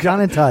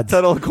 John and Tuds.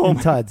 Tuttle Coleman.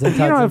 And Tuds. And Tuds.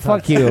 You know what? and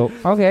Fuck Tuds. you.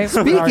 Okay.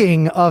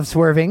 Speaking of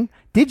swerving,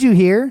 did you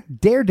hear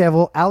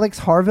Daredevil Alex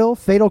Harville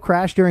fatal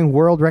crash during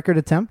world record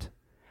attempt?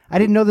 I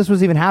didn't know this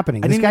was even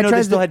happening. I This didn't guy even know they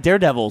tries still to- had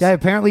Daredevils. Yeah,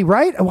 apparently,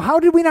 right? How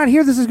did we not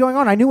hear this is going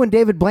on? I knew when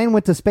David Blaine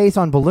went to space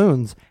on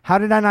balloons. How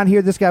did I not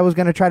hear this guy was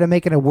going to try to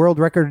make it a world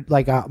record,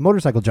 like a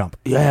motorcycle jump?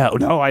 Yeah,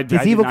 no, I did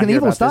Evel not hear Knievel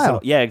about this at style. all.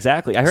 Yeah,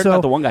 exactly. I heard So-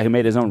 about the one guy who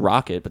made his own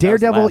rocket. But that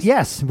was the Daredevil, last.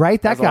 yes,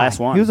 right? That was the guy. last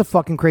one. He was a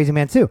fucking crazy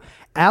man, too.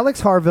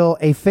 Alex Harville,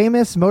 a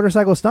famous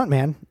motorcycle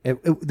stuntman.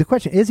 The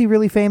question, is he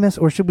really famous,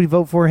 or should we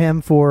vote for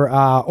him for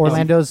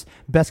Orlando's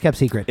best kept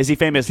secret? Is he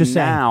famous Just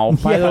saying. now?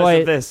 By the because way,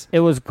 of this?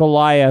 it was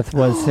Goliath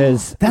was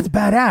his. That's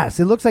badass.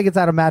 It looks like it's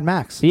out of Mad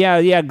Max.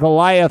 Yeah.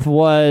 Goliath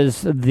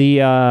was the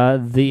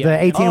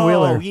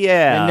 18-wheeler. Oh,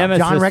 yeah. The nemesis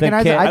John that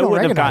recognized it? kid- I I don't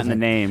wouldn't have recognize gotten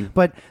the it. name.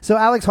 But so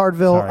Alex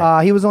Harville,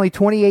 Sorry. he was only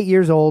 28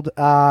 years old.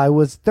 It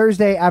was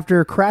Thursday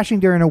after crashing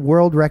during a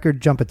world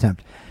record jump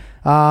attempt.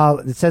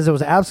 It says it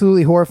was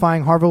absolutely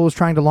horrifying. Harville was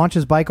trying to launch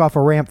his bike off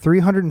a ramp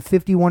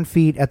 351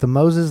 feet at the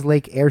Moses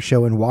Lake Air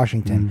Show in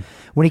Washington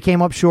when he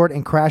came up short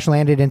and crash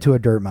landed into a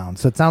dirt mound.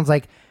 So it sounds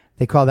like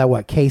they call that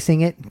what?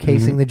 Casing it?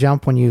 Casing the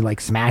jump when you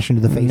like smash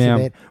into the face Yeah.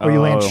 of it or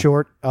you land Oh.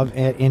 short of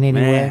it in any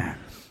way. Man.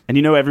 And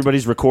you know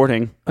everybody's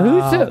recording.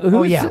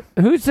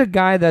 Who's the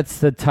guy that's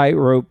the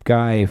tightrope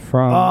guy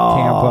from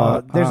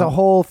Tampa? There's a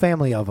whole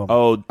family of them.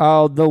 Oh,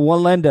 the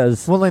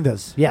Walendas.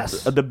 Melinda's,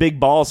 yes. the Big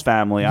Balls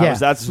family. Yeah.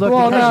 That's Look,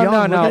 Well, look how no,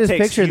 young. no, Look at his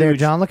takes picture there, huge-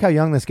 John. Look how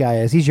young this guy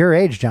is. He's your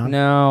age, John.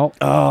 No,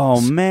 Oh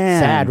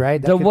man, Sad,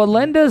 right? That the could-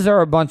 Walendas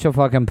are a bunch of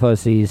fucking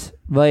pussies.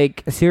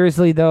 Like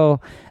seriously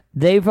though,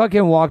 they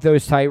fucking walk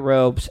those tight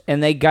ropes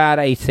and they got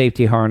a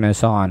safety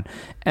harness on.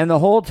 And the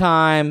whole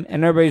time,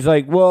 and everybody's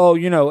like, well,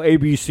 you know,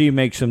 ABC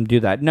makes them do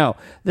that. No,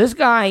 this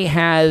guy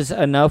has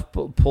enough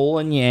pull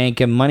and yank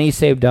and money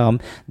saved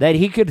up that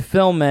he could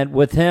film it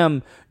with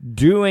him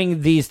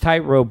doing these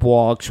tightrope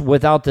walks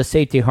without the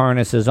safety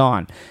harnesses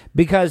on.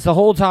 Because the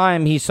whole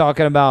time he's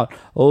talking about,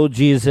 oh,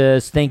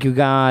 Jesus, thank you,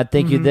 God,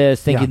 thank you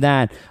this, thank you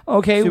that.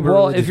 Okay, Super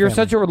well, religious if you're family.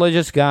 such a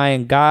religious guy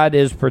and God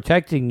is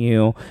protecting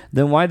you,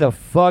 then why the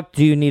fuck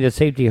do you need a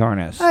safety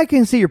harness? I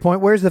can see your point.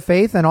 Where's the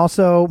faith? And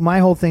also, my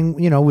whole thing,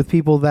 with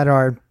people that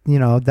are,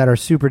 that are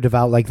super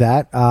devout like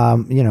that,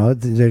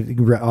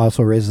 it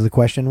also raises the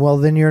question. Well,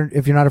 then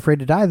if you're not afraid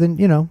to die, then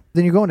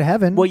then you're going to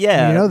heaven. Well,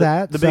 yeah, and you know the,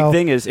 that. The So, big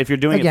thing is if you're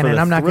doing again, it for and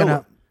the I'm not thrill,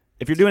 gonna-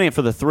 if you're doing it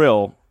for the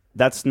thrill,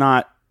 that's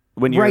not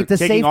when you're Right, the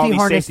taking all safety these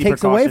harness safety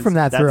takes away precautions, from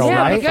that that's thrill, not Yeah,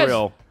 a right? because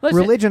thrill. listen,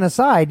 religion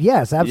aside,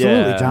 yes,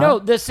 absolutely, Yeah. John. no,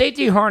 the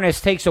safety harness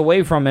takes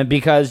away from it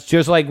because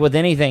just like with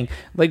anything,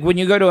 like when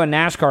you go to a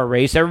NASCAR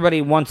race,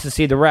 everybody wants to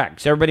see the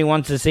wrecks. Everybody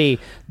wants to see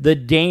the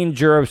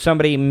danger of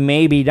somebody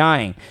maybe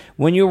dying.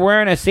 When you're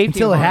wearing a safety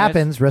Until it harness,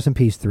 happens, rest in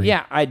peace, 3.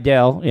 Yeah,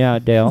 Dale. Yeah,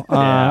 Dale.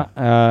 Yeah.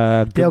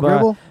 Dale goodbye,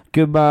 Gribble?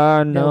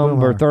 Goodbye,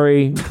 number Boomer.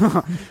 3.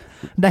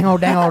 Dangle,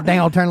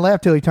 turn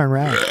left till you turn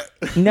right.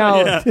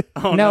 No,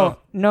 Oh, no.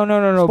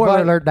 Spoiler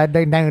but- alert, that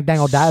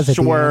dangle dies at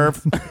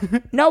Swerve. the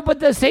end. No, but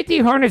the safety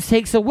harness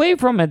takes away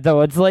from it,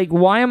 though. It's like,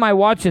 why am I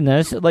watching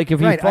this? Like, if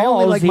he Right, I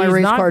only falls, like he's my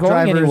race not car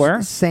going anywhere.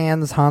 drivers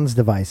sans Hans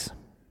device.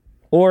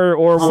 Or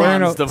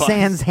wearing a, Hans device.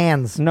 Sans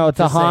hands. no, it's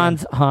a Just saying.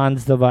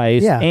 Hans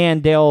device. Yeah.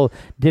 And Dale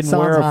didn't Sans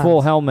wear a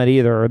full Hans. helmet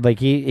either. Like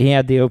he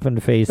had the open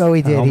face. Oh,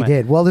 he did. helmet. He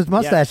did. Well, his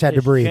mustache had to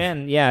His breathe.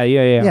 chin- Yeah.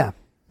 Yeah.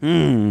 Do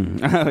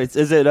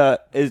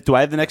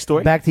I have the next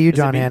story? Back to you, Is it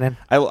John me? Hannon.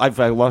 I've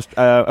lost.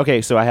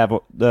 Okay, so I have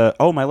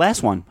my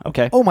last one.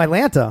 Okay. Oh, my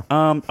Lanta.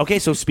 Okay,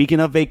 so speaking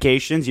of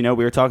vacations, we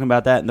were talking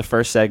about that in the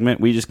first segment.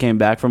 We just came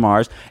back from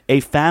ours. A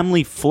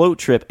family float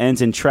trip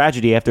ends in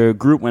tragedy after a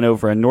group went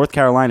over a North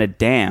Carolina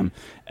dam.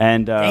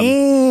 And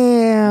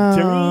Damn.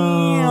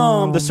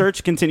 the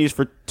search continues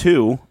for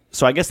 2.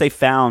 So I guess they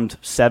found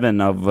 7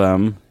 of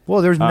them.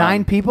 Well, there's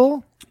 9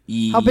 people?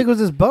 How big was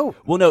this boat?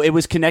 Well, no, it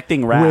was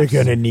connecting rafts.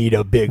 need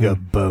a bigger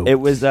boat. It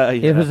was.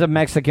 It was a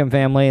Mexican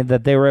family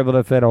that they were able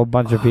to fit a whole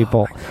bunch of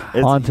people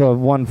onto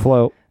one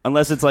float.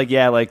 Unless it's like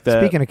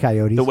Speaking of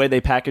coyotes. the way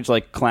they package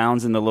like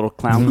clowns in the little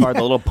clown car,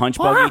 the little punch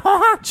buggy.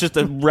 It's just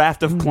a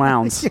raft of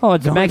clowns. Oh,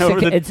 it's a going over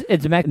Mexican.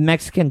 It's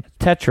Mexican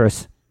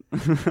Tetris.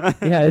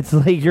 Yeah, it's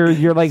like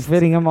you're like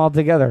fitting them all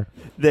together.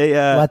 They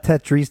La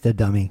Tetrista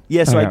dummy.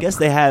 yeah. So I Okay. guess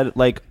they had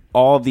like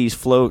all of these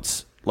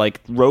floats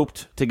like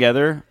roped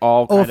together.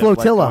 All Oh, a kind of, like,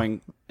 flotilla.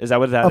 going- is that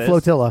what that A is?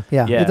 flotilla.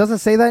 Yeah. Yeah. It doesn't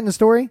say that in the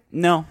story?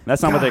 No,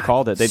 that's not what they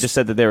called it. They just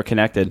said that they were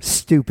connected.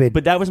 Stupid.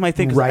 But that was my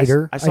thing. 'cause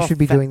writer. I saw should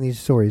be doing these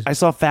stories. I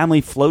saw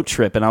Family Float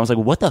Trip, and I was like,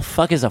 "What the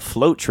fuck is a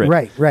float trip?"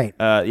 Right.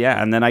 Yeah,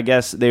 and then I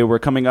guess they were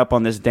coming up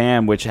on this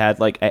dam, which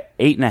had like a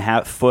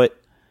 8.5 foot,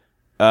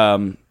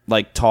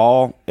 like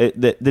tall.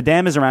 The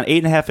dam is around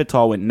 8.5 feet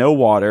tall with no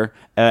water,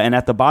 and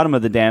at the bottom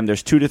of the dam,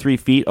 there's 2 to 3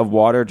 feet of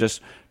water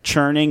just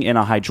churning in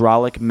a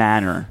hydraulic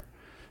manner.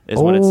 Is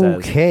what it says.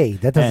 Okay.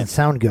 That doesn't And-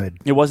 sound good.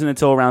 It wasn't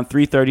until around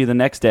 3:30 the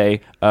next day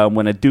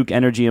when a Duke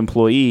Energy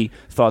employee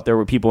thought there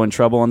were people in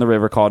trouble on the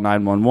river, called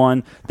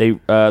 911. The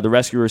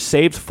rescuers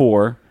saved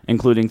 4,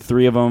 including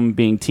 3 of them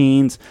being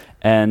teens,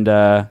 and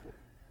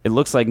it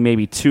looks like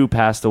maybe 2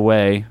 passed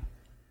away.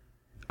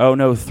 Oh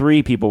no,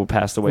 3 people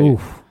passed away.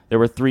 Oof. There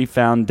were 3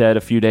 found dead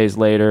a few days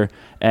later,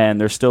 and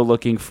they're still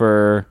looking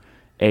for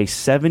a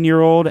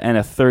 7-year-old and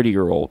a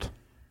 30-year-old.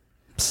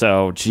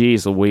 So,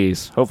 geez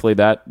Louise. Hopefully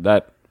that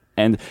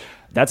and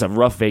that's a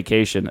rough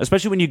vacation,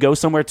 especially when you go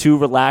somewhere to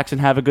relax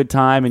and have a good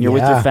time, and you're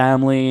with Yeah. your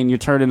family and you're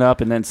turning up,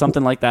 and then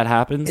something like that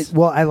happens.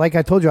 Well, like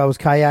I told you, I was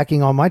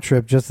kayaking on my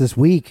trip just this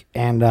week,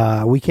 and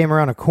we came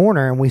around a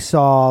corner and we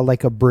saw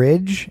like a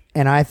bridge,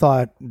 and I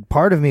thought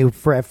part of me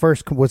at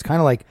first was kind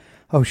of like,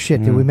 oh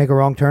shit, did we make a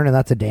wrong turn and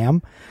that's a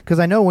dam? Because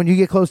I know when you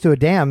get close to a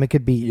dam, it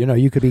could be,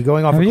 you could be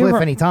going off Have a you cliff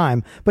ever-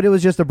 anytime, but it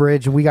was just a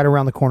bridge, and we got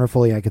around the corner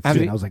fully. I could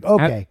see it. I was like,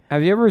 okay.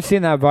 Have you ever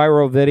seen that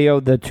viral video,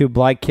 the 2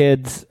 black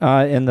kids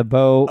in the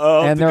boat,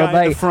 Oh, and the they're guy in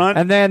like, the front?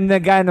 and then the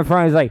guy in the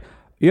front is like,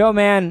 "Yo,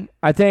 man,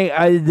 I think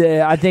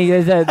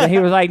he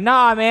was like,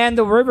 nah, man,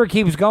 the river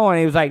keeps going."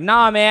 He was like,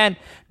 "Nah, man,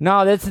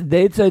 no, it's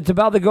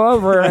about to go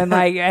over," and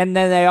then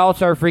they all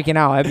start freaking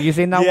out. Have you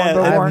seen that Yeah,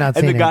 one I have before? not and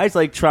the seen it. guy's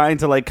like trying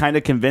to like kind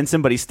of convince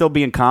him, but he's still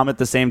being calm at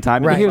the same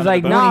time. Right. He was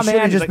like, When "Nah, he should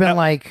man." have just He's been no,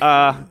 like,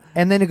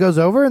 and then it goes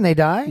over and they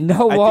die?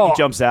 No, I well, think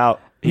he jumps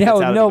out. He gets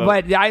out of the boat.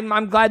 but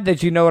I'm glad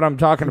that you know what I'm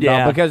talking about,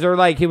 Yeah. because they're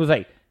like, he was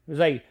like,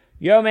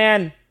 "Yo,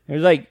 man," he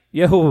was like,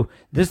 "Yo,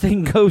 this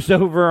thing goes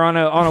over on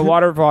a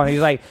waterfall," and he's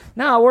like,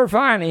 "No, we're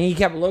fine," and he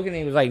kept looking, and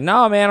he was like,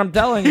 "No, man, I'm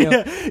telling you."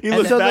 He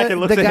looks So back the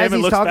and looks guys at him and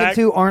he's looks talking back.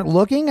 to aren't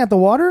looking at the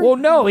water? Well,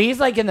 no, he's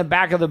like in the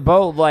back of the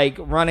boat, like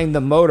running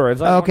the motor.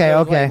 It's like Okay,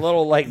 one of those, okay. like,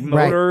 little like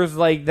motors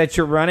like that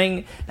you're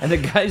running, and the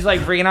guy's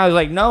like freaking out. He's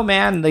like, "No,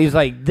 man," he's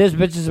like, "This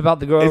bitch is about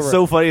to go It's over."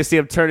 so funny to see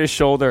him turn his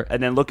shoulder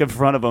and then look in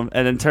front of him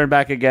and then turn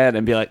back again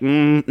and be like,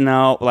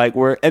 no, like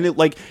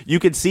like you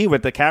could see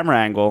with the camera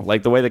angle,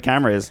 like the way the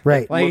camera is,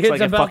 Right. it Like, looks it's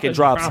like it about fucking to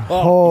drops. drop.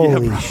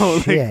 Holy bro,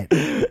 like- shit.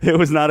 It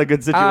was not a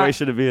good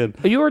situation to be in.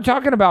 You were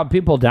talking about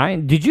people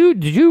dying. Did you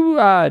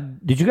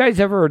guys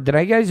ever? Did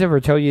I guys ever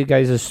tell you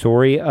guys a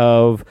story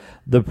of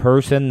the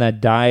person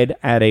that died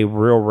at a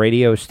real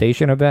radio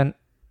station event?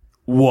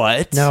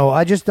 What? No,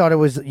 I just thought it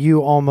was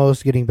you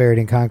almost getting buried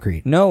in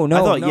concrete. No, I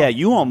thought, yeah,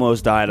 you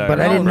almost died. But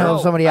I didn't know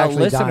if somebody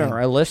actually died.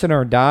 A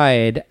listener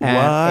died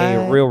at a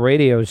What? real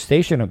radio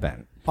station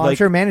event. I'm Like-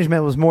 sure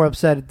management was more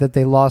upset that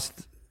they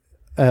lost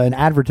an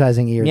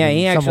advertising year. Yeah, than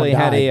he someone actually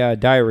had died. a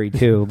diary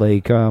too.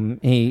 Like,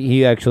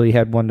 he actually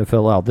had one to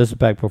fill out. This is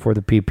back before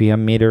the ppm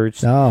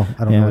meters. Oh,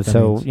 I don't Yeah, know what that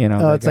so, means. you know,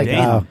 Oh, it's like,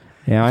 Damn.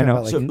 yeah, I know.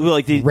 about, So,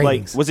 like, like,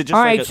 ratings. was it just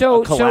All like right, a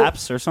so-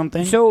 collapse or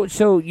something?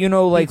 So you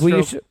know, like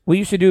Heat we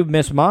used to do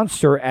Miss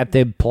Monster at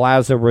the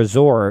Plaza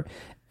Resort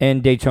in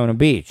Daytona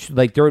Beach.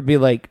 Like there would be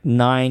like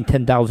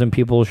 10,000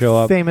 people show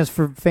up.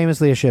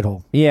 famously a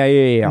shithole. Yeah.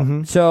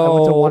 Mhm. So I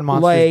went to one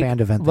Monsters like, band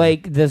event there.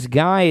 like this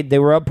guy, they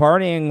were up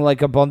partying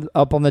like up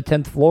on the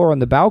 10th floor on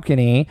the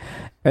balcony,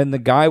 and the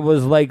guy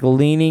was like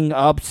leaning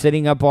up,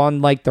 sitting up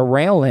on like the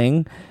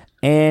railing,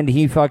 and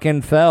he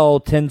fucking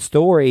fell 10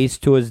 stories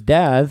to his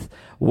death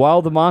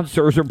while the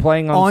Monsters are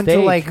playing on Onto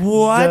stage.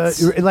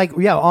 like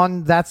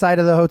on that side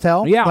of the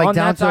hotel. Yeah, like on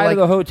down that to, side like, of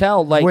the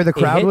hotel, like where the it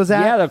crowd hit- was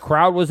at? Yeah, the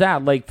crowd was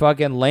at. Like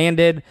fucking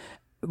landed,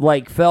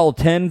 like fell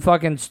 10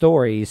 fucking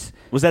stories.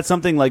 Was that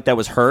something like that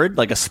was heard,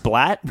 like a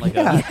splat? Like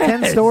Yeah,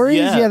 10 stories.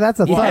 Yeah,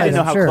 that's a yeah, thud. I didn't know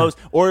I'm how sure. close.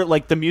 Or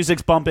like the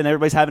music's bumping,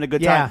 everybody's having a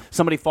good Yeah. time.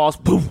 Somebody falls,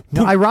 boom.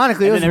 No, boom,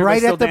 ironically, it and was then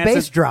everybody's right at the still dancing.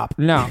 bass drop.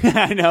 No.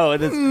 I know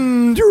it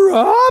is.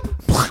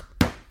 Drop.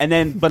 And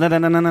then,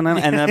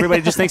 and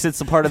everybody just thinks it's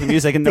a part of the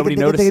music, and nobody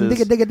notices.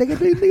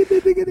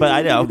 But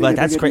I know, but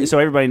that's crazy. So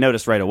everybody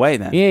noticed right away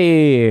then.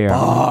 Yeah.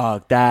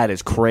 Fuck, that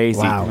is crazy.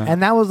 Wow.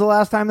 And that was the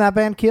last time that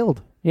band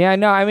killed. Yeah,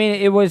 no, I mean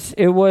it was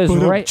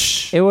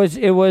right. It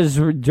was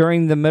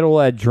during the middle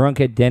of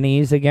Drunk at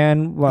Denny's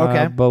again.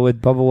 Okay. But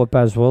with Bubba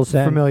Whip-Ass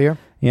Wilson. Familiar.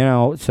 You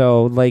know,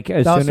 so like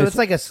as Oh, soon so as it's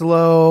like a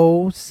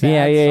slow,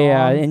 sad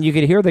yeah, song. and you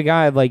could hear the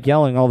guy like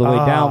yelling all the way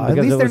down. At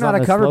Because least it they're was not on a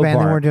the cover slow band.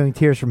 They part. weren't doing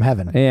Tears from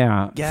Heaven.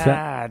 Yeah.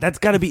 Yeah, that's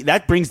got to be.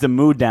 That brings the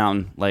mood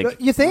down. Like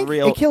You think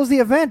real. it kills the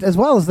event as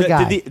well as the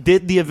guy?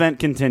 Did the event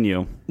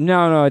continue?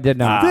 No, it did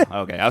not.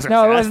 Okay. I was No,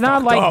 gonna it say, was that's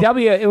not fucked like up.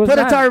 It was Put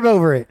a not, tarp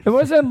over it. It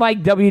wasn't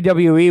like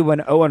WWE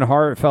when Owen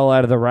Hart fell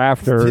out of the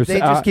rafters. Did they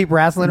just keep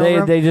wrestling over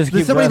him? They just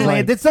keep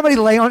wrestling. Did somebody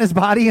lay on his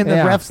body and the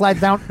Yeah. ref slides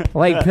down?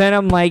 Like pin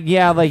him, like you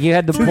had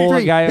to pull a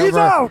three. guy He's over,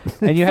 out!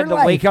 and you had For to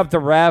life. wake up the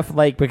ref,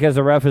 like because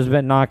the ref has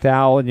been knocked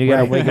out, and you got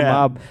to wake him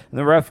up. And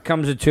the ref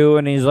comes to two,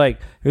 and he was like,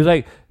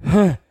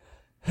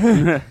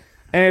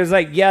 and it was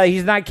like, yeah,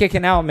 he's not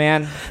kicking out,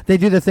 man. They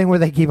do the thing where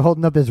they keep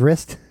holding up his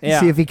wrist, Yeah.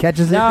 see if he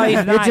catches it. No,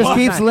 he's not. It just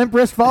He's keeps not. limp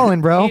wrist falling,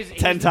 bro.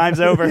 10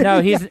 times over.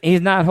 No, he's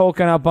not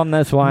hulking up on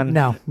this one.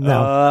 No.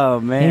 Oh,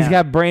 man. He's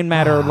got brain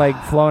matter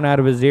like flowing out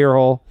of his ear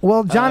hole.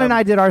 Well, John and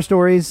I did our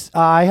stories.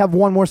 I have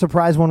one more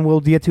surprise one we'll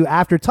get to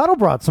after Tuttle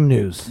brought some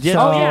news. Yeah.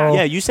 So-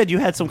 Yeah, you said you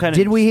had some kind of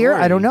Did we hear?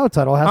 story. I don't know.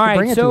 Tuttle has All to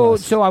bring right, it to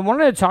us. so I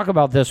wanted to talk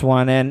about this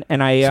one, and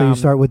I So you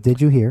start with,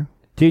 did you hear?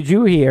 did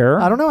you hear?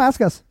 I don't know. Ask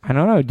us. I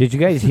don't know. Did you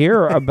guys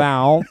hear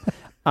about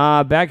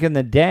back in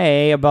the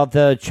day about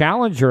the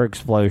Challenger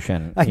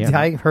explosion?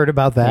 I heard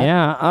about that.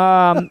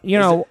 Yeah.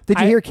 Did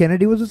you hear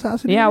Kennedy was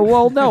assassinated? Yeah,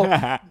 well, no.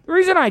 The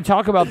reason I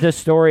talk about this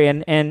story,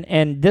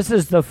 and this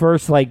is the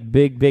first like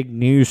big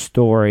news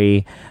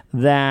story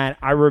that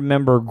I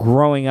remember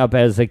growing up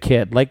as a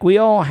kid. Like we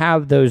all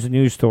have those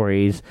news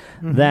stories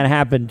that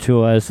happened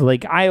to us.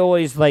 Like I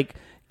always like,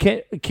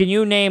 can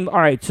you name? All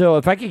right, so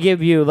if I could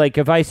give you like,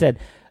 if I said,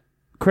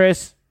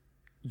 Chris,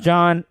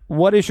 John,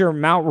 what is your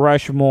Mount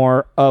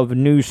Rushmore of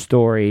news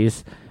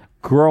stories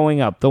growing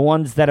up? The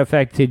ones that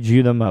affected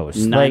you the most?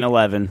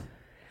 9/11.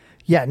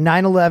 Yeah,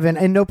 9/11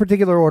 in no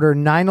particular order.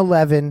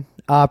 9/11,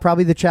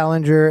 probably the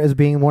Challenger as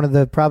being one of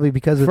the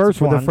because it's First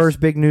the ones. first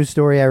big news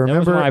story I was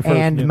remember, my first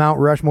and news. Mount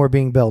Rushmore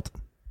being built.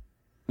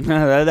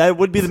 That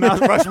would be the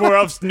Mount Rushmore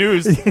of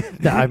news.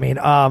 No, I mean,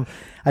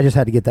 I just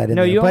had to get that in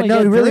No, there. you But only no,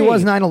 get it really three.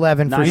 was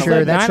 9/11 for 9/11.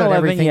 sure. That shut 9/11,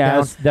 everything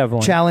yes, down.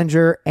 definitely.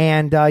 Challenger,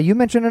 and you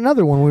mentioned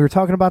another one. We were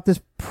talking about this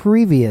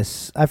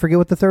previous. I forget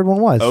what the third one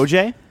was.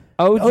 OJ?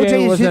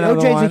 OJ was another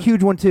OJ's one. a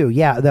huge one too.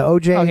 Yeah, the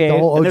OJ, Okay, the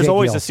whole OJ And there's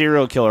always deal. a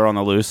serial killer on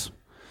the loose.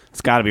 It's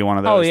got to be one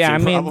of those. Oh, yeah, two, I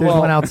mean, probably. There's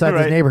well, one outside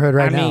right. this neighborhood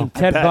right I mean, now.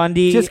 Ted bet.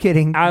 Bundy. Just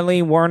kidding.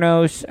 Eileen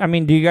Wuornos. I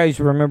mean, do you guys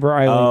remember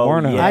Eileen Oh,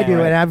 Wuornos? yeah. I do,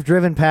 right. and I've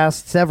driven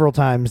past several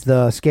times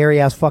the scary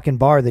ass fucking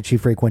bar that she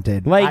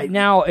frequented.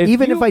 Now,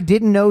 Even if I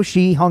didn't know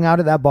she hung out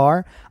at that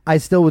bar, I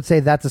still would say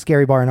that's a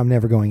scary bar, and I'm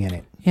never going in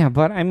it. Yeah,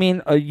 but I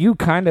mean, you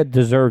kind of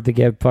deserve to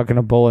get fucking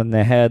a bullet in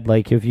the head.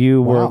 Like, if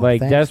you were, Wow, like,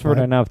 thanks, desperate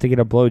bud. enough to get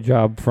a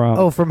blowjob from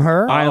Oh, from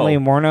her?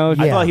 Eileen Wuornos.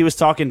 I Yeah. thought he was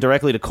talking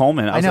directly to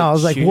Coleman. I know. I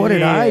was like, what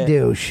did I shit.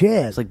 do?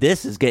 Shit. It's like,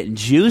 this is getting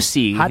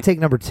juicy. Hot take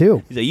number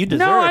 2. He's like, you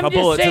deserve No, a I'm bullet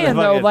just to the saying,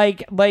 though,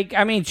 fucking- like,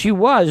 I mean, she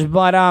was,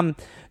 but,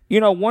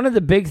 one of the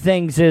big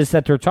things is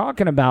that they're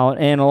talking about,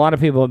 and a lot of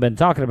people have been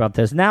talking about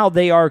this, now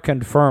they are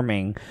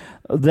confirming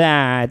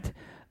that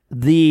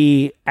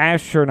the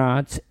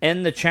astronauts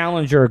in the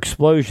Challenger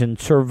explosion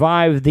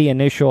survived the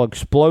initial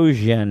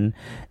explosion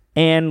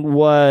and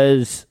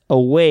was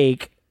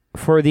awake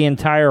for the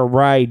entire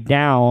ride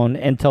down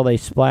until they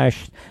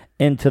splashed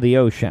into the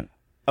ocean.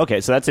 Okay,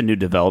 so that's a new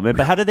development.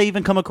 But how did they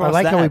even come across I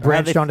like that? how we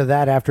branched onto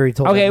that after he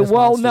told Okay, that Miss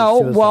well, Monster's no,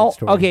 suicide well,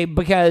 story. okay,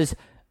 because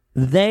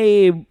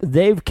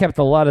they've kept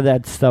a lot of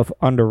that stuff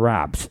under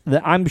wraps.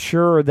 I'm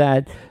sure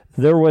that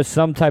there was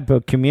some type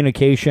of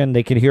communication.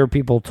 They could hear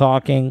people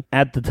talking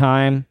at the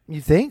time.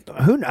 You think?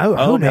 Who knows?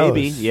 Oh, Who knows?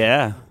 maybe.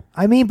 Yeah.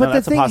 I mean, but No, the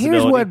that's a thing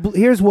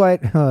here's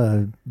what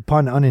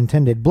pun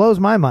unintended blows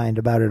my mind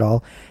about it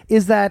all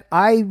is that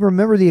I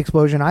remember the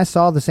explosion. I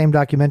saw the same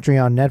documentary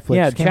on Netflix.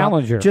 Yeah, It came out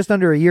Challenger. just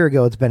under a year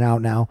ago. It's been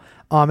out now.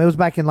 It was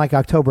back in like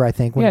October, I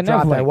think, when Yeah, it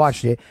dropped. I Netflix.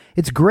 watched it.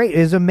 It's great.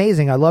 It's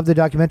amazing. I love the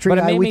documentary. But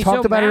it made We me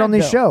talked so about it mad, on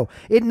this though.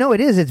 show. It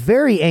is. It's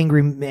very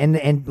angry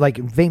and like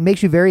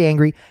makes you very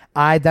angry.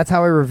 That's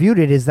how I reviewed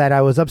it. Is that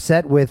I was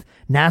upset with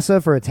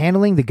NASA for its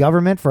handling, the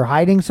government for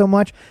hiding so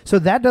much. So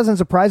that doesn't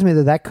surprise me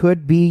that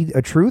could be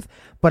a truth.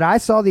 But I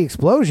saw the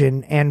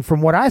explosion, and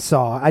from what I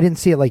saw, I didn't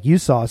see it like you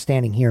saw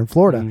standing here in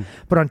Florida,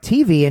 but on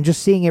TV and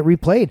just seeing it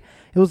replayed,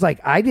 it was like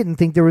I didn't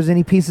think there was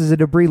any pieces of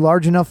debris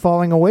large enough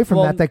falling away from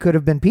Well, that could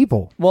have been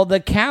people. Well, the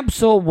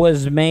capsule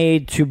was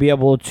made to be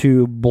able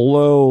to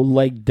blow,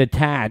 like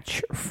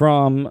detach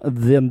from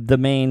the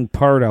main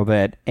part of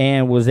it,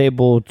 and was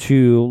able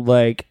to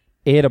like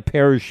hit a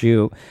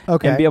parachute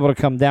Okay. and be able to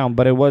come down,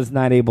 but it was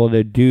not able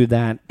to do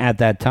that at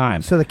that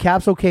time. So the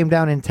capsule came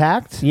down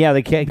intact. Yeah,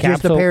 the Just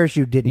capsule. the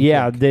parachute didn't.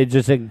 Yeah, kick. they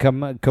just didn't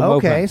come Okay,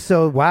 open.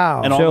 so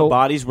wow, And all So- the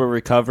bodies were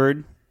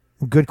recovered.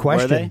 good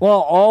question. they? Well,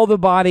 all the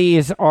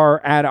bodies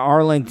are at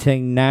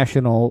Arlington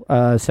National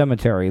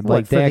Cemetery.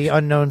 Like for the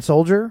unknown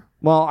soldier.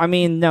 well, I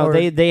mean, no,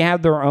 Or- they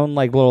have their own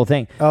like little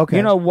thing. Okay.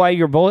 You know why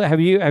you're both? Have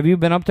you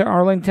been up to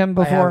Arlington I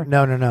before? have-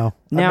 No. I've never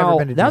Now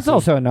been to that's DC.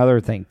 also another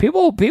thing.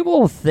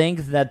 People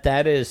think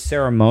that is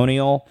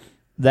ceremonial,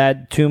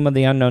 that Tomb of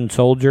the Unknown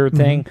Soldier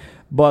thing,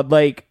 but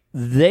like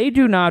they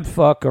do not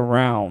fuck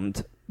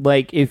around.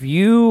 Like if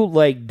you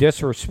like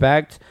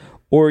disrespect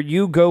or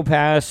you go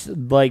past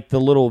like the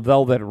little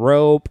velvet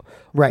rope,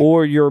 Right.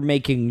 or you're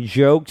making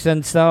jokes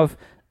and stuff,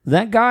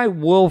 that guy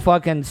will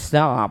fucking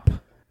stop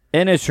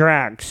in his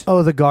tracks.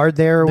 Oh, the guard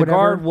there or The whatever?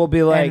 guard will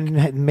be like-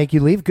 And make you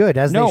leave good,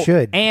 as No, they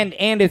should. and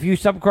if you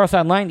step across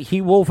that line, he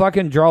will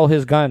fucking draw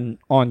his gun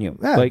on you.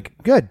 Yeah, Like,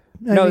 good.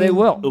 I no, they mean,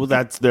 will. Well,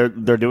 that's they're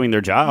doing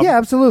their job. Yeah,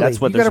 absolutely. That's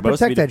what You they're gotta supposed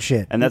to protect be that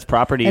shit. and that's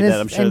property and that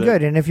I'm sure. and that,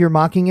 good. And if you're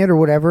mocking it or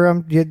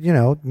whatever, you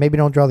know, maybe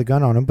don't draw the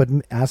gun on him, but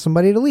ask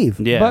somebody to leave.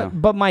 Yeah,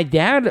 But my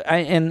dad,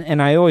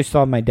 and I always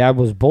thought my dad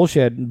was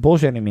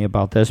bullshitting me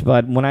about this.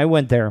 But when I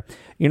went there,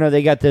 you know,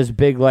 they got this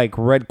big like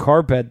red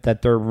carpet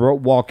that they're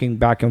walking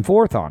back and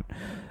forth on.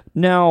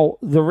 Now,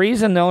 the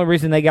only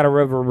reason they got to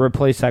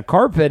replace that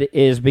carpet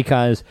is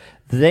because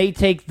they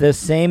take the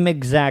same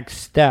exact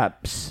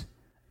steps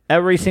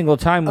every single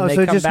time when they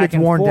so it come just back gets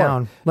and worn forth.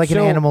 down, like an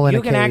So animal in a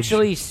you can cage.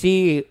 actually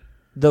see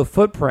the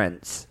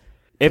footprints.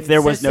 if there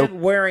was no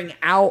Consistent wearing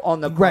out on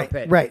the Right,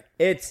 carpet. right.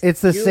 It's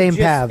the same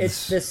paths.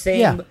 It's the same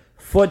Yeah.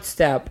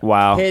 footstep.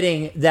 Wow.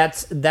 Hitting.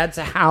 That's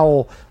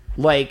how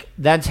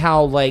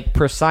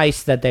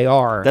precise that they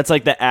are. that's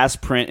like the ass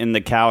print in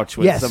the couch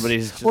when Yes.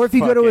 somebody's just Or if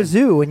you go to a fucking-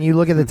 zoo and you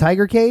look at the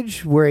tiger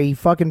cage where he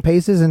fucking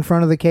paces in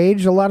front of the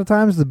cage, a lot of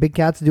times the big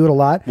cats do it a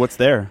lot. What's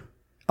there?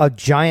 A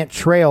giant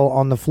trail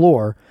on the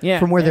floor Yeah,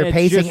 from where and they're it's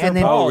pacing, just and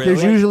then their paw,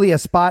 there's really? usually a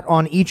spot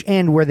on each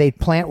end where they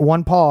plant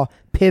one paw,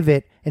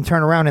 pivot, and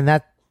turn around, and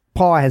that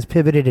paw has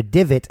pivoted a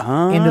divot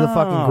into the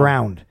fucking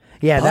ground.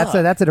 Yeah,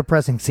 that's a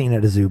depressing scene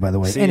at a zoo, by the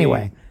way. See,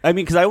 Anyway, I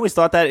mean, because I always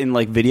thought that in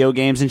like video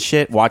games and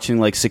shit, watching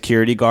like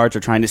security guards or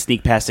trying to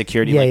sneak past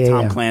security, Yeah, like yeah,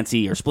 Tom yeah.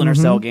 Clancy or Splinter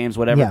Cell games,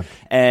 whatever. Yeah.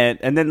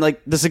 And then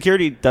like the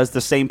security does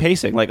the same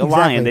pacing, like a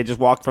Exactly. lion. They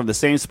just walk from the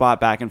same spot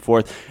back and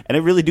forth, and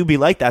it really do be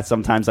like that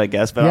sometimes, I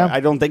guess. But Yeah.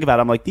 I don't think about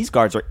it. I'm like, these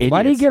guards are idiots.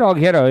 Why do you get all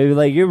ghetto?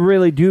 Like you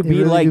really do be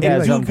really like do be that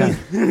like sometimes.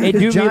 that. It do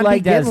be John be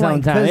like that getting like-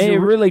 sometimes. 'cause It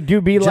really do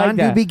be John like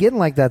that. do be getting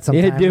like that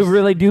sometimes. It do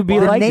really do be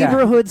the like that.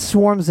 neighborhood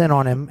swarms in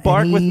on him. and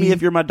Bark with he- me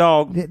if you're my dog.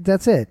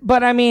 That's it.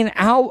 But I mean,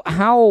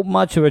 how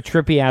much of a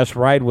trippy ass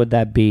ride would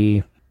that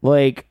be?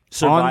 Like on the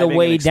Surviving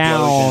way an explosion.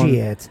 down,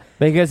 Shit.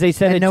 because they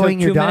said And it took knowing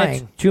 2 you're minutes,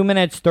 dying. 2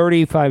 minutes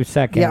 35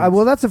 seconds. Yeah,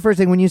 well, that's the first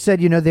thing. When you said,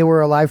 they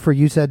were alive for,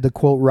 you said the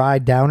quote,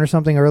 ride down or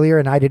something earlier,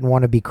 and I didn't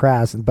want to be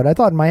crass. But I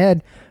thought in my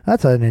head,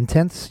 that's an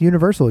intense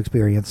Universal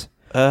experience.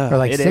 Or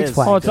like it Six is.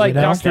 Flags. Oh, it's like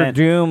you know? Doctor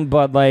Doom,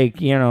 but like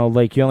you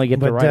only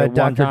get to But, ride it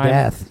one Dr. time.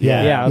 Death.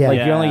 Yeah, Yeah. like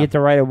you Yeah. only get to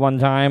ride it one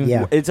time.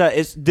 Yeah.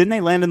 It's didn't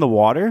they land in the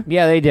water?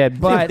 Yeah, they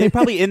did. But They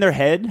probably in their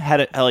head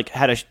had a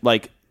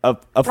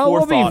we'll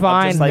forethought be of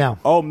fine. just like, No.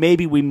 oh,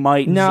 maybe we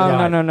might. no,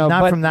 survive. no.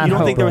 Not but from that You don't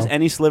hope, think there was bro.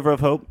 any sliver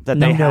of hope that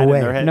No, they no had way.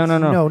 in their heads? No.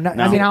 No,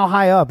 I mean, how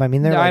high up? I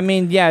mean, they're I like,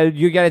 mean, yeah,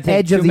 you got to take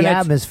edge 2 of the minutes,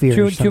 atmosphere or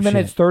 2 some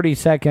minutes shit. 30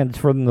 seconds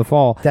for them to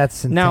fall.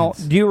 That's now.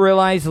 intense. Do you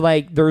realize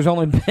like there's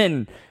only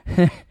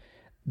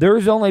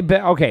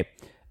been okay?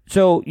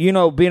 So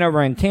being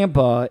over in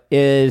Tampa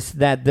is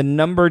that the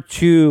number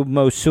 2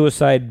 most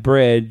suicide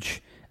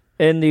bridge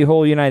in the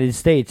whole United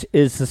States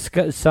is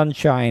the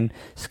Sunshine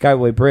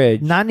Skyway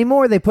Bridge. not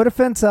anymore. They put a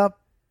fence up.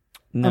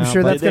 No, I'm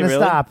sure but- that's Did they going to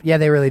really? stop. Yeah,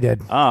 they really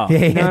did. Oh.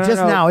 Yeah, No,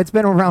 just no. now. It's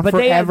been around But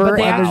forever,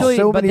 they and actually- there's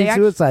so but many they act-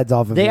 suicides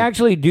off of They it.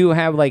 actually do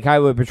have like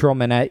highway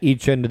patrolmen at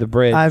each end of the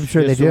bridge. I'm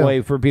sure they just do. a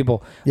way for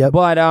people. Yep.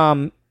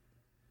 But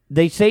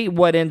they say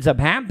what ends up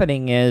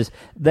happening is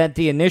that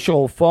the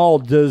initial fall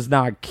does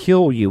not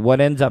kill you.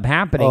 What ends up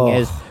happening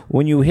is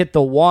when you hit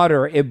the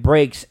water, it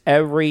breaks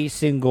every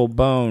single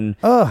bone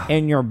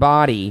in your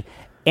body,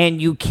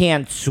 and you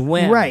can't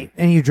swim. Right,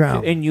 and you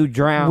drown. And you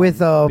drown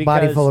with a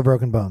body because- full of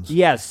broken bones.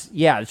 Yes,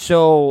 yeah.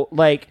 So,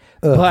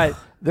 but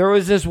there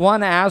was this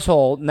one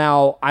asshole.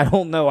 Now, I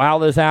don't know how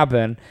this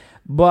happened,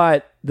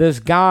 but this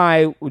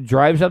guy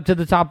drives up to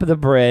the top of the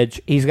bridge.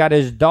 He's got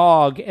his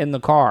dog in the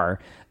car.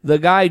 The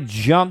guy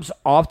jumps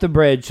off the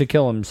bridge to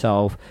kill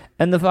himself,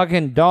 and the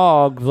fucking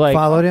dog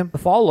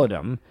Followed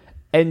him,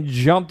 and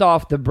jumped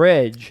off the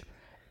bridge.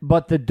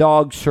 But the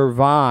dog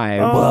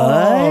survived.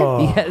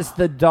 What? Yes,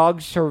 the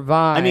dog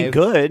survived. I mean,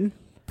 good.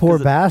 Poor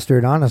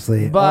bastard,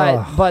 honestly. But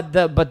Ugh.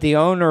 but the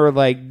owner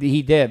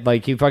he did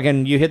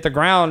you hit the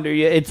ground.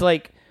 It's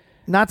like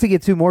Not to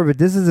get too morbid,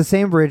 this is the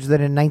same bridge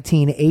that in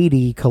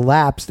 1980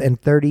 collapsed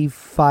and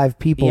 35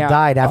 people Yeah.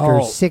 died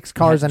after Oh. 6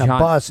 cars Yeah, and a John-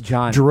 bus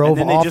John. drove And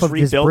then they off just of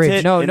this rebuilt bridge.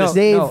 it? No, in no,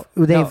 this-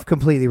 They've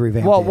completely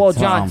revamped it. well, So-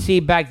 John. See,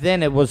 back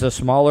then it was a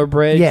smaller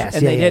bridge, Yes,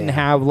 and yeah, they yeah, didn't yeah.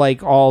 have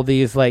like all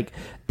these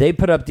they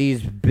put up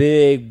these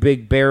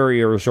big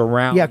barriers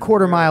around. Yeah,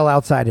 quarter mile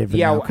outside of it.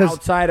 Yeah, now, 'cause-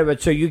 outside of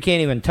it, so you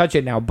can't even touch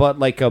it now. But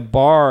like a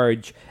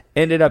barge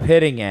ended up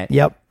hitting it.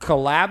 Yep.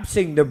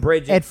 collapsing the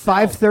bridge at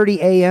itself. 5:30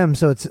 a.m.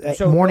 So it's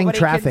So morning nobody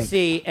traffic. can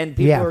see, and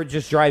people are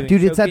just driving. Dude,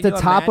 So it's at can the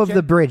you top of imagine?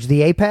 the bridge,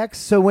 the apex.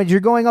 So when you're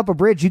going up a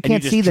bridge, you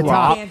can't you see just the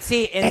drop. top. You can't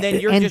see, and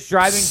then you're And just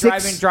driving,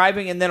 six-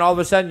 driving, and then all of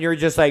a sudden you're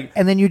just like,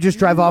 And then you just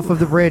drive off of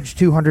the bridge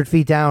 200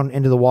 feet down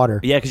into the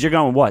water. Yeah, because you're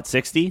going what,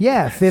 60?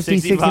 Yeah, 50,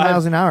 60 65?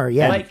 miles an hour.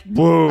 Yeah. Like-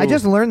 I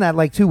just learned that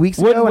like 2 weeks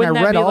ago, Wouldn't and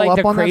I that read be all like up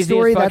the on that craziest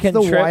story. That's fucking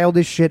the trip?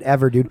 wildest shit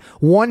ever, dude.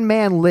 One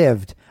man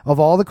lived. Of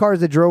all the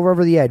cars that drove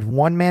over the edge,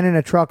 one man in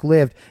a truck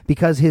lived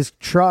because his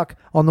truck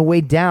on the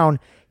way down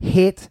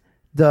hit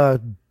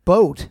the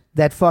boat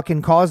that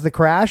fucking caused the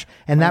crash,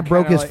 and that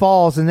broke kinda his like-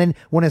 falls. And then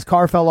when his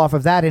car fell off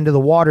of that into the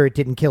water, it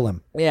didn't kill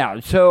him. Yeah.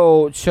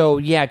 So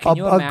yeah. Can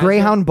you A imagine?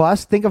 Greyhound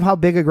bus. Think of how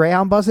big a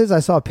Greyhound bus is. I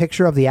saw a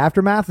picture of the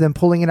aftermath, them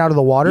pulling it out of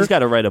the water. He's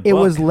gotta write a It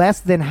book. was less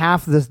than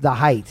half the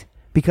height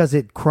because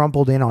it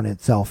crumpled in on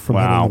itself from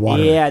hitting the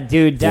water. Yeah,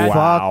 dude. That,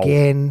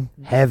 Fucking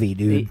heavy,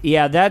 dude.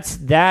 Yeah, that's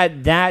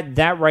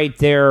that right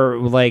there.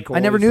 Like I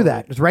never knew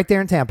that. It's right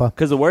there in Tampa.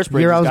 Because the worst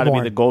bridge Year I has was got to be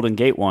born. the Golden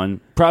Gate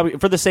one, probably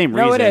for the same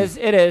reason. No, it is.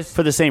 It is.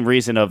 For the same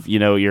reason of the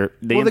Well,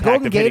 the impact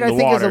Golden of Gate, hitting I the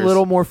think, is a waters.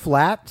 little more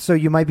flat, so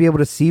you might be able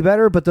to see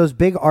better. But those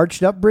big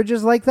arched up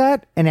bridges like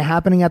that, and it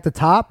happening at the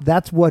top,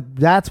 that's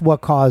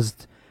what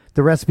caused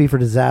the recipe for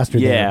disaster.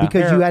 there, Yeah.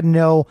 because you had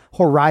no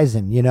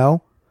horizon. You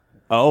know,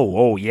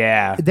 Oh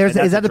yeah. There's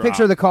And is that's that a the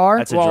picture of the drop. car?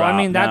 That's a Well, I drop.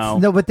 mean, that's-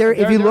 No, but there, if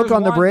There- you look there's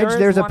on the one- bridge, there is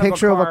there's a one of a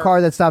picture of a car-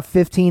 car that stopped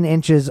 15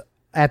 inches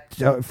at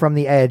from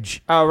the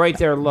edge. Oh, right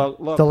there.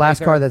 Look. The last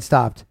right car there. that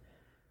stopped.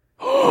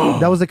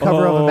 That was the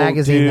cover of a Oh,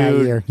 magazine that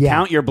dude. year. Yeah.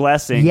 Count your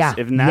blessings. Yeah,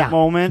 If in that yeah,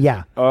 moment.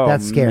 yeah. Oh,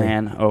 That's scary.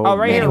 Man. Oh, Oh, right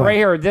man. here. Anyway. Right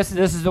here. This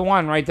is the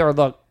one right there.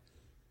 Look.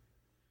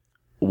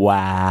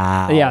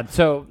 Wow. Yeah.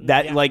 So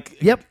That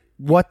like. Yep.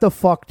 What the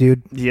fuck,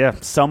 dude? Yeah.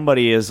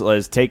 Somebody is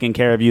taking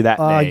care of you that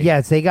day.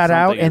 Yes, they got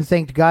out Something and is-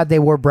 thanked God they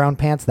wore brown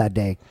pants that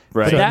day.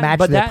 Right. So But it that- matched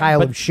but the that- pile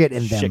but- of shit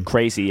in them. Shit,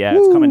 crazy. Yeah,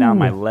 it's coming down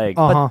my leg.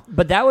 Uh-huh.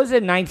 But that was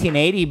in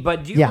 1980.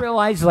 But do you Yeah.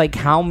 realize like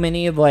how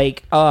many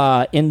like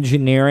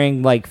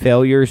engineering like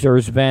failures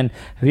there's been?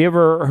 Have you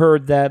ever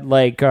heard that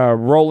like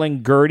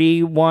Rolling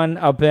Gertie one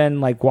up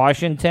in like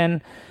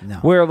Washington? No.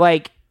 Where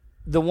like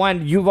the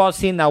one you've all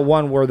seen that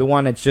one where the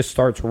one that just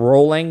starts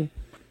rolling.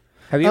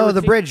 Have you Oh, ever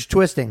the seen- bridge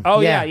twisting.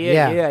 Oh yeah. Oh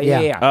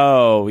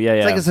yeah, yeah.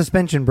 It's like a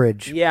suspension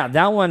bridge. Yeah,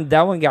 that one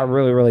got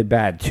really, really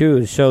bad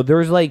too. So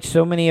there's like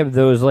so many of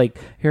those. Like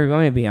here, let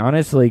me be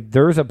honest. Like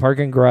there's a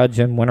parking garage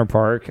in Winter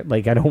Park.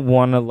 Like I don't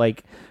want to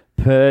like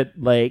put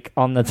like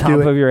on the top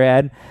it. of your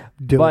head,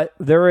 Do but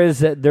there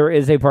is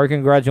a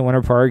parking garage in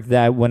Winter Park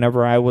that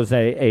whenever I was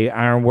a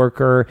iron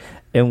worker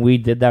and we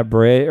did that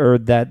bridge or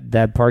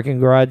that parking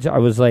garage, I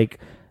was like,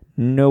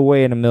 no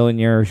way in a million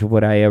years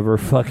would I ever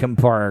fucking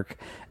park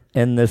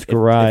in this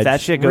garage. If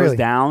that shit goes Really?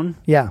 down,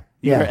 Yeah.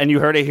 you Yeah. heard- and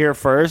you heard it here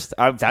first.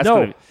 That's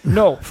gonna,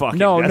 no, fucking-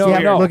 no, that's no,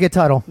 weird. no. Look at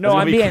Tuttle. No,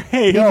 gonna I'm be being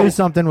crazy. He knew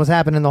something was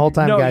happening the whole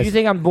time, no, guys. you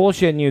think I'm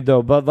bullshitting you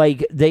though, but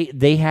like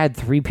they had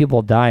 3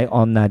 people die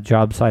on that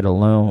job site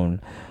alone,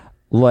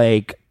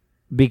 like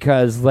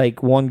because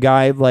like one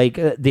guy like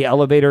the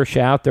elevator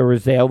shaft,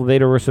 the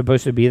elevator was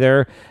supposed to be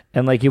there,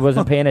 and like he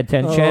wasn't paying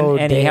attention, Oh,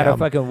 and he had a damn.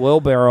 fucking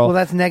wheelbarrow. Well,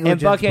 that's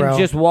negligence, and fucking bro.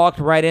 just walked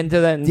right into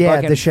that and Yeah,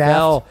 fucking the shaft.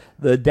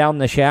 fell down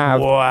the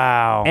shaft.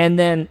 Wow. And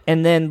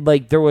then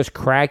like there was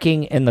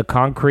cracking in the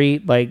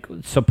concrete like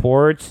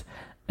supports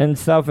and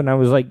stuff, and I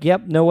was like,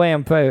 "Yep, no way,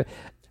 I'm."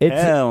 It's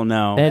Hell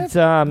no. it's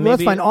Well, maybe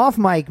that's fine. Off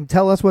mic,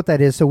 tell us what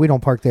that is so we don't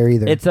park there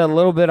either. it's a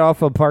little bit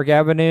off of Park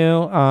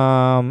Avenue.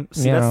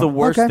 See, you that's know. the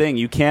worst Okay. thing.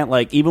 You can't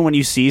like even when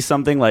you see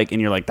something like and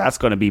you're like that's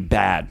going to be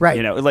bad, Right.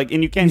 You know, like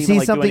and you can't you even see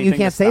like, do something, you anything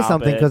can't to say stop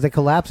something because it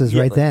collapses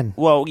Yeah, right like- then.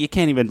 Well, you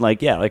can't even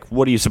like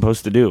what are you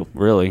supposed to do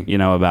really? You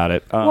know about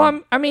it.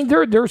 Well, I mean,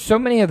 there's so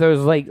many of those.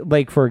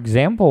 Like for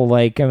example,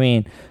 like I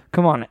mean,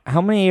 come on, how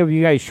many of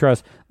you guys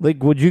trust?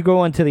 Like, would you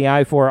go into the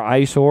I-4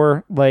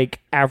 eyesore like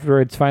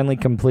after it's finally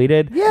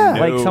completed? Yeah.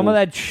 Like some of No.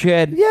 that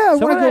shit. Yeah, I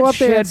some want of to go that up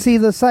there and shit- see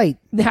the site.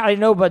 Yeah, I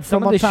know, but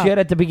some From of the up top. shit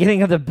at the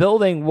beginning of the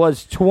building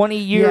was 20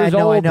 years Yeah, I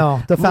know, old. I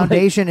know. The Like,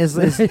 foundation is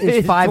it's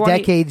 5 20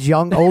 decades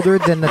older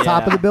than the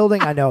top of the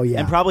building. I know, yeah.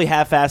 and probably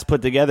half-ass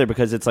put together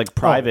because it's like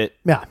private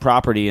yeah.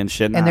 property and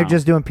shit. And they're now.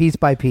 just doing piece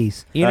by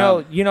piece. You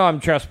know,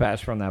 I'm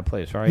trespassed from that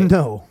place, right?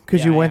 No,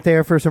 because you Yeah, went yeah.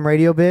 there for some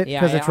radio bit Yeah,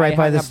 because it's right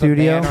by hung the up a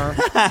studio. banner.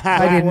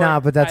 I did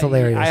not, but that's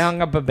hilarious. I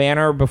hung up a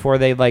banner before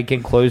they like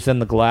enclosed in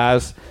the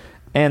glass,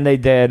 and they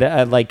did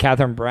like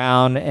Catherine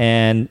Brown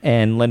and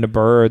Linda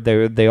Bird.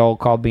 They all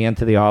called me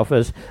into the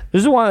office.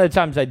 This is one of the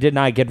times I did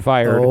not get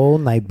fired. Oh,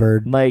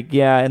 Nightbird. Like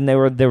yeah, and they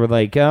were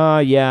like, oh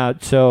yeah,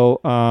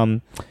 so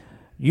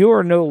you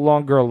are no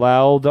longer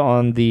allowed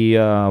on the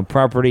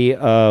property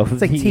of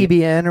It's like the-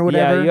 TBN or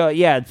whatever.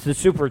 Yeah, it's the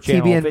Super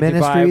Channel. TBN 55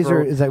 Ministries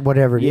or is that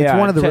whatever? It's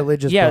one of the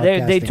religious. Yeah, they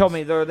broadcastings. told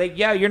me they're like,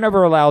 yeah, you're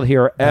never allowed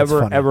here That's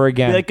ever funny.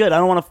 again. Be like, good. I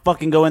don't want to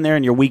fucking go in there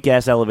in your weak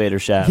ass elevator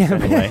shaft. Yeah,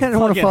 anyway. man, I don't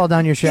want to Fucking fall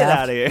down your Get shaft.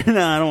 out of here.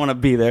 No, I don't want to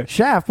be there.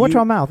 Shaft. Watch You-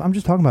 your mouth. I'm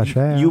just talking about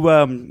shaft.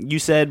 You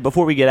said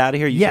before we get out of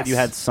here, you Yes. said you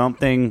had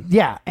something.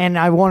 Yeah, and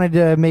I wanted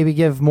to maybe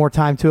give more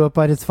time to it,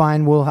 but it's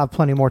fine. We'll have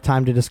plenty more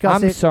time to discuss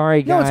I'm it.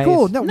 sorry, No, it's guys.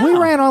 cool. No, we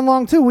ran on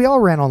long too. We all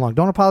ran on long.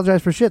 Don't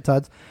apologize for shit,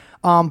 Tuds.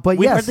 But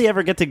We yes, hardly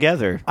ever get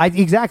together.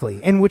 exactly,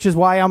 and which is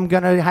why I'm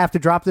gonna have to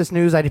drop this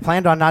news. I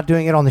planned on not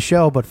doing it on the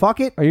show, but fuck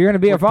it. Are you going to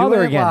be We're a father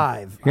doing it again?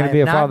 live. You're going I to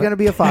be am a not father. going to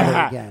be a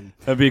father again.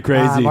 That'd be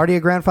crazy. I'm already a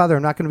grandfather.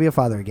 I'm not going to be a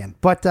father again.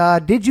 But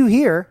did you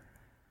hear?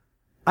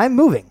 I'm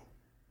moving.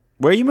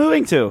 Where are you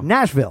moving to?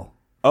 Nashville.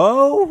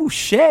 Oh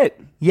shit.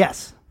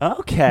 Yes.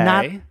 Okay.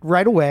 Not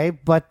right away,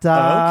 but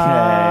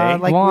Okay.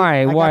 like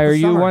Why? I got Why the are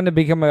you summer. wanting to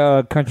become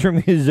a country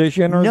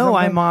musician or No,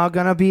 something? I'm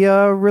gonna be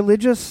a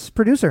religious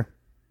producer.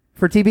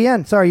 for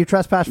TBN. Sorry, you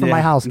trespassed from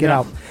my house. Get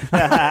out.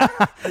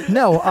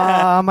 No,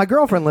 my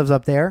girlfriend lives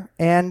up there,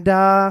 and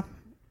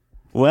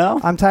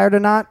Well, I'm tired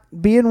of not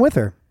being with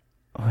her.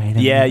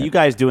 yeah, you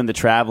guys doing the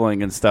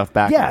traveling and stuff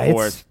back and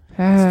forth.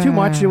 It's too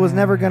much. It was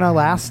never going to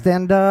last.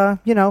 And,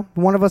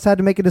 one of us had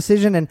to make a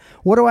decision. And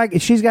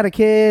she's got a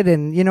kid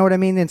and you know what I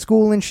mean? In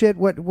school and shit.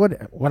 What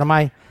am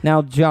I?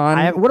 Now,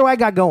 John. What do I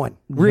got going?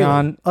 Really?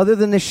 John. Other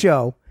than this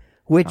show,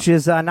 which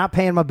is not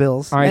paying my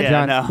bills. All right, Yeah,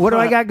 John. no. What do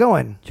I got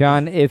going?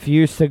 John, if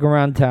you stick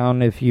around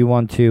town, if you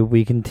want to,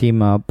 we can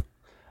team up.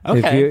 Okay.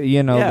 If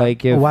you Yeah.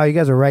 like if. Wow, you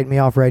guys are writing me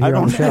off right here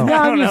on the show. No,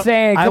 I'm just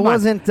saying. I come on.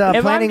 wasn't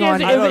If planning I'm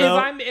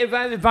on.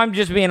 just, if I'm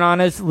just being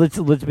honest,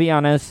 let's be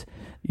honest.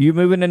 You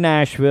moving to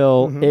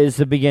Nashville is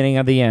the beginning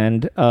of the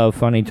end of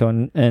Funny to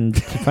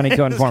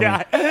Inform.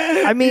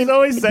 I mean,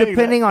 always saying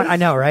depending on. I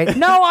know, right?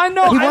 No, I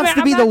know. He wants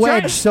to be the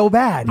wedge so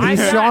bad.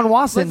 He's Sean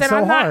Watson Listen,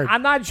 so hard.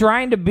 I'm not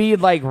trying to be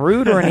like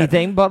rude or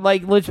anything, but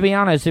like, let's be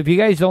honest. If you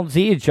guys don't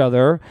see each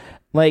other,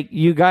 like,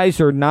 you guys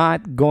are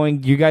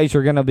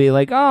going to be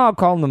like, oh, I'll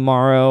call him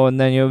tomorrow, and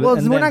then Well,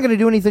 we're not going to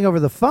do anything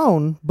over the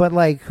phone, but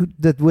like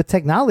with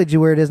technology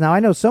where it is now, I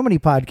know so many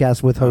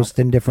podcasts with hosts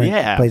in different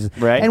places,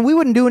 right? And we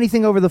wouldn't do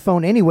anything over the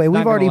phone anyway.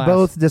 We've already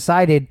both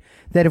decided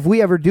that if we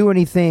ever do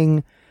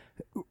anything,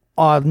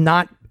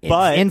 not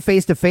in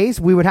face to face,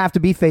 we would have to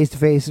be face to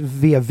face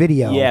via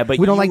video. Yeah, but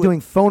we don't you like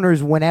doing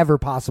phoners whenever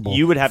possible.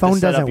 You would have phone to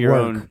set doesn't up your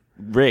work. own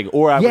rig,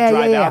 or I would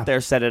drive out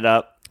there, set it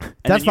up. And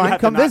That's then you fine.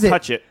 have Come to not visit.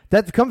 Touch it.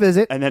 Come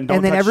visit, And then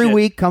don't touch every shit.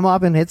 week come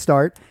up and hit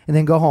start, and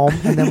then go home,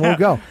 and then we'll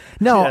go.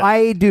 No, Yeah.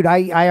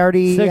 I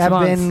already 6 have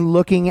months. been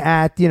looking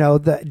at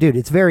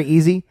it's very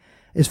easy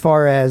as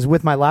far as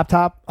with my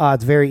laptop.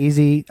 It's very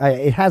easy.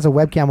 It has a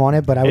webcam on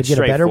it, but I would It's get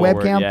a better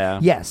straightforward, webcam. yeah.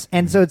 Yes,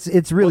 and so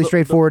it's really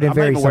straightforward and I'm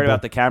very not even simple. worried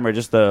about the camera,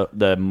 just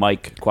the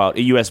mic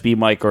quality, USB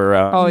mic or.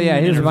 Oh yeah,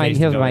 here's interface mic. to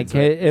Here's go mic. into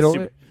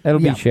it. It'll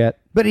Yeah. be shit.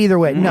 But either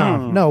way,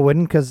 no, it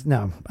wouldn't because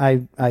I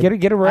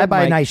Get a red I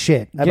buy mic. nice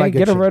shit. I buy good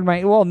Get a shit. red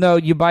mic. Well, no,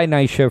 you buy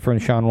nice shit from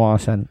Sean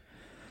Watson.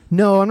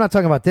 No, I'm not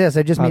talking about this.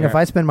 I just mean Okay. if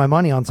I spend my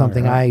money on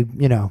something, I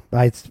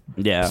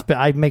Yeah.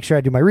 I make sure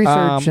I do my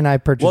research and I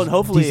purchase Well,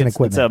 hopefully decent it's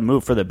equipment. a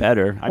move for the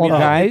better. I Well, mean,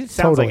 guys, it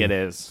sounds totally. like it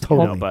is.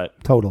 Totally,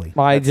 But totally.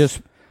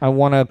 I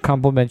want to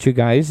compliment you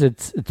guys.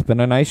 It's been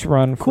a nice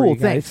run. For Cool, you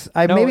guys.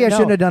 thanks. Maybe I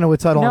shouldn't have done it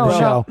with Tuttle on the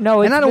show.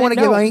 No, and I don't want to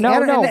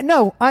give.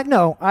 no.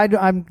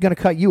 I'm going to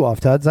cut you off,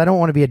 Tuds. I don't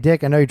want to be a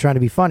dick. I know you're trying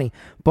to be funny,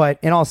 but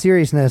in all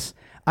seriousness,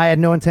 I had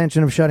no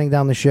intention of shutting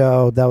down the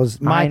show. That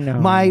was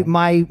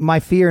my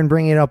fear in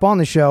bringing it up on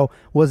the show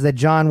was that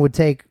John would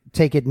take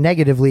it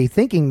negatively,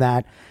 thinking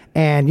that,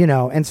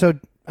 and so.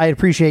 I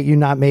appreciate you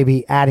not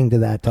maybe adding to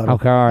that, Tuttle.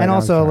 Okay, all right, and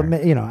also, I'm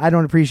I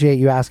don't appreciate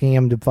you asking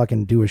him to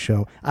fucking do a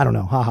show. I don't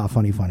know. Haha,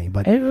 funny.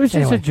 But It was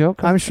just anyway, a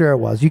joke. I'm sure it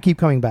was. You keep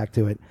coming back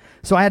to it.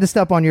 So I had to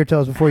step on your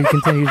toes before you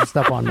continue to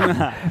step on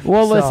mine.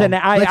 Well, So, listen,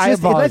 I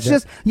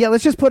apologize.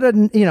 let's just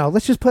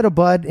put a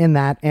bud in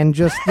that and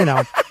just,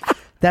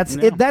 that's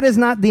it. That is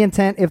not the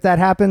intent. If that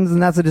happens,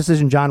 and that's a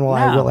decision John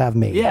I will have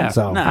made. Yeah.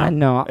 So No. I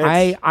know.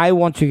 It's- I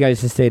want you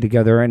guys to stay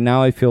together, and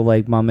now I feel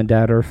like mom and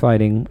dad are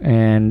fighting,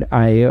 and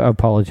I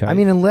apologize. I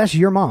mean, unless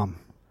your mom.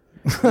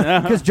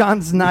 Because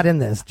John's not in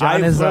this.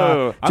 John is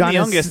I'm John the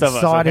youngest of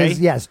us, saw it okay? as-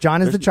 yes,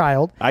 John is the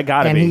child. I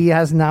gotta and be. he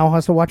has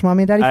to watch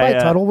mommy and daddy fight.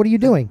 Tuttle, what are you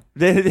doing?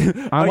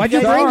 I'm Why'd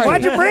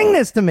you bring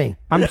this to me?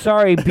 I'm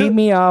sorry. Beat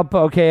me up.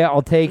 Okay,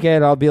 I'll take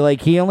it. I'll be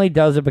like, he only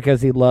does it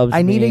because he loves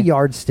I me. need a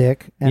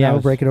yardstick, and I will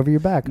Yes. break it over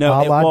your back. No,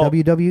 a la well,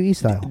 WWE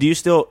style. Do you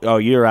still? Oh,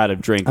 you're out of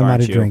drink, I'm aren't out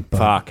of you? drink, bud.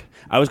 Fuck.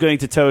 I was going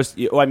to toast.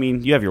 I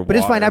mean, you have your. But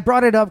it's fine. I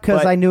brought it up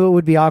because But- I knew it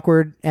would be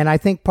awkward, and I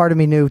think part of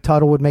me knew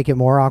Tuttle would make it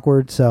more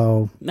awkward.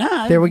 So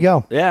there we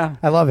go. Yeah.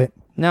 I love it.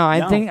 No,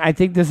 I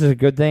think this is a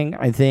good thing.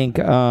 I think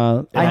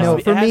I has know. to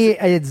be- For it has me,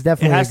 to- it's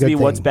definitely It has a to good be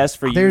thing. what's best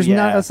for you. There's yeah.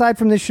 not aside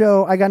from this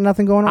show. I got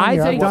nothing going on I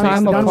here. think I'm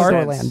time done with apart.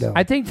 Orlando.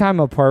 I think time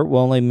apart will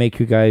only make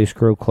you guys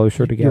grow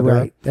closer together. You're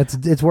right.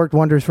 It's worked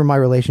wonders for my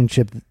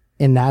relationship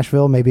in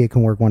Nashville. Maybe it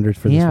can work wonders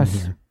for this one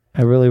Yes, here.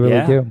 I really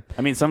Yeah. do.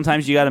 I mean,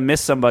 sometimes you got to miss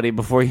somebody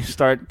before you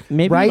start.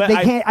 Maybe Right? But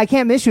I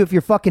can't miss you if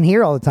you're fucking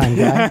here all the time,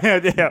 guy.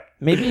 Yeah.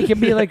 maybe it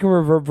could be like a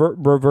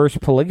reverse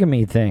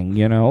polygamy thing.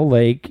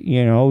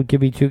 It could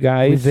be two We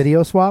guys.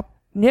 video swap.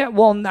 Yeah,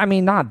 well, I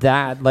mean, not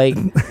that. Like,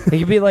 it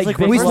could be like, like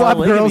Big We reverse swap Love.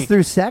 polygamy. girls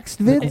through sex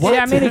vids.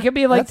 Yeah, I mean, it could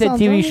be like That the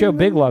sounds TV right. show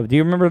Big Love. Do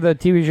you remember the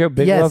TV show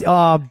Big Yes,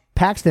 Love?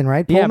 Paxton,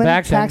 right? Yeah, Pullman?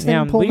 Paxton.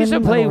 Yeah, Pullman? we used to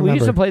I play. don't We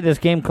used to remember. play this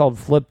game called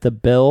Flip the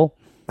Bill.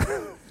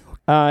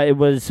 It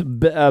was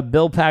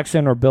Bill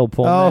Paxton or Bill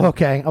Pullman. Oh,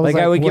 okay. I was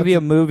I would give what's- you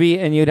a movie,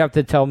 and you'd have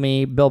to tell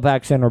me Bill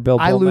Paxton or Bill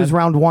I Pullman. lose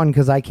round one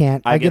because I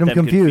can't. I get them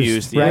them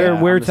confused. Yeah, right?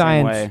 I'm Weird the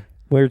same science. way.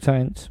 Weird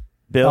science.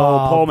 Bill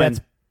Oh, Pullman.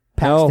 that's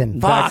Paxton.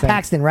 No, Paxton.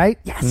 Paxton, right?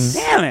 Yes.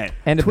 Damn it.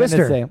 Independence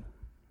Twister. Day.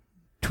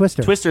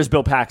 Twister. Twister's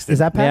Bill Paxton. Is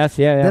that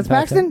Paxton? Yes, yeah. That's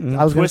Paxton? Mhm.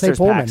 I was going to say Twister's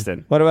Pullman.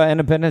 Paxton? What about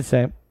Independence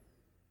Day?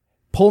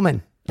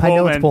 Pullman. I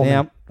know it's Pullman. Pullman.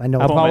 Yep. I know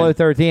it's Pullman. Apollo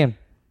 13.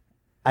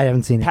 I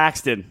haven't seen it.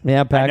 Paxton.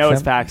 Yeah, I know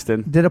it's Paxton.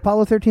 Paxton. Did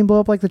Apollo 13 blow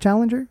up like the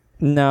Challenger?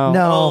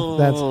 No,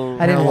 that's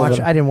I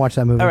didn't watch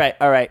that movie. All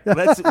right.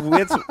 Let's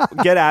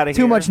get out of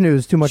here. Too much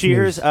news. Cheers,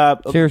 news.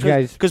 Cheers,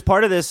 guys. Because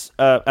part of this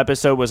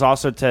episode was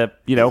also to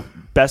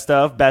best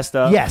of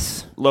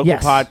Yes. local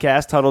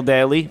podcast, Huddle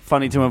Daily,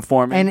 Funny to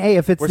Informing. And hey,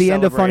 if it's We're the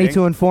end of Funny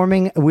to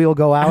Informing, we'll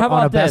go out How on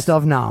a about best this?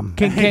 of nom.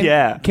 Can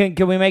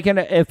we make it?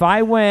 If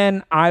I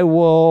win, I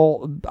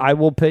will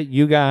put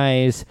you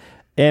guys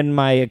in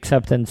my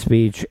acceptance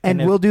speech,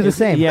 And we'll do the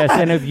same. Yes,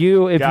 and if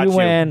you Got you.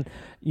 win,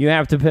 you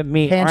have to put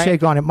me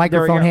Handshake on it.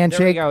 Microphone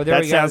handshake.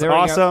 That sounds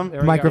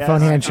awesome.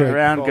 Microphone handshake. Good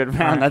round, good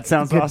round. That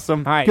sounds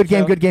awesome. All right, Good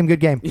game. so- Good game. Good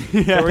game.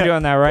 So we're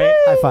doing that, right?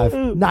 High five.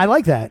 No, I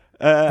like that.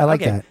 I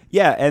like Okay. that.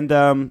 Yeah, and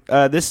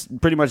this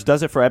pretty much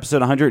does it for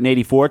episode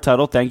 184.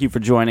 Tuttle, thank you for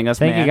joining us,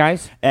 Thank man. you,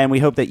 guys. And we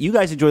hope that you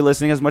guys enjoy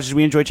listening as much as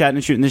we enjoy chatting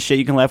and shooting this shit.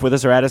 You can laugh with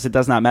us or at us. It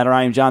does not matter.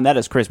 I am John. That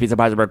is Chris Pizza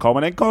Peisenberg,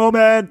 Coleman, and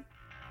Coleman.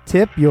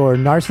 Tip your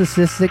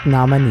narcissistic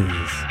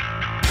nominees.